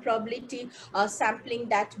in non-probability sampling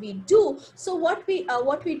that we do. So what we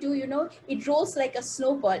do, it rolls like a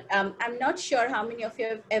snowball. I'm not sure how many of you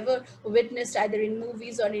have ever witnessed, either in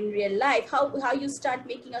movies or in real life, how you start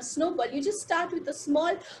making a snowball. You just start with a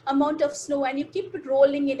small amount of snow and you keep it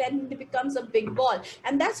rolling it, and it becomes a big ball.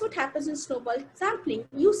 And that's what happens in snowball sampling.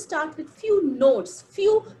 You start with few nodes,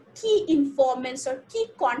 few key informants or key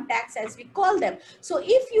contacts, as we call them. So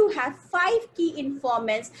if you have 5 key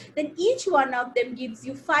informants, then each one of them gives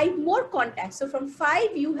you 5 more contacts. So from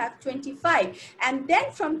 5 you have 25, and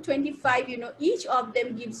then from 25, each of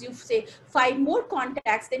them gives you, say, 5 more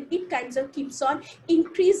contacts. Then it kind of keeps on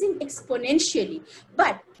increasing exponentially.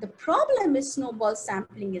 But the problem with snowball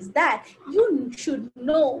sampling is that you should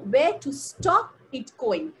know where to stop it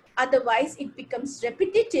going. Otherwise, it becomes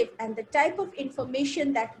repetitive, and the type of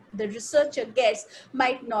information that the researcher gets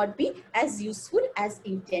might not be as useful as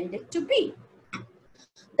intended to be.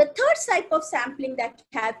 The third type of sampling that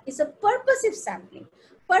you have is a purposive sampling.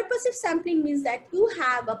 Purposive sampling means that you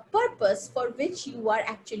have a purpose for which you are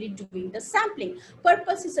actually doing the sampling.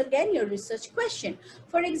 Purpose is again your research question.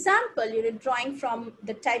 For example, you're drawing from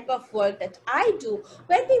the type of work that I do,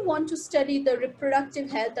 when we want to study the reproductive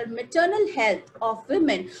health or maternal health of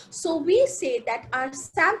women. So we say that our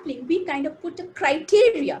sampling, we kind of put a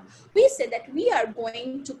criteria. We say that we are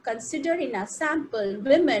going to consider in our sample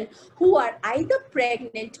women who are either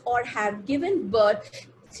pregnant or have given birth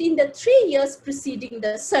in the 3 years preceding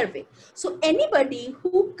the survey. So anybody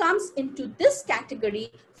who comes into this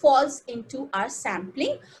category falls into our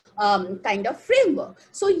sampling kind of framework.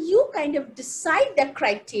 So you kind of decide the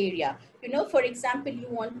criteria. For example, you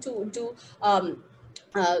want to do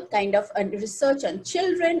kind of a research on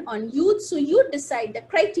children, on youth. So you decide the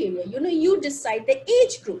criteria, you decide the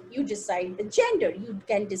age group, you decide the gender, you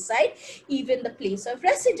can decide even the place of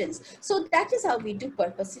residence. So that is how we do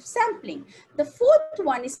purposive sampling. The fourth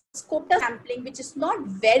one is quota sampling, which is not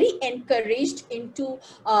very encouraged into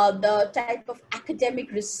the type of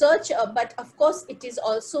academic research, but of course it is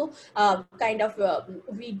also kind of,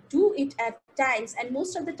 we do it at times, and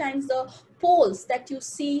most of the times the polls that you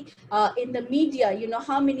see in the media,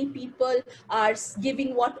 how many people are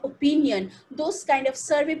giving what opinion, those kind of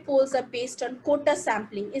survey polls are based on quota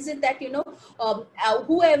sampling. Is it that,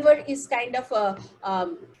 whoever is kind of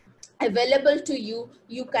available to you,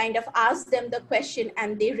 you kind of ask them the question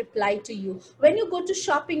and they reply to you. When you go to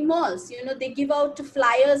shopping malls, they give out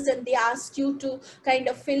flyers and they ask you to kind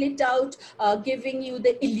of fill it out, giving you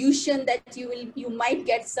the illusion that you might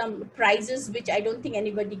get some prizes, which I don't think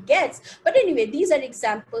anybody gets. But anyway, these are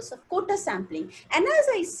examples of quota sampling. And as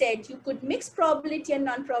I said, you could mix probability and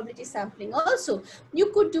non-probability sampling also.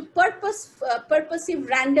 You could do purposive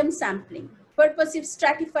random sampling. purposive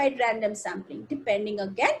stratified random sampling, depending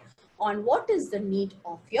again on what is the need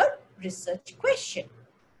of your research question.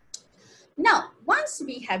 Now, once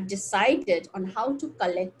we have decided on how to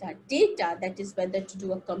collect that data, that is whether to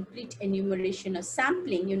do a complete enumeration or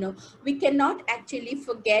sampling, you know, we cannot actually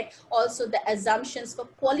forget also the assumptions for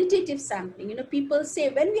qualitative sampling. You know, people say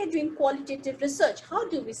when we are doing qualitative research, how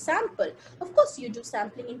do we sample? Of course, you do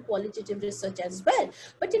sampling in qualitative research as well.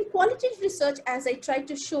 But in qualitative research, as I tried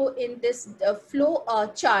to show in this flow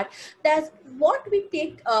chart, that what we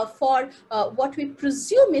take what we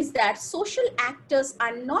presume is that social actors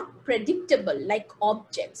are not predictable like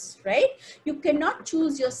objects, right? You cannot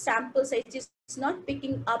choose your samples. It is not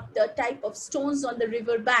picking up the type of stones on the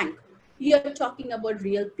river bank. You're talking about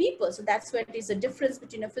real people. So that's where it is a difference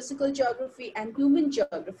between a physical geography and human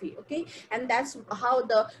geography, okay? And that's how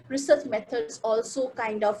the research methods also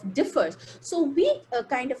kind of differs. So we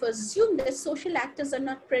kind of assume that social actors are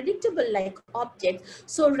not predictable like objects.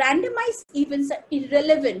 So randomized events are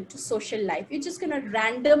irrelevant to social life. You're just gonna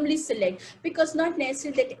randomly select, because not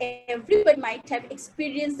necessarily that everybody might have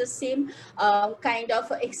experienced the same kind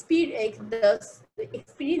of experience,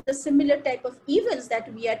 the similar type of events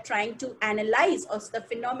that we are trying to analyze, or the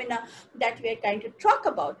phenomena that we are trying to talk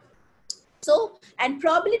about. So, and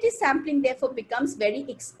probability sampling therefore becomes very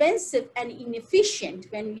expensive and inefficient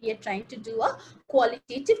when we are trying to do a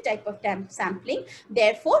qualitative type of sampling.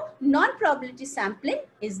 Therefore, non-probability sampling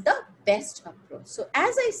is the best approach. So,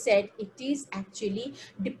 as I said, it is actually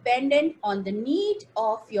dependent on the need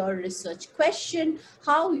of your research question,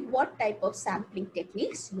 what type of sampling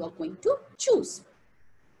techniques you are going to choose.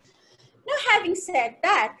 Now, having said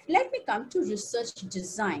that, let me come to research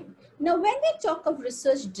design. Now, when we talk of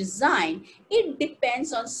research design, it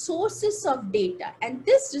depends on sources of data. And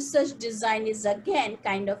this research design is again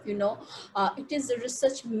kind of, you know, it is the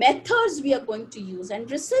research methods we are going to use. And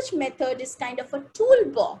research method is kind of a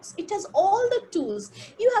toolbox. It has all the tools.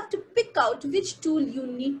 You have to pick out which tool you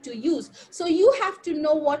need to use. So you have to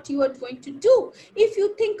know what you are going to do. If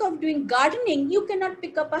you think of doing gardening, you cannot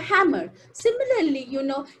pick up a hammer. Similarly, you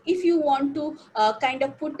know, if you want to kind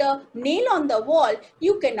of put a nail on the wall,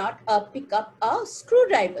 you cannot pick up a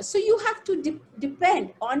screwdriver. So you have to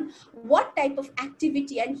depend on what type of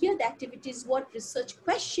activity, and here the activity is what research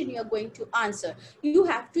question you're going to answer. You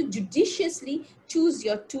have to judiciously choose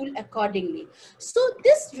your tool accordingly. So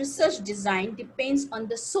this research design depends on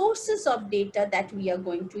the sources of data that we are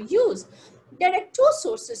going to use. There are two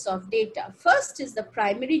sources of data. First is the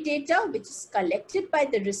primary data, which is collected by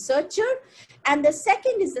the researcher, and the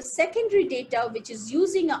second is the secondary data, which is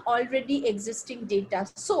using an already existing data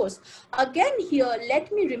source. Again, here,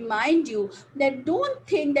 let me remind you that don't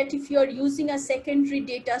think that if you're using a secondary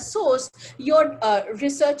data source, your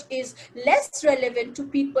research is less relevant to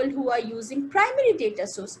people who are using primary data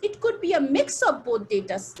source. It could be a mix of both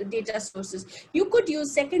data sources. You could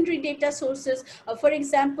use secondary data sources, for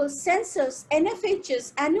example, census,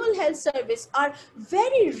 NFHS, annual health service are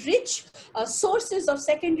very rich sources of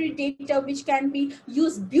secondary data which can be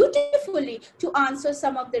used beautifully to answer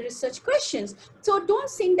some of the research questions. So don't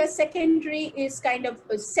think that secondary is kind of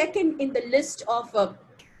second in the list of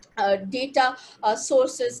data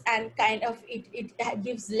sources, and kind of it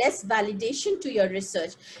gives less validation to your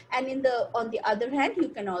research. And on the other hand, you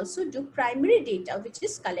can also do primary data, which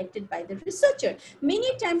is collected by the researcher.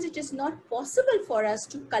 Many times it is not possible for us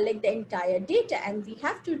to collect the entire data, and we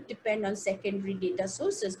have to depend on secondary data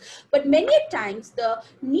sources. But many times the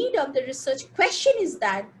need of the research question is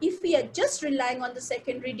that if we are just relying on the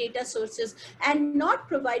secondary data sources and not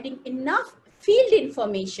providing enough field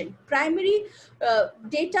information. Primary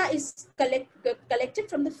data is collected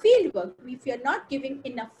from the field work. If you are not giving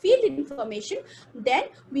enough field information, then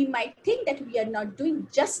we might think that we are not doing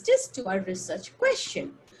justice to our research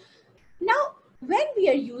question. Now, when we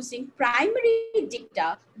are using primary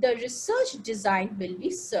data, the research design will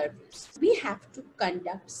be surveys. We have to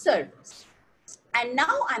conduct surveys. And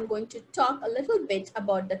now I'm going to talk a little bit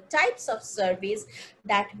about the types of surveys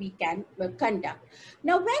that we can conduct.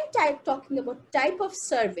 Now, when talking about type of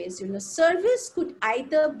surveys, you know, surveys could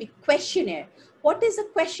either be questionnaire. What is a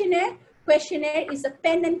questionnaire? Questionnaire is a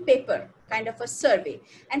pen and paper kind of a survey.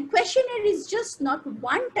 And questionnaire is just not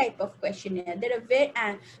one type of questionnaire. There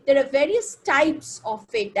are various types of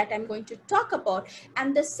it that I'm going to talk about.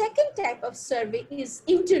 And the second type of survey is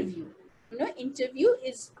interview. You know, interview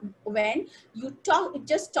is when you talk,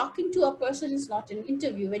 just talking to a person is not an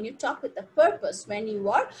interview. When you talk with a purpose, when you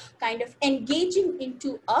are kind of engaging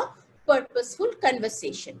into a purposeful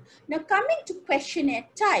conversation. Now, coming to questionnaire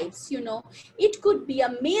types, you know, it could be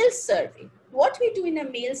a mail survey. what we do in a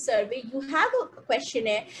mail survey, you have a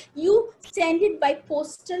questionnaire, you send it by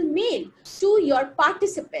postal mail to your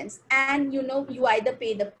participants, and you know, you either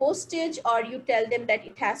pay the postage or you tell them that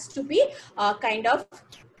it has to be kind of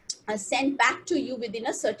sent back to you within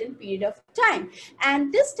a certain period of time.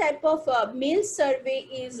 And this type of mail survey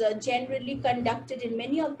is generally conducted in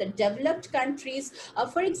many of the developed countries.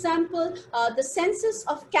 For example, the census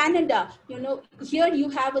of Canada, you know, here you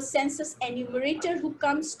have a census enumerator who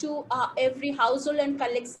comes to every household and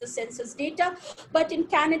collects the census data. But in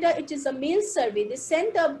Canada, it is a mail survey. They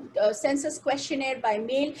send the census questionnaire by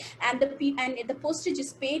mail, and the postage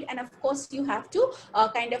is paid, and of course you have to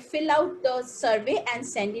kind of fill out the survey and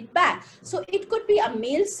send it back. So it could be a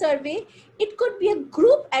mail survey, it could be a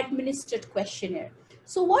group administered questionnaire.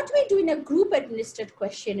 So what we do in a group administered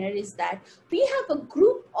questionnaire is that we have a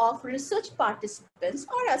group of research participants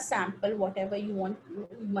or a sample, whatever you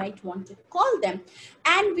might want to call them,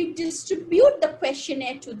 and we distribute the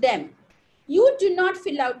questionnaire to them. You do not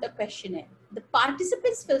fill out the questionnaire. The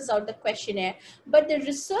participants fills out the questionnaire, but the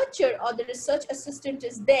researcher or the research assistant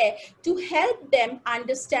is there to help them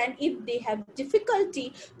understand if they have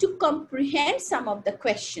difficulty to comprehend some of the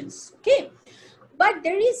questions, okay? But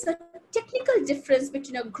there is a technical difference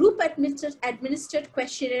between a group administered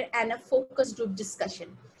questionnaire and a focus group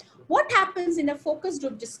discussion. What happens in a focus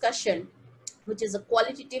group discussion, which is a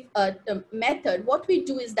qualitative method, what we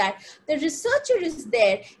do is that the researcher is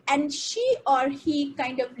there and she or he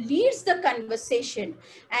kind of leads the conversation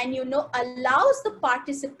and, you know, allows the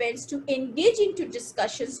participants to engage into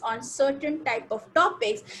discussions on certain type of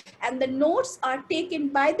topics, and the notes are taken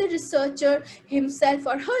by the researcher himself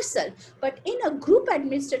or herself. But in a group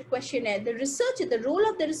administered questionnaire, the researcher, the role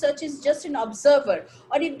of the researcher is just an observer,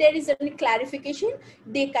 or if there is any clarification,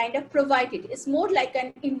 they kind of provide it. It's more like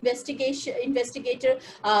an investigator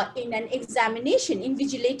in an examination,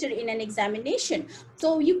 invigilator in an examination.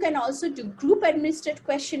 So you can also do group administered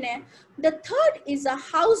questionnaire. The third is a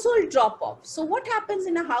household drop-off. So what happens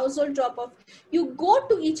in a household drop-off? You go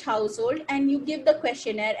to each household and you give the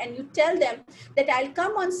questionnaire and you tell them that I'll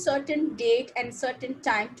come on certain date and certain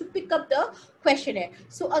time to pick up the questionnaire.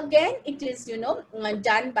 So again, it is, you know,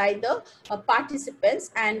 done by the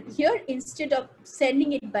participants, and here instead of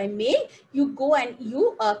sending it by mail, you go and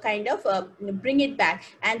you kind of bring it back.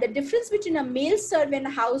 And the difference between a mail survey and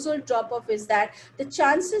a household drop-off is that the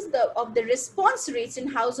chances of the response rates in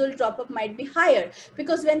household drop-off might be higher,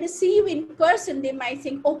 because when they see you in person, they might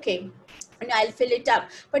think, okay, and I'll fill it up.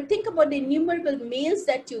 But think about the innumerable mails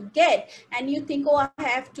that you get and you think, oh, I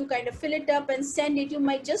have to kind of fill it up and send it. You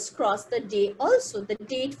might just cross the day also, the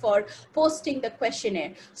date for posting the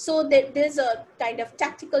questionnaire. So there's a kind of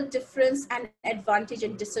tactical difference and advantage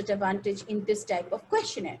and disadvantage in this type of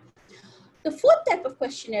questionnaire. The fourth type of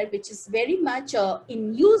questionnaire, which is very much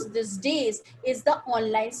in use these days, is the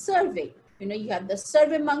online survey. You know, you have the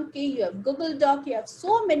Survey Monkey, you have Google Doc, you have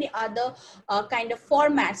so many other kind of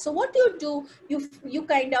formats. So what you do, you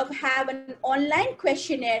kind of have an online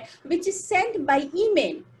questionnaire which is sent by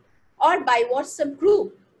email or by WhatsApp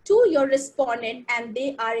group to your respondent, and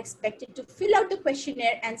they are expected to fill out the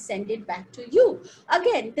questionnaire and send it back to you.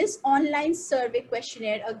 Again, this online survey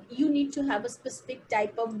questionnaire, you need to have a specific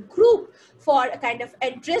type of group for kind of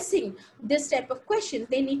addressing this type of questions.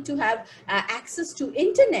 They need to have access to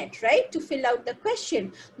internet, right, to fill out the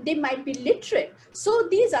question. They might be literate. So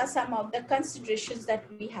these are some of the considerations that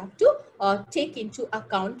we have to take into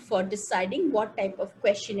account for deciding what type of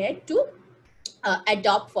questionnaire to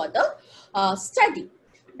adopt for the study.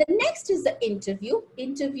 The next is the interview.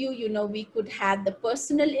 Interview, you know, we could have the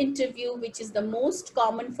personal interview, which is the most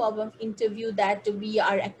common form of interview that we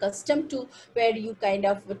are accustomed to, where you kind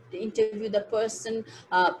of interview the person,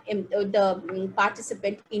 the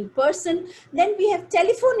participant in person. Then we have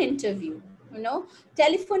telephone interview. You know,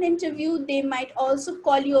 telephone interview, they might also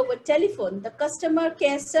call you over telephone. The customer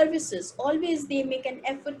care services, always they make an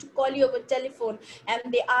effort to call you over telephone and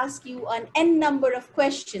they ask you an N number of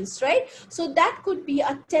questions, right? So that could be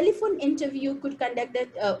a telephone interview, could conduct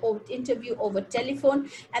that interview over telephone.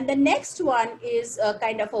 And the next one is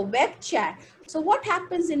kind of a web chat. So what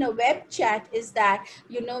happens in a web chat is that,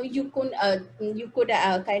 you know, you could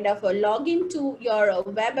kind of log into your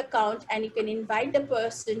web account and you can invite the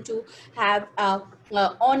person to have an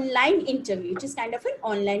online interview, which is kind of an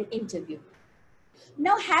online interview.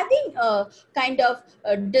 Now, having kind of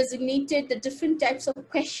designated the different types of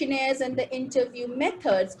questionnaires and the interview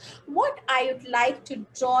methods, what I would like to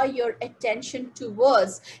draw your attention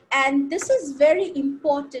towards, and this is very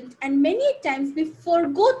important, and many times we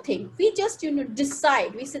forego things. We just,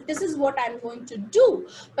 decide. We said, this is what I'm going to do.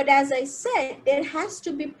 But as I said, there has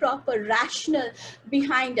to be proper rationale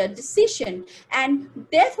behind a decision. And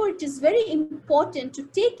therefore, it is very important to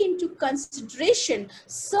take into consideration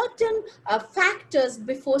certain factors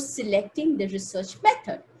before selecting the research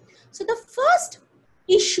method. So the first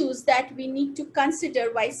issues that we need to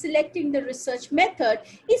consider while selecting the research method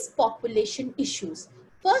is population issues.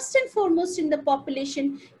 First and foremost, in the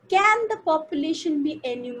population, can the population be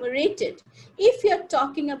enumerated? If you're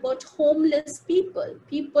talking about homeless people,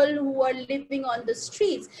 people who are living on the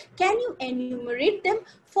streets, can you enumerate them?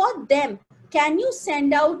 For them, can you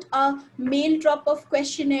send out a mail drop-off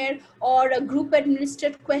questionnaire or a group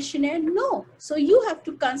administered questionnaire? No. So you have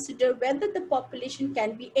to consider whether the population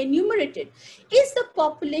can be enumerated. Is the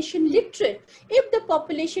population literate? If the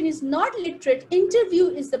population is not literate, interview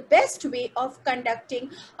is the best way of conducting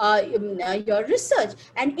your research.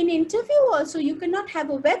 And in interview also, you cannot have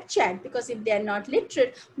a web chat, because if they are not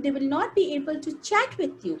literate, they will not be able to chat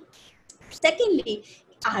with you. Secondly,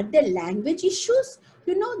 are there language issues?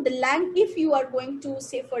 If you are going to,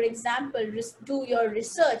 say, for example, do your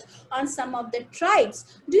research on some of the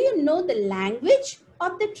tribes, do you know the language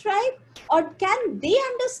of the tribe? Or can they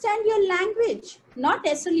understand your language? Not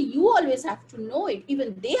necessarily you always have to know it.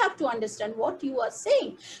 Even they have to understand what you are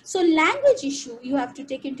saying. So language issue you have to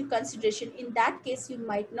take into consideration. In that case, you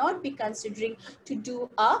might not be considering to do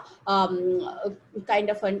a kind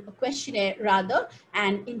of a questionnaire, rather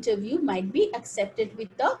an interview might be accepted with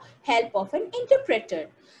the help of an interpreter.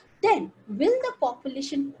 Then, will the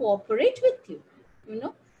population cooperate with you?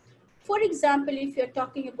 For example, if you're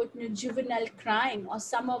talking about juvenile crime or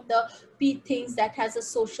some of the things that has a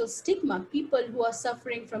social stigma, people who are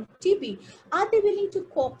suffering from TB, are they willing to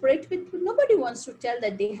cooperate with you? Nobody wants to tell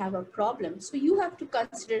that they have a problem. So you have to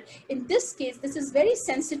consider, in this case, this is very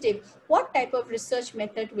sensitive, what type of research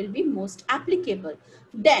method will be most applicable.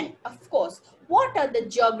 Then, of course, what are the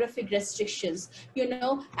geographic restrictions?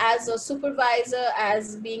 As a supervisor,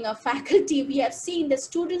 as being a faculty, we have seen the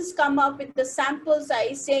students come up with the sample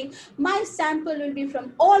size saying, my sample will be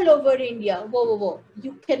from all over India. Whoa.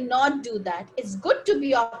 You cannot do that. It's good to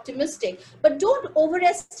be optimistic, but don't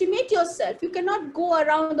overestimate yourself. You cannot go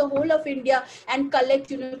around the whole of India and collect,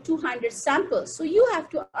 200 samples. So you have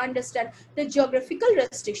to understand the geographical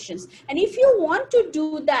restrictions. And if you want to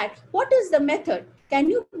do that, what is the method? Can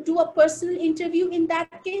you do a personal interview in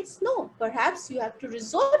that case? No. Perhaps you have to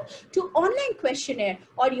resort to online questionnaire,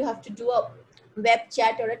 or you have to do a web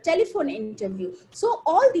chat or a telephone interview. So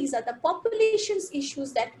all these are the populations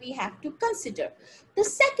issues that we have to consider. The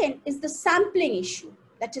second is the sampling issue.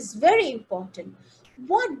 That is very important.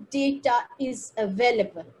 What data is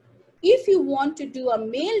available? If you want to do a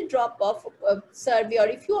mail drop-off survey, or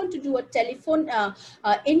if you want to do a telephone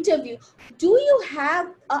interview, do you have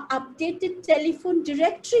an updated telephone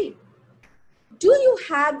directory? Do you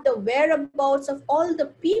have the whereabouts of all the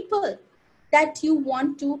people that you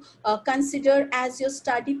want to consider as your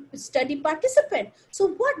study participant? So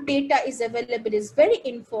what data is available is very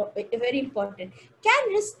important. Can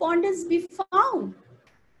respondents be found?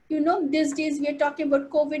 These days we are talking about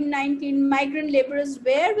COVID-19, migrant laborers.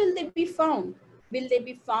 Where will they be found? Will they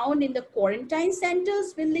be found in the quarantine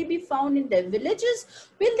centers? Will they be found in the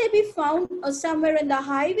villages? Will they be found somewhere in the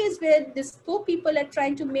highways where these poor people are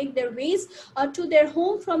trying to make their ways to their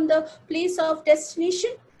home from the place of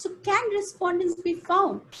destination? So can respondents be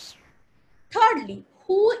found? Thirdly,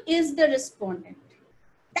 who is the respondent?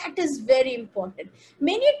 That is very important.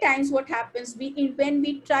 Many times what happens, when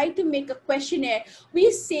we try to make a questionnaire, we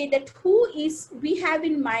say that we have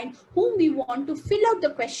in mind whom we want to fill out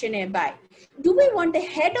the questionnaire by. Do we want the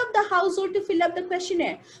head of the household to fill up the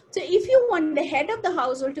questionnaire? So if you want the head of the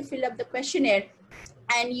household to fill up the questionnaire,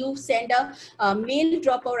 and you send a mail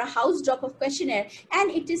drop or a house drop of questionnaire, and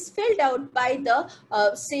it is filled out by the,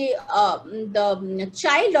 the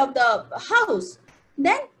child of the house,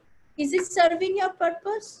 then is it serving your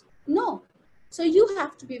purpose? No. So you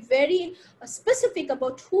have to be very specific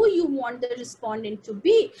about who you want the respondent to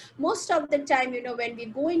be. Most of the time, when we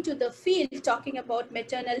go into the field talking about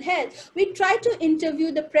maternal health, we try to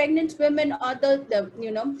interview the pregnant women or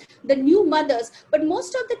the new mothers. But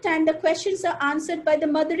most of the time, the questions are answered by the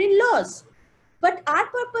mother-in-laws. But our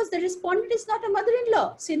purpose, the respondent is not a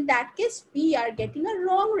mother-in-law. So in that case, we are getting a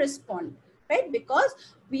wrong respondent, right? Because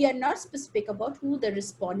we are not specific about who the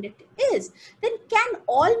respondent is. Then can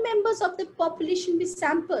all members of the population be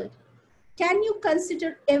sampled? Can you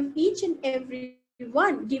consider each and every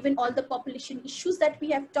one given all the population issues that we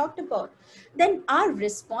have talked about? Then our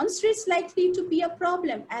response rate is likely to be a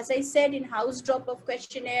problem. As I said, in house drop of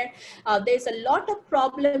questionnaire, there's a lot of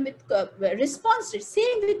problem with response rate.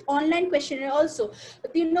 Same with online questionnaire also.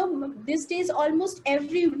 You know, these days almost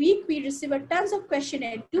every week we receive a tons of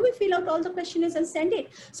questionnaire. Do we fill out all the questionnaires and send it?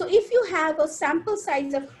 So if you have a sample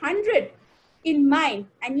size of 100 in mind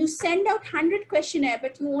and you send out 100 questionnaire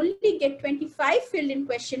but you only get 25 filled in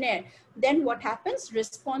questionnaire, then what happens?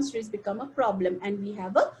 Response rates become a problem and we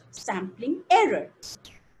have a sampling error.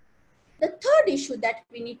 The third issue that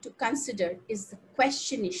we need to consider is the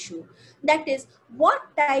question issue. That is,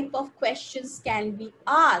 what type of questions can be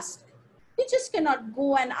asked? You just cannot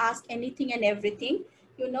go and ask anything and everything.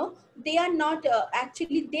 You know, they are not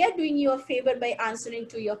actually, they are doing you a favor by answering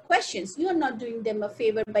to your questions. You are not doing them a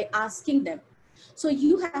favor by asking them. So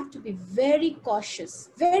you have to be very cautious,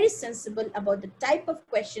 very sensible about the type of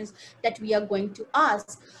questions that we are going to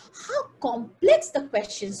ask. How complex the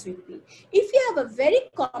questions will be. If you have a very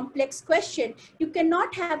complex question, you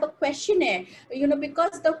cannot have a questionnaire, you know,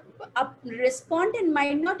 because the respondent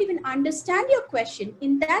might not even understand your question.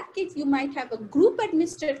 In that case, you might have a group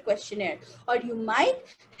administered questionnaire, or you might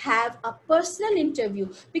have a personal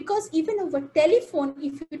interview, because even over telephone,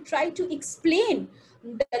 if you try to explain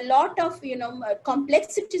a lot of, you know,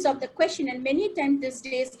 complexities of the question, and many times these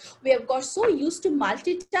days we have got so used to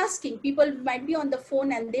multitasking. People might be on the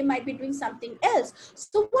phone and they might be doing something else.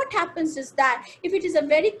 So what happens is that if it is a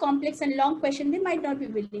very complex and long question, they might not be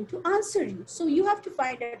willing to answer you. So you have to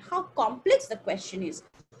find out how complex the question is.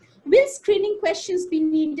 Will screening questions be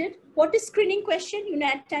needed? What is screening question? You know,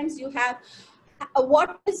 at times you have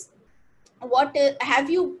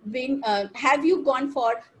have you gone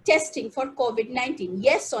for testing for COVID-19?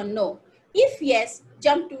 Yes or no? If yes,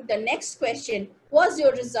 jump to the next question. Was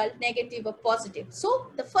your result negative or positive? So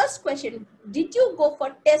the first question, did you go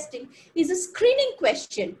for testing, is a screening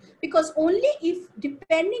question, because only if,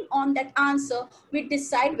 depending on that answer, we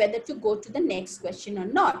decide whether to go to the next question or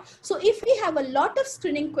not. So if we have a lot of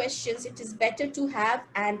screening questions, it is better to have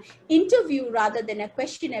an interview rather than a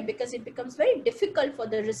questionnaire, because it becomes very difficult for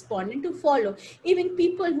the respondent to follow. Even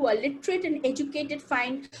people who are literate and educated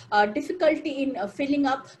find difficulty in filling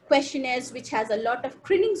up questionnaires which has a lot of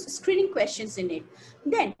screening questions in it.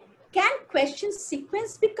 Then, can question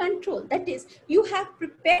sequence be controlled? That is, you have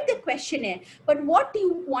prepared the questionnaire, but what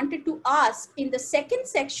you wanted to ask in the second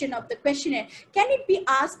section of the questionnaire, can it be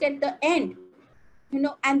asked at the end? You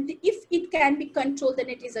know, and if it can be controlled, then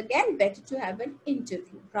it is again better to have an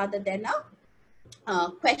interview rather than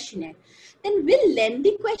a questionnaire. Then, will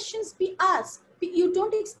lengthy questions be asked? You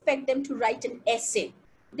don't expect them to write an essay.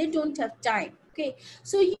 They don't have time. Okay,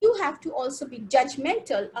 so you have to also be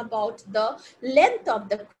judgmental about the length of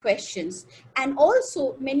the questions. And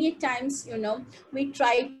also many times, you know, we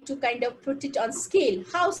try to kind of put it on scale.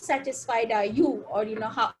 How satisfied are you? Or, you know,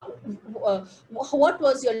 what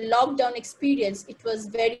was your lockdown experience? It was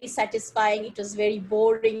very satisfying. It was very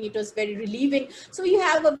boring. It was very relieving. So you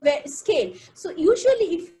have a scale. So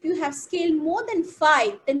usually if you have scale more than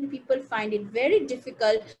 5, then people find it very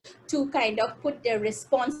difficult to kind of put their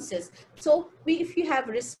responses. So if you have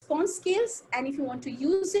response scales and if you want to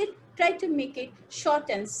use it, try to make it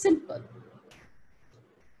short and simple.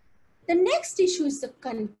 The next issue is the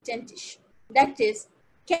content issue. That is,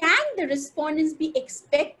 can the respondents be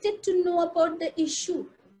expected to know about the issue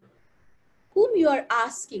whom you are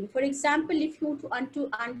asking? For example, if you want to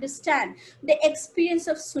understand the experience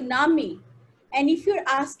of tsunami, and if you're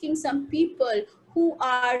asking some people who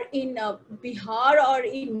are in Bihar or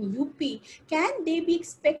in UP, can they be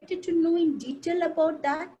expected to know in detail about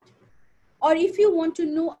that? Or if you want to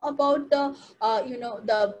know about the, you know,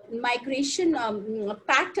 the migration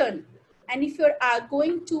pattern, and if you're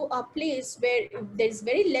going to a place where there's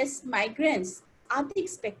very less migrants, are they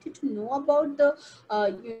expected to know about the,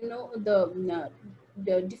 you know,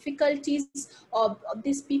 the difficulties of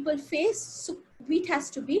these people face? So it has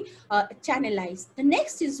to be channelized. The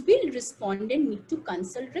next is, will respondent need to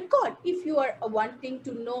consult record? If you are wanting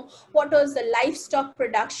to know what was the livestock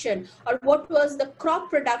production or what was the crop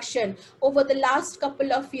production over the last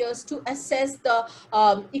couple of years to assess the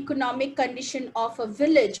economic condition of a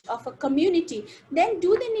village, of a community, then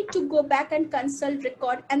do they need to go back and consult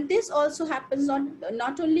record? And this also happens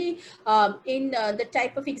not only in the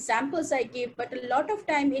type of examples I gave, but a lot of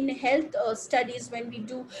time in health studies, when we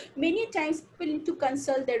do, many times people need to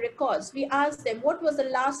consult their records. We ask them, what was the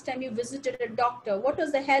last time you visited a doctor? What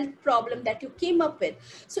was the health problem that you came up with?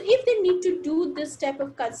 So if they need to do this type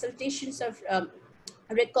of consultations of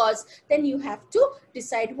records, then you have to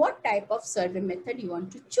decide what type of survey method you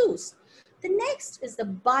want to choose. The next is the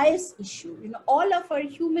bias issue. You know, all of our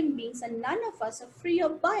human beings and none of us are free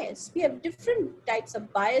of bias. We have different types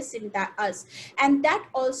of bias in us, and that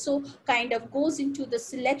also kind of goes into the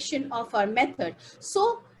selection of our method.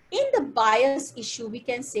 So in the bias issue, we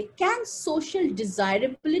can say, can social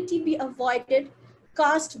desirability be avoided?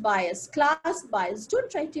 Caste bias, class bias, don't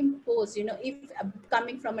try to impose, you know, if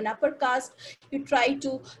coming from an upper caste, you try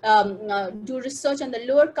to do research on the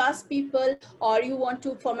lower caste people, or you want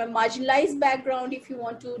to, from a marginalized background, if you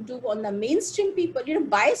want to do on the mainstream people, you know,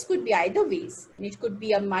 bias could be either ways. It could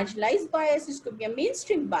be a marginalized bias, it could be a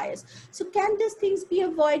mainstream bias. So can these things be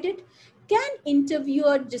avoided? Can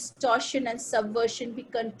interviewer distortion and subversion be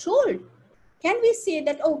controlled? Can we say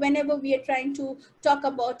that, oh, whenever we are trying to talk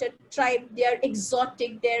about a tribe, they're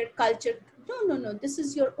exotic, their culture? No. This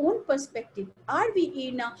is your own perspective. Are we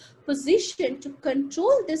in a position to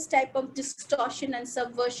control this type of distortion and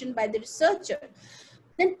subversion by the researcher?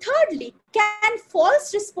 Then thirdly, can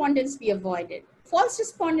false respondents be avoided? False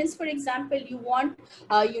respondents, for example, you want,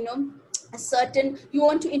 you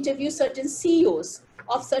want to interview certain CEOs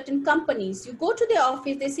of certain companies. You go to their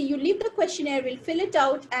office, they say, you leave the questionnaire, we'll fill it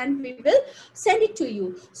out and we will send it to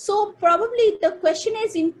you. So probably the questionnaire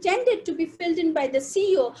is intended to be filled in by the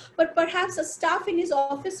CEO, but perhaps a staff in his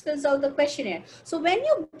office fills out the questionnaire. So when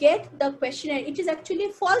you get the questionnaire, it is actually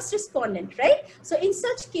a false respondent, right? So in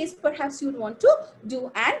such case, perhaps you would want to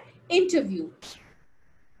do an interview.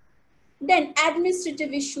 Then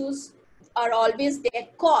administrative issues are always their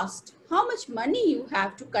cost. How much money you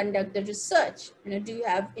have to conduct the research? You know, do you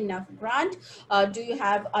have enough grant? Do you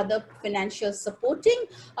have other financial supporting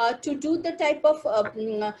to do the type of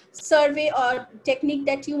survey or technique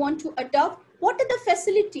that you want to adopt? What are the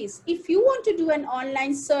facilities? If you want to do an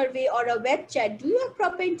online survey or a web chat, do you have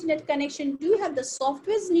proper internet connection? Do you have the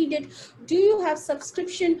softwares needed? Do you have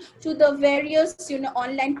subscription to the various, you know,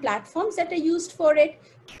 online platforms that are used for it?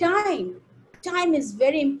 Time is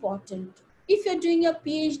very important. If you're doing a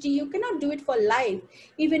PhD, you cannot do it for life.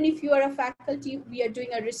 Even if you are a faculty, we are doing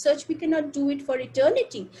a research, we cannot do it for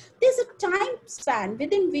eternity. There's a time span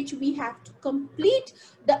within which we have to complete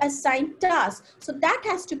the assigned task. So that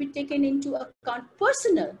has to be taken into account.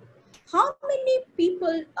 Personal. How many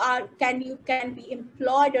people can be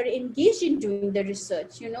employed or engaged in doing the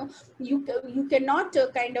research? You know, you cannot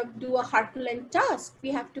kind of do a Herculean task. We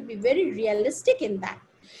have to be very realistic in that.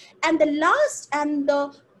 And the last and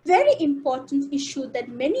the very important issue that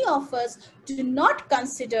many of us do not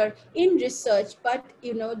consider in research, but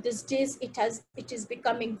you know, these days it is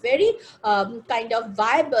becoming very kind of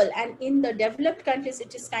viable, and in the developed countries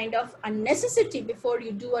it is kind of a necessity before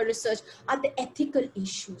you do a research, are the ethical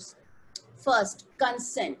issues. First,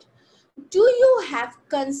 consent. Do you have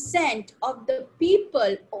consent of the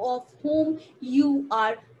people of whom you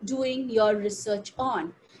are doing your research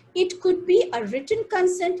on? It could be a written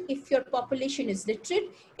consent if your population is literate.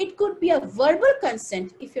 It could be a verbal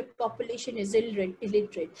consent if your population is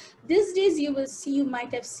illiterate. These days you will see, you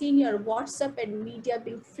might have seen your WhatsApp and media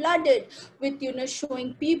being flooded with, you know,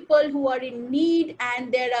 showing people who are in need,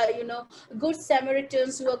 and there are, you know, good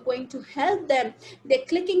Samaritans who are going to help them. They're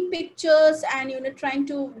clicking pictures and, you know, trying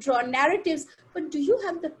to draw narratives. But do you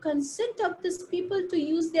have the consent of these people to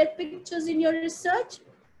use their pictures in your research?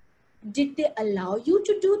 Did they allow you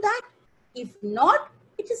to do that? If not,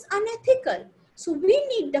 it is unethical. So we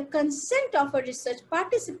need the consent of our research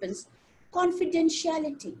participants.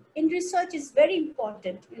 Confidentiality in research is very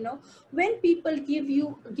important. You know, when people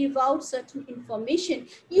give out certain information,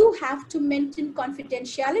 you have to maintain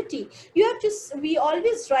confidentiality. You have to, we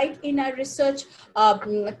always write in our research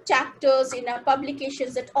chapters, in our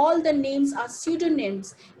publications, that all the names are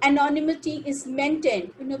pseudonyms. Anonymity is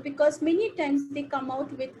maintained, you know, because many times they come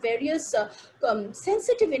out with various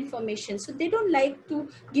sensitive information, so they don't like to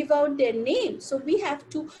give out their name. So we have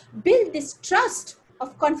to build this trust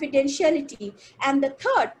of confidentiality. And the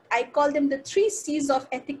third, I call them the 3 C's of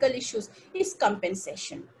ethical issues, is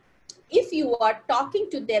compensation. If you are talking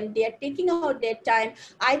to them, they are taking out their time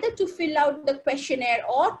either to fill out the questionnaire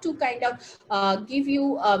or to kind of give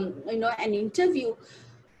you, you know, an interview.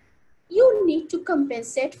 You need to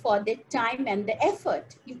compensate for their time and the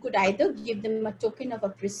effort. You could either give them a token of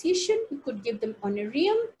appreciation, you could give them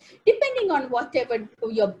honorarium, depending on whatever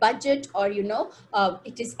your budget, or, you know,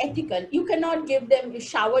 it is ethical. You cannot give them, you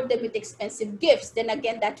shower them with expensive gifts. Then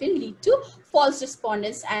again, that will lead to false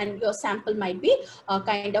respondents, and your sample might be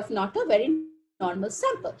kind of not a very normal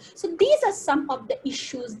sample. So these are some of the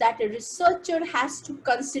issues that a researcher has to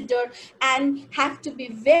consider and have to be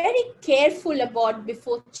very careful about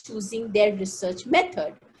before choosing their research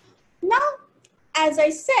method. Now, as I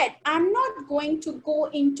said, I'm not going to go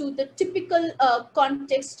into the typical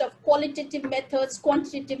context of qualitative methods,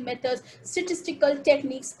 quantitative methods, statistical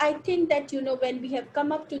techniques. I think that, you know, when we have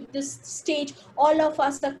come up to this stage, all of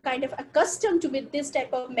us are kind of accustomed to with this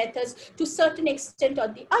type of methods to certain extent or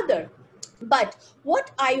the other. But what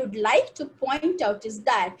I would like to point out is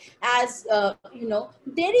that, as you know,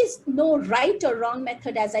 there is no right or wrong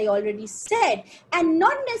method, as I already said, and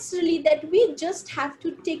not necessarily that we just have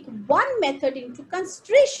to take one method into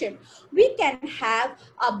consideration. We can have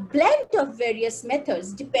a blend of various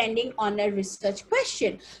methods depending on a research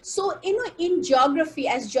question. So, you know, in geography,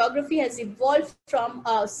 as geography has evolved from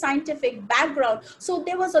a scientific background, so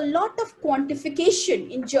there was a lot of quantification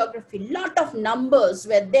in geography, lot of numbers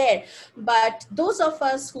were there. But those of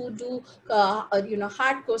us who do, you know,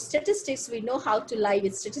 hardcore statistics, we know how to lie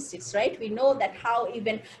with statistics, right? We know that how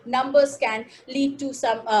even numbers can lead to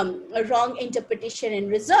some wrong interpretation and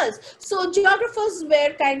results. So geographers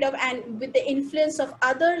were kind of, and with the influence of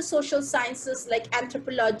other social sciences like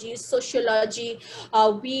anthropology, sociology,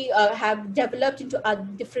 we have developed into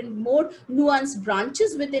different more nuanced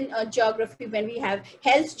branches within geography, when we have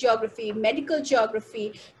health geography, medical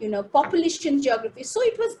geography, you know, population geography. So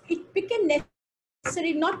it became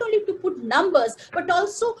necessary not only to put numbers, but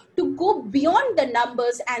also to go beyond the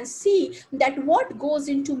numbers and see that what goes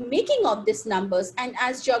into making of these numbers. And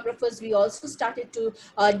as geographers, we also started to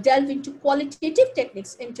delve into qualitative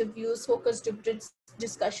techniques, interviews, focus group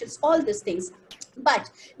discussions, all these things.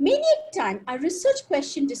 But many a time a research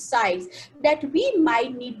question decides that we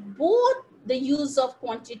might need both the use of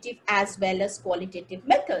quantitative as well as qualitative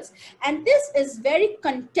methods. And this is very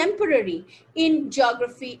contemporary in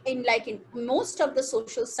geography, in most of the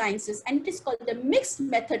social sciences, and it is called the mixed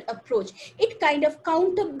method approach. It kind of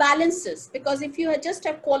counterbalances, because if you just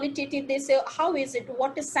have qualitative, they say, how is it?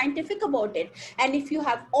 What is scientific about it? And if you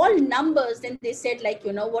have all numbers, then they said, like,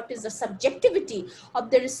 you know, what is the subjectivity of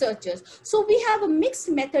the researchers? So we have a mixed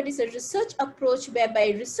method is a research approach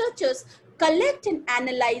whereby researchers collect and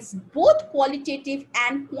analyze both qualitative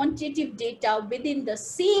and quantitative data within the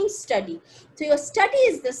same study. So your study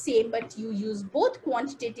is the same, but you use both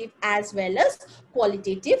quantitative as well as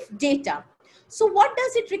qualitative data. So what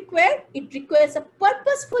does it require? It requires a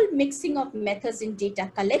purposeful mixing of methods in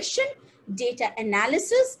data collection, data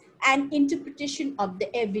analysis, and interpretation of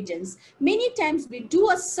the evidence. Many times we do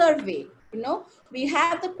a survey, you know, we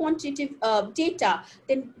have the quantitative data,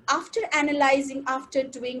 then after analyzing, after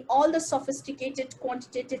doing all the sophisticated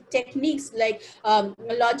quantitative techniques like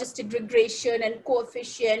logistic regression and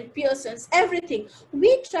coefficient, Pearson's, everything,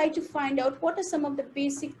 we try to find out what are some of the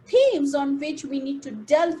basic themes on which we need to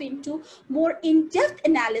delve into more in-depth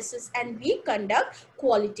analysis, and we conduct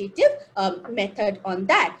qualitative method on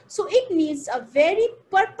that. So it needs a very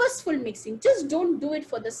purposeful mixing. Just don't do it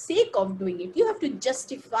for the sake of doing it. You have to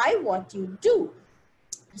justify what you do.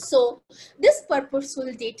 So this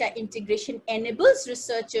purposeful data integration enables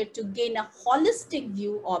researcher to gain a holistic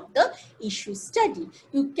view of the issue study.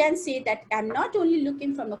 You can say that I'm not only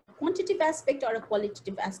looking from a quantitative aspect or a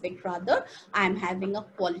qualitative aspect, rather I'm having a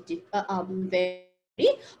qualitative, very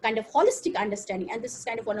kind of holistic understanding. And this is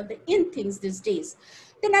kind of one of the in things these days.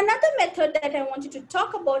 Then another method that I wanted to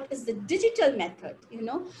talk about is the digital method. You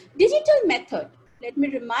know, digital method, let me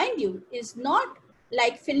remind you, is not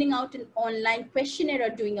like filling out an online questionnaire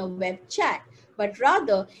or doing a web chat, but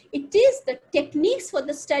rather it is the techniques for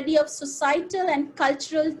the study of societal and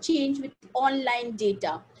cultural change with online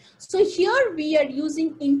data. So here we are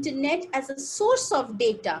using internet as a source of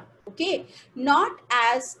data, okay, not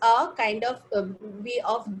as a kind of way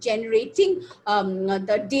of generating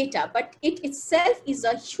the data, but it itself is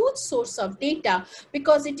a huge source of data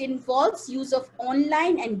because it involves use of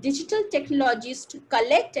online and digital technologies to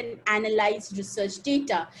collect and analyze research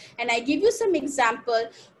data. And I give you some example.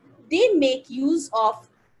 They make use of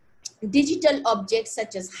digital objects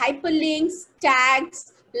such as hyperlinks,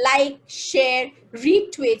 tags, like, share,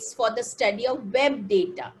 retweets for the study of web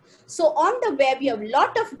data. So on the web, you have a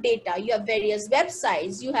lot of data. You have various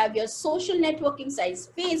websites. You have your social networking sites,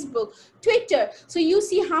 Facebook, Twitter. So you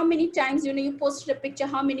see how many times, you know, you posted a picture,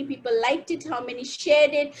 how many people liked it, how many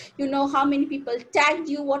shared it, you know, how many people tagged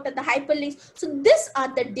you, what are the hyperlinks. So these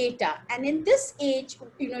are the data. And in this age,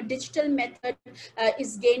 you know, digital method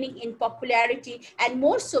is gaining in popularity, and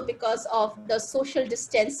more so because of the social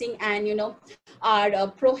distancing and, you know, our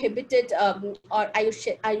prohibited or I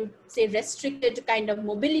would say restricted kind of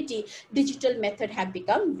mobility. Digital method have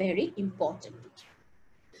become very important.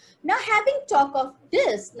 Now, having talk of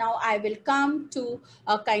this, now I will come to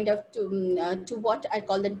a kind of to what I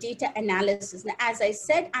call the data analysis. Now, as I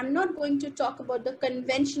said, I'm not going to talk about the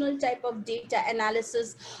conventional type of data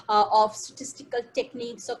analysis of statistical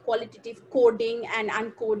techniques or qualitative coding and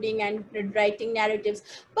uncoding and writing narratives.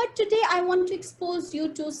 But today I want to expose you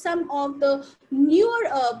to some of the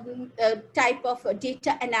newer type of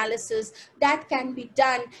data analysis that can be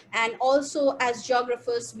done, and also as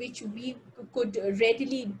geographers, which we could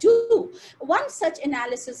readily do. One such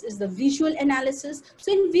analysis is the visual analysis.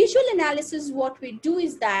 So in visual analysis, what we do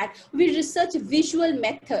is that we research visual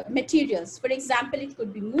materials. For example, it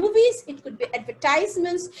could be movies, it could be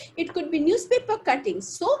advertisements, it could be newspaper cuttings.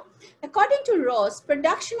 So according to Ross,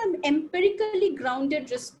 production of empirically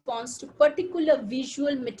grounded response to particular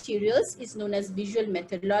visual materials is known as visual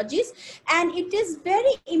methodologies, and it is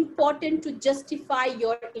very important to justify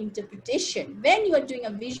your interpretation. When you are doing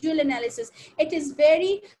a visual analysis, it is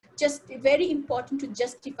very important to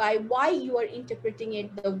justify why you are interpreting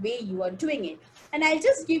it the way you are doing it. And I'll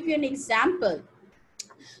just give you an example.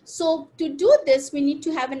 So to do this, we need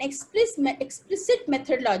to have an explicit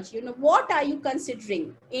methodology. You know, what are you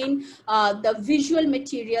considering in the visual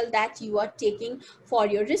material that you are taking for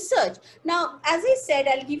your research? Now, as I said,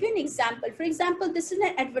 I'll give you an example. For example, this is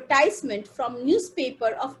an advertisement from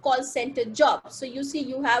newspaper of call center jobs. So you see,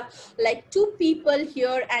 you have like two people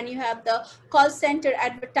here, and you have the call center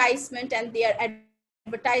advertisement, and they are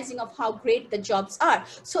advertising of how great the jobs are.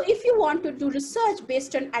 So if you want to do research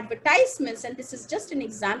based on advertisements, and this is just an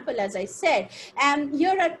example, as I said, and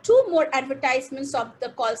here are two more advertisements of the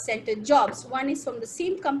call center jobs. One is from the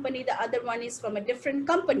same company, the other one is from a different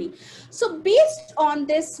company. So based on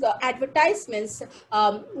this advertisements,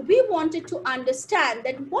 we wanted to understand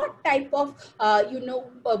that what type of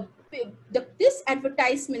this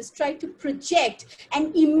advertisements try to project an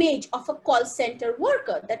image of a call center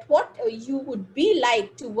worker, that what you would be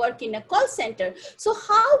like to work in a call center. So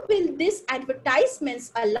how will these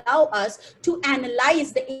advertisements allow us to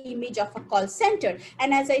analyze the image of a call center?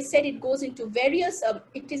 And as I said, it goes into various,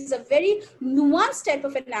 it is a very nuanced type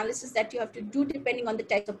of analysis that you have to do depending on the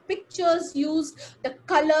type of pictures used, the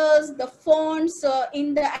colors, the fonts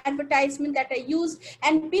in the advertisement that are used.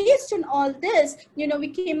 And based on all this, you know, we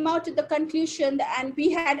came out to the conclusion, and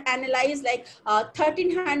we had analyzed like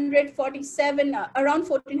 1347, around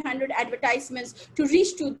 1400 advertisements to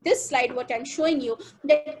reach to this slide, what I'm showing you,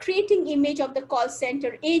 that creating image of the call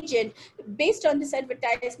center agent. Based on this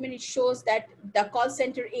advertisement, it shows that the call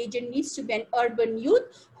center agent needs to be an urban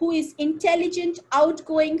youth who is intelligent,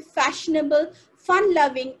 outgoing, fashionable,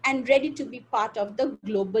 fun-loving, and ready to be part of the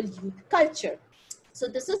global youth culture. So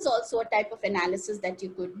this is also a type of analysis that you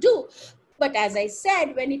could do. But as I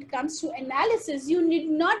said, when it comes to analysis, you need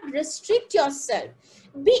not restrict yourself.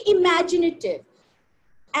 Be imaginative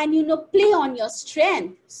and, you know, play on your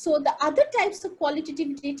strength. So the other types of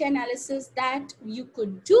qualitative data analysis that you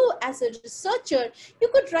could do as a researcher, you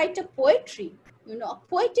could write a poetry, you know, a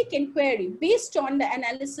poetic inquiry based on the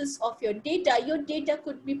analysis of your data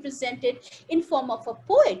could be presented in form of a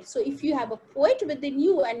poet. So if you have a poet within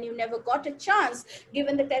you and you never got a chance,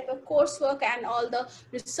 given the type of coursework and all the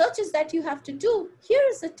researches that you have to do, here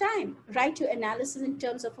is the time. Write your analysis in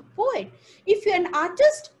terms of a poet. If you're an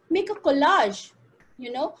artist, make a collage,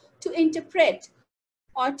 you know, to interpret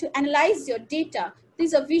or to analyze your data.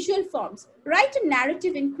 These are visual forms. Write a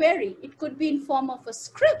narrative inquiry. It could be in form of a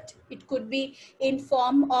script. It could be in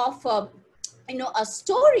form of a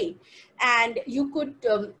story. And you could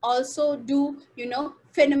also do, you know,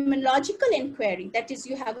 phenomenological inquiry. That is,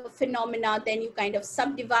 you have a phenomena, then you kind of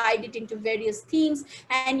subdivide it into various themes,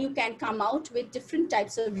 and you can come out with different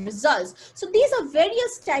types of results. So these are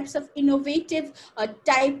various types of innovative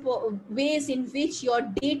type of ways in which your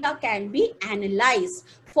data can be analyzed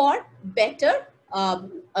for better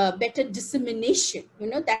better dissemination. You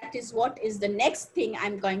know, that is what is the next thing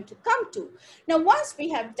I'm going to come to. Now, once we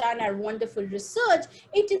have done our wonderful research,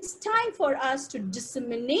 it is time for us to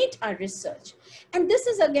disseminate our research. And this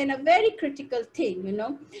is again a very critical thing, you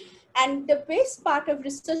know. And the best part of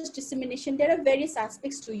research dissemination, there are various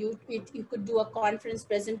aspects to you. You could do a conference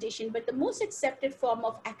presentation, but the most accepted form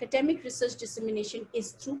of academic research dissemination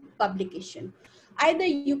is through publication. Either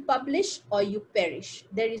you publish or you perish.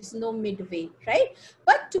 There is no midway, right?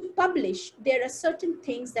 But to publish, there are certain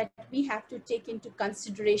things that we have to take into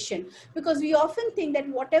consideration, because we often think that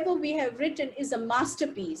whatever we have written is a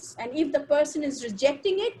masterpiece. And if the person is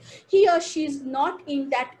rejecting it, he or she is not in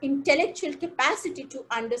that intellectual capacity to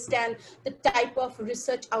understand the type of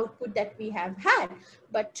research output that we have had.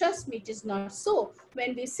 But trust me, it is not so.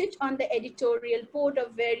 When we sit on the editorial board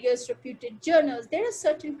of various reputed journals, there are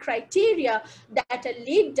certain criteria that are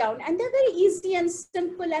laid down, and they're very easy and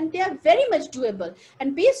simple, and they are very much doable.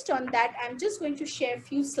 And based on that, I'm just going to share a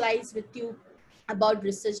few slides with you about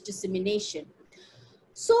research dissemination.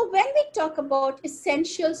 So when we talk about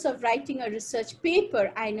essentials of writing a research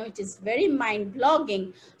paper, I know it is very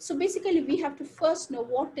mind-blogging. So basically we have to first know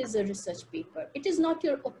what is a research paper. It is not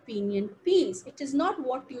your opinion piece. It is not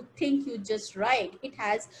what you think you just write. It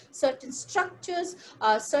has certain structures,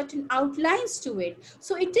 certain outlines to it.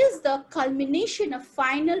 So it is the culmination of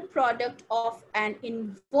final product of an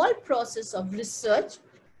involved process of research,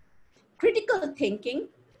 critical thinking,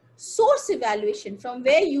 source evaluation from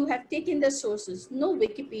where you have taken the sources, no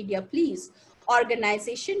Wikipedia please,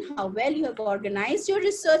 organization, how well you have organized your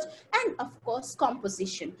research, and of course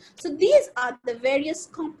composition. So these are the various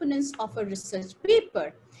components of a research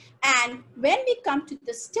paper. And when we come to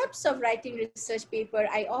the steps of writing research paper,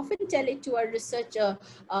 I often tell it to our research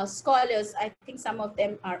scholars. I think some of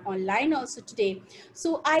them are online also today.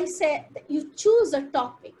 So I say that you choose a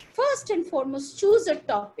topic. First and foremost, choose a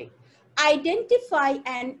topic. Identify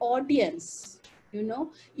an audience.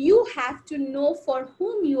 You have to know for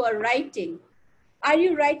whom you are writing. Are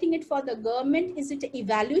you writing it for the government? Is it an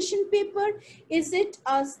evaluation paper?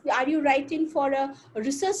 Are you writing for a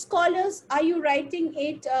research scholars? Are you writing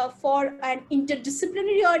it for an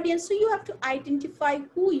interdisciplinary audience? So you have to identify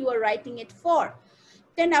who you are writing it for.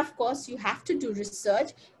 Then of course you have to do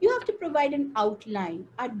research. You have to provide an outline,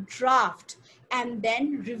 a draft, and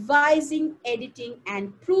then revising, editing,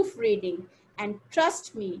 and proofreading. And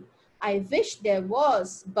trust me, I wish there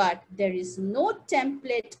was, but there is no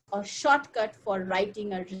template or shortcut for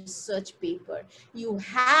writing a research paper. You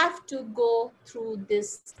have to go through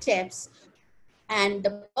these steps. And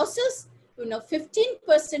the process,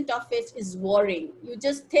 15% of it is worrying. You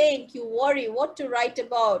just think, you worry what to write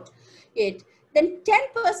about it. Then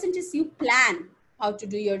 10% is you plan how to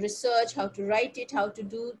do your research, how to write it, how to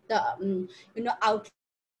do the,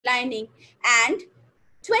 outlining. And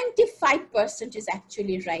 25% is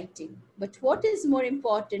actually writing. But what is more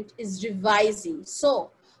important is revising.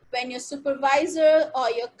 So when your supervisor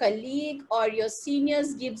or your colleague or your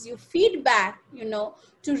seniors gives you feedback,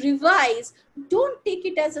 to revise, don't take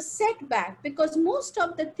it as a setback, because most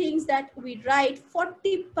of the things that we write,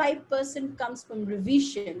 45% comes from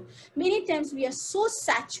revision. Many times we are so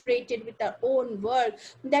saturated with our own work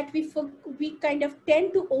that we kind of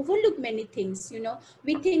tend to overlook many things.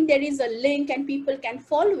 We think there is a link and people can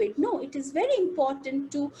follow it. No, it is very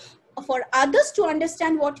important for others to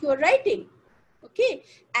understand what you are writing. Okay,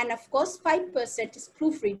 and of course 5% is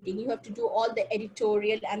proofreading. You have to do all the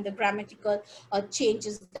editorial and the grammatical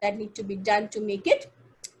changes that need to be done to make it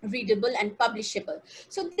readable and publishable.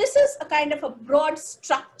 So this is a kind of a broad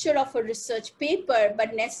structure of a research paper,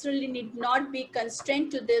 but necessarily need not be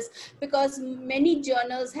constrained to this, because many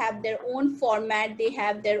journals have their own format. They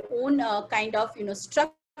have their own kind of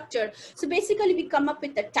structure. So basically we come up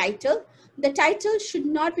with a title. The title should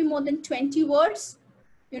not be more than 20 words.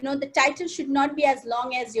 The title should not be as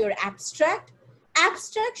long as your abstract.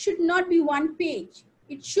 Abstract should not be 1 page.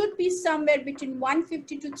 It should be somewhere between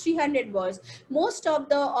 150 to 300 words. Most of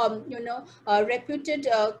the, reputed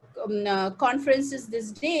conferences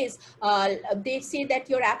these days, they say that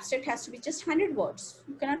your abstract has to be just 100 words.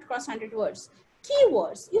 You cannot cross 100 words.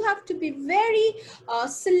 Keywords, you have to be very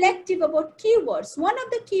selective about keywords. One of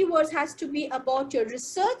the keywords has to be about your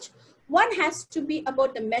research. One has to be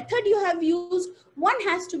about the method you have used. One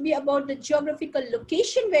has to be about the geographical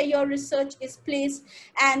location where your research is placed.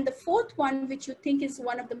 And the fourth one, which you think is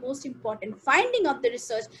one of the most important finding of the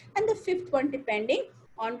research. And the fifth one, depending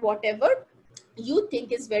on whatever you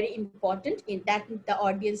think is very important in that the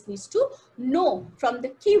audience needs to know from the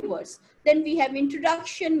keywords. Then we have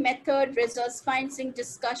introduction, method, results, finding,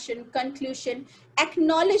 discussion, conclusion,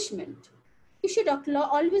 acknowledgement. You should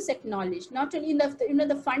always acknowledge. Not only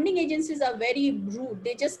the funding agencies are very rude.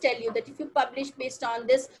 They just tell you that if you publish based on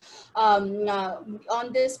this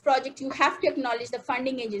project, you have to acknowledge the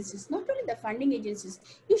funding agencies. Not only the funding agencies,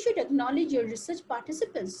 you should acknowledge your research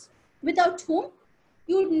participants, without whom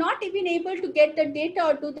you would not even able to get the data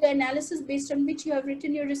or do the analysis based on which you have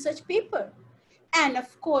written your research paper. And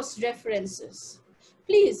of course, references.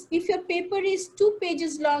 Please, if your paper is 2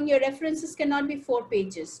 pages long, your references cannot be 4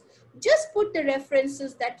 pages. Just put the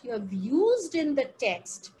references that you have used in the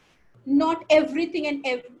text, not everything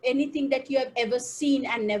and anything that you have ever seen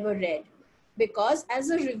and never read. Because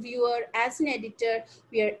as a reviewer, as an editor,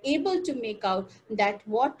 we are able to make out that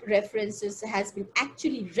what references has been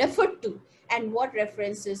actually referred to and what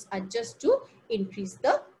references are just to increase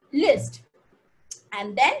the list.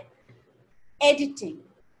 And then editing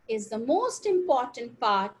is the most important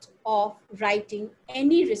part of writing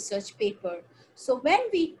any research paper. So when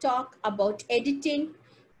we talk about editing,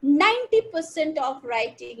 90% of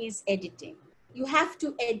writing is editing. You have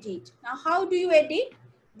to edit. Now, how do you edit?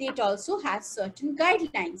 It also has certain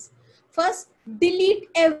guidelines. First, delete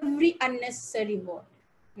every unnecessary word,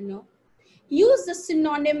 you know. Use the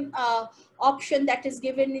synonym option that is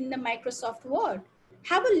given in the Microsoft Word.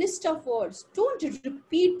 Have a list of words. Don't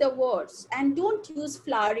repeat the words and don't use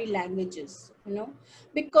flowery languages, you know,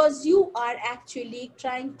 because you are actually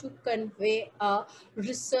trying to convey a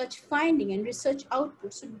research finding and research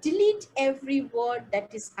output. So delete every word that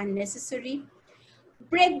is unnecessary.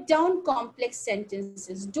 Break down complex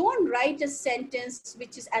sentences. Don't write a sentence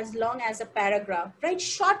which is as long as a paragraph. Write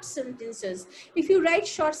short sentences. If you write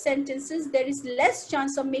short sentences, there is less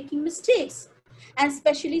chance of making mistakes. And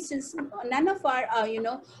especially since none of our,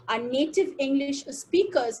 our native English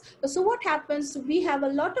speakers. So what happens, we have a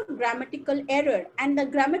lot of grammatical error, and the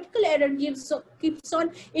grammatical error keeps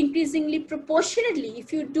on increasingly proportionately.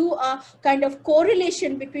 If you do a kind of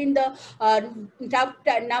correlation between the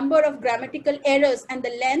number of grammatical errors and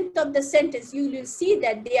the length of the sentence, you will see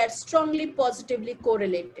that they are strongly positively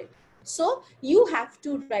correlated. So you have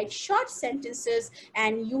to write short sentences,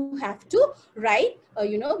 and you have to write,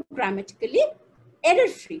 grammatically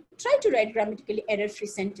error-free. Try to write grammatically error-free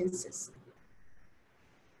sentences.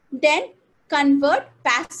 Then convert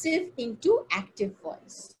passive into active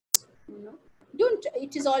voice. Don't,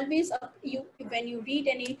 it is always when you read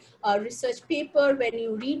any research paper, when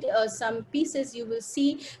you read some pieces, you will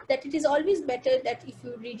see that it is always better that if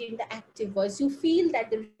you read in the active voice, you feel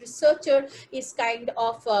that the researcher is kind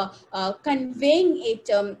of conveying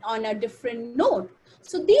it on a different note.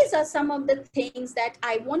 So these are some of the things that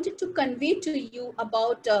I wanted to convey to you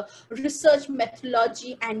about research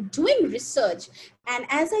methodology and doing research. And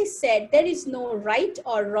as I said, there is no right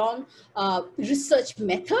or wrong research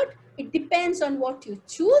method. It depends on what you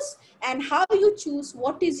choose and how you choose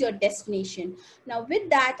what is your destination. Now, with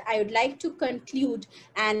that, I would like to conclude,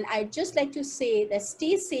 and I'd just like to say that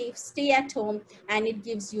stay safe, stay at home, and it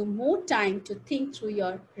gives you more time to think through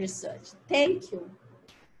your research. Thank you.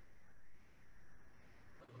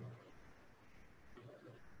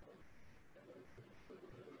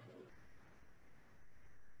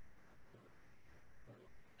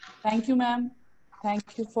 Thank you, ma'am.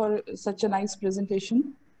 Thank you for such a nice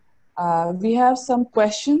presentation. We have some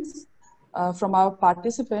questions from our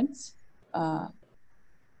participants.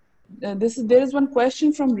 There is one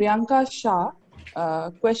question from Riyanka Shah.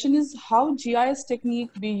 Question is, how GIS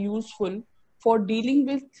technique be useful for dealing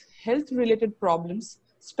with health-related problems,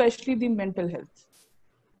 especially the mental health?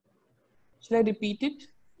 Shall I repeat it?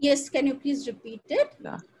 Yes, can you please repeat it?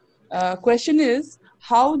 Yeah. Question is,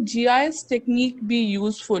 how GIS technique be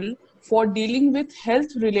useful for dealing with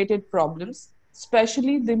health-related problems,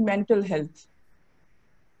 especially the mental health?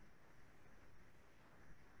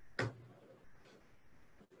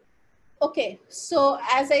 Okay, so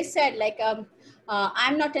as I said, like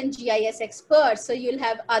I'm not a GIS expert, so you'll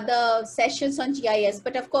have other sessions on GIS,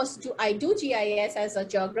 but of course I do GIS as a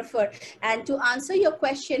geographer. And to answer your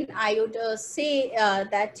question, I would say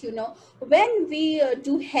that, when we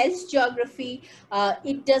do health geography,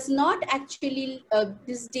 it does not actually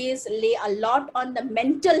these days lay a lot on the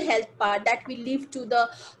mental health part, that we leave to the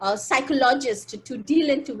psychologist to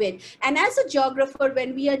deal into it. And as a geographer,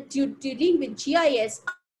 when we are dealing with GIS,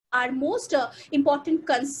 our most important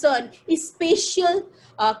concern is spatial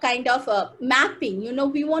kind of mapping.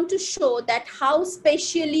 We want to show that how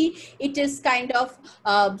spatially it is kind of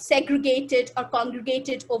segregated or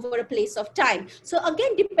congregated over a place of time. So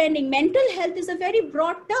again, depending, mental health is a very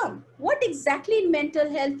broad term. What exactly in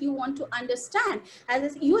mental health you want to understand,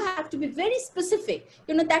 as you have to be very specific.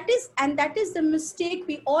 That is the mistake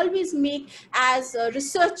we always make as a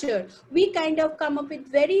researcher. We kind of come up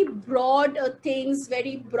with very broad things,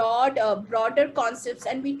 very broader concepts,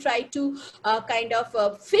 and we try to kind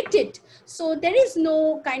of fit it. So there is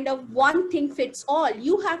no kind of one thing fits all.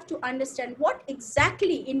 You have to understand what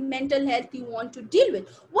exactly in mental health you want to deal with,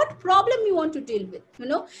 what problem you want to deal with,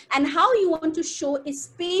 and how you want to show a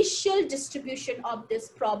spatial distribution of this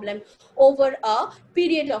problem over a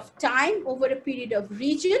period of time, over a period of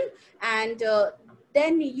region, and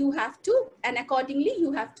then you have to, and accordingly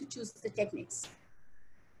you have to choose the techniques.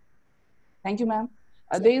 Thank you, ma'am.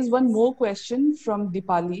 There is one more question from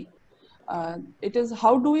Dipali. It is,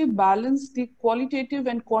 how do we balance the qualitative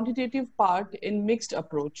and quantitative part in mixed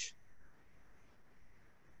approach?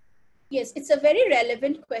 Yes, it's a very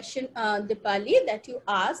relevant question, Dipali, that you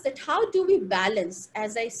asked, that how do we balance?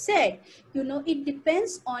 As I said, it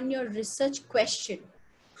depends on your research question.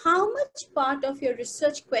 how much part of your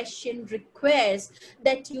research question requires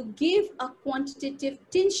that you give a quantitative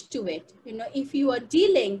tinge to it. You know, if you are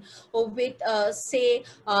dealing with, say,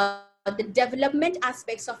 the development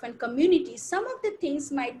aspects of a community, some of the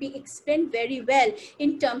things might be explained very well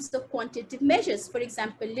in terms of quantitative measures. For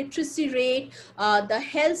example, literacy rate, the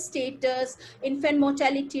health status, infant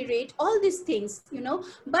mortality rate, all these things, you know.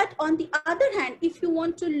 But on the other hand, if you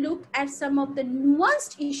want to look at some of the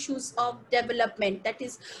nuanced issues of development, that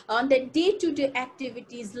is on the day-to-day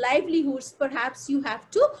activities, livelihoods, perhaps you have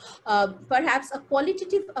to, perhaps a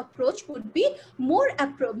qualitative approach would be more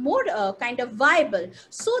kind of viable.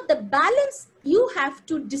 So the balance you have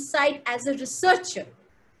to decide as a researcher.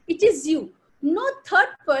 It is you. No third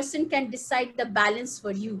person can decide the balance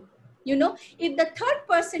for you. You know, if the third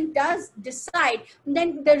person does decide,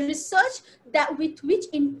 then the research that with which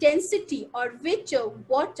intensity or which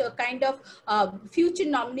what kind of future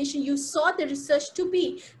nomination you saw the research to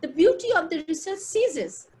be, the beauty of the research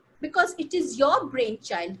ceases, because it is your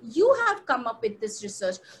brainchild. You have come up with this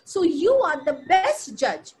research. So you are the best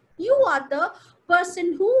judge. You are the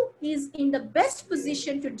person who is in the best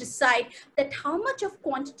position to decide that how much of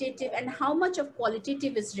quantitative and how much of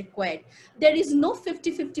qualitative is required. There is no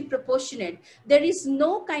 50-50 proportionate. There is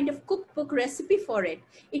no kind of cookbook recipe for it.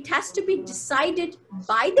 It has to be decided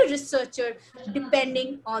by the researcher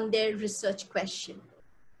depending on their research question.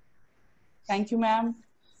 Thank you, ma'am.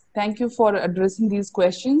 Thank you for addressing these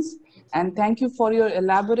questions, and thank you for your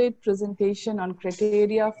elaborate presentation on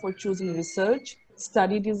criteria for choosing research,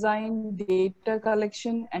 study design, data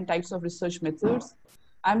collection, and types of research methods.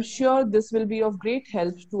 I'm sure this will be of great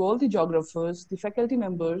help to all the geographers, the faculty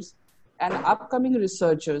members, and upcoming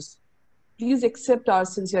researchers. Please accept our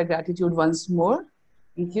sincere gratitude once more.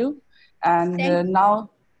 Thank you. And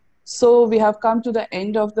now, so we have come to the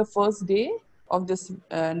end of the first day of this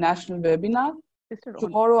national webinar.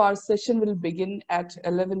 Tomorrow our session will begin at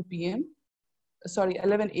 11 p.m. Sorry,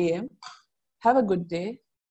 11 a.m. Have a good day.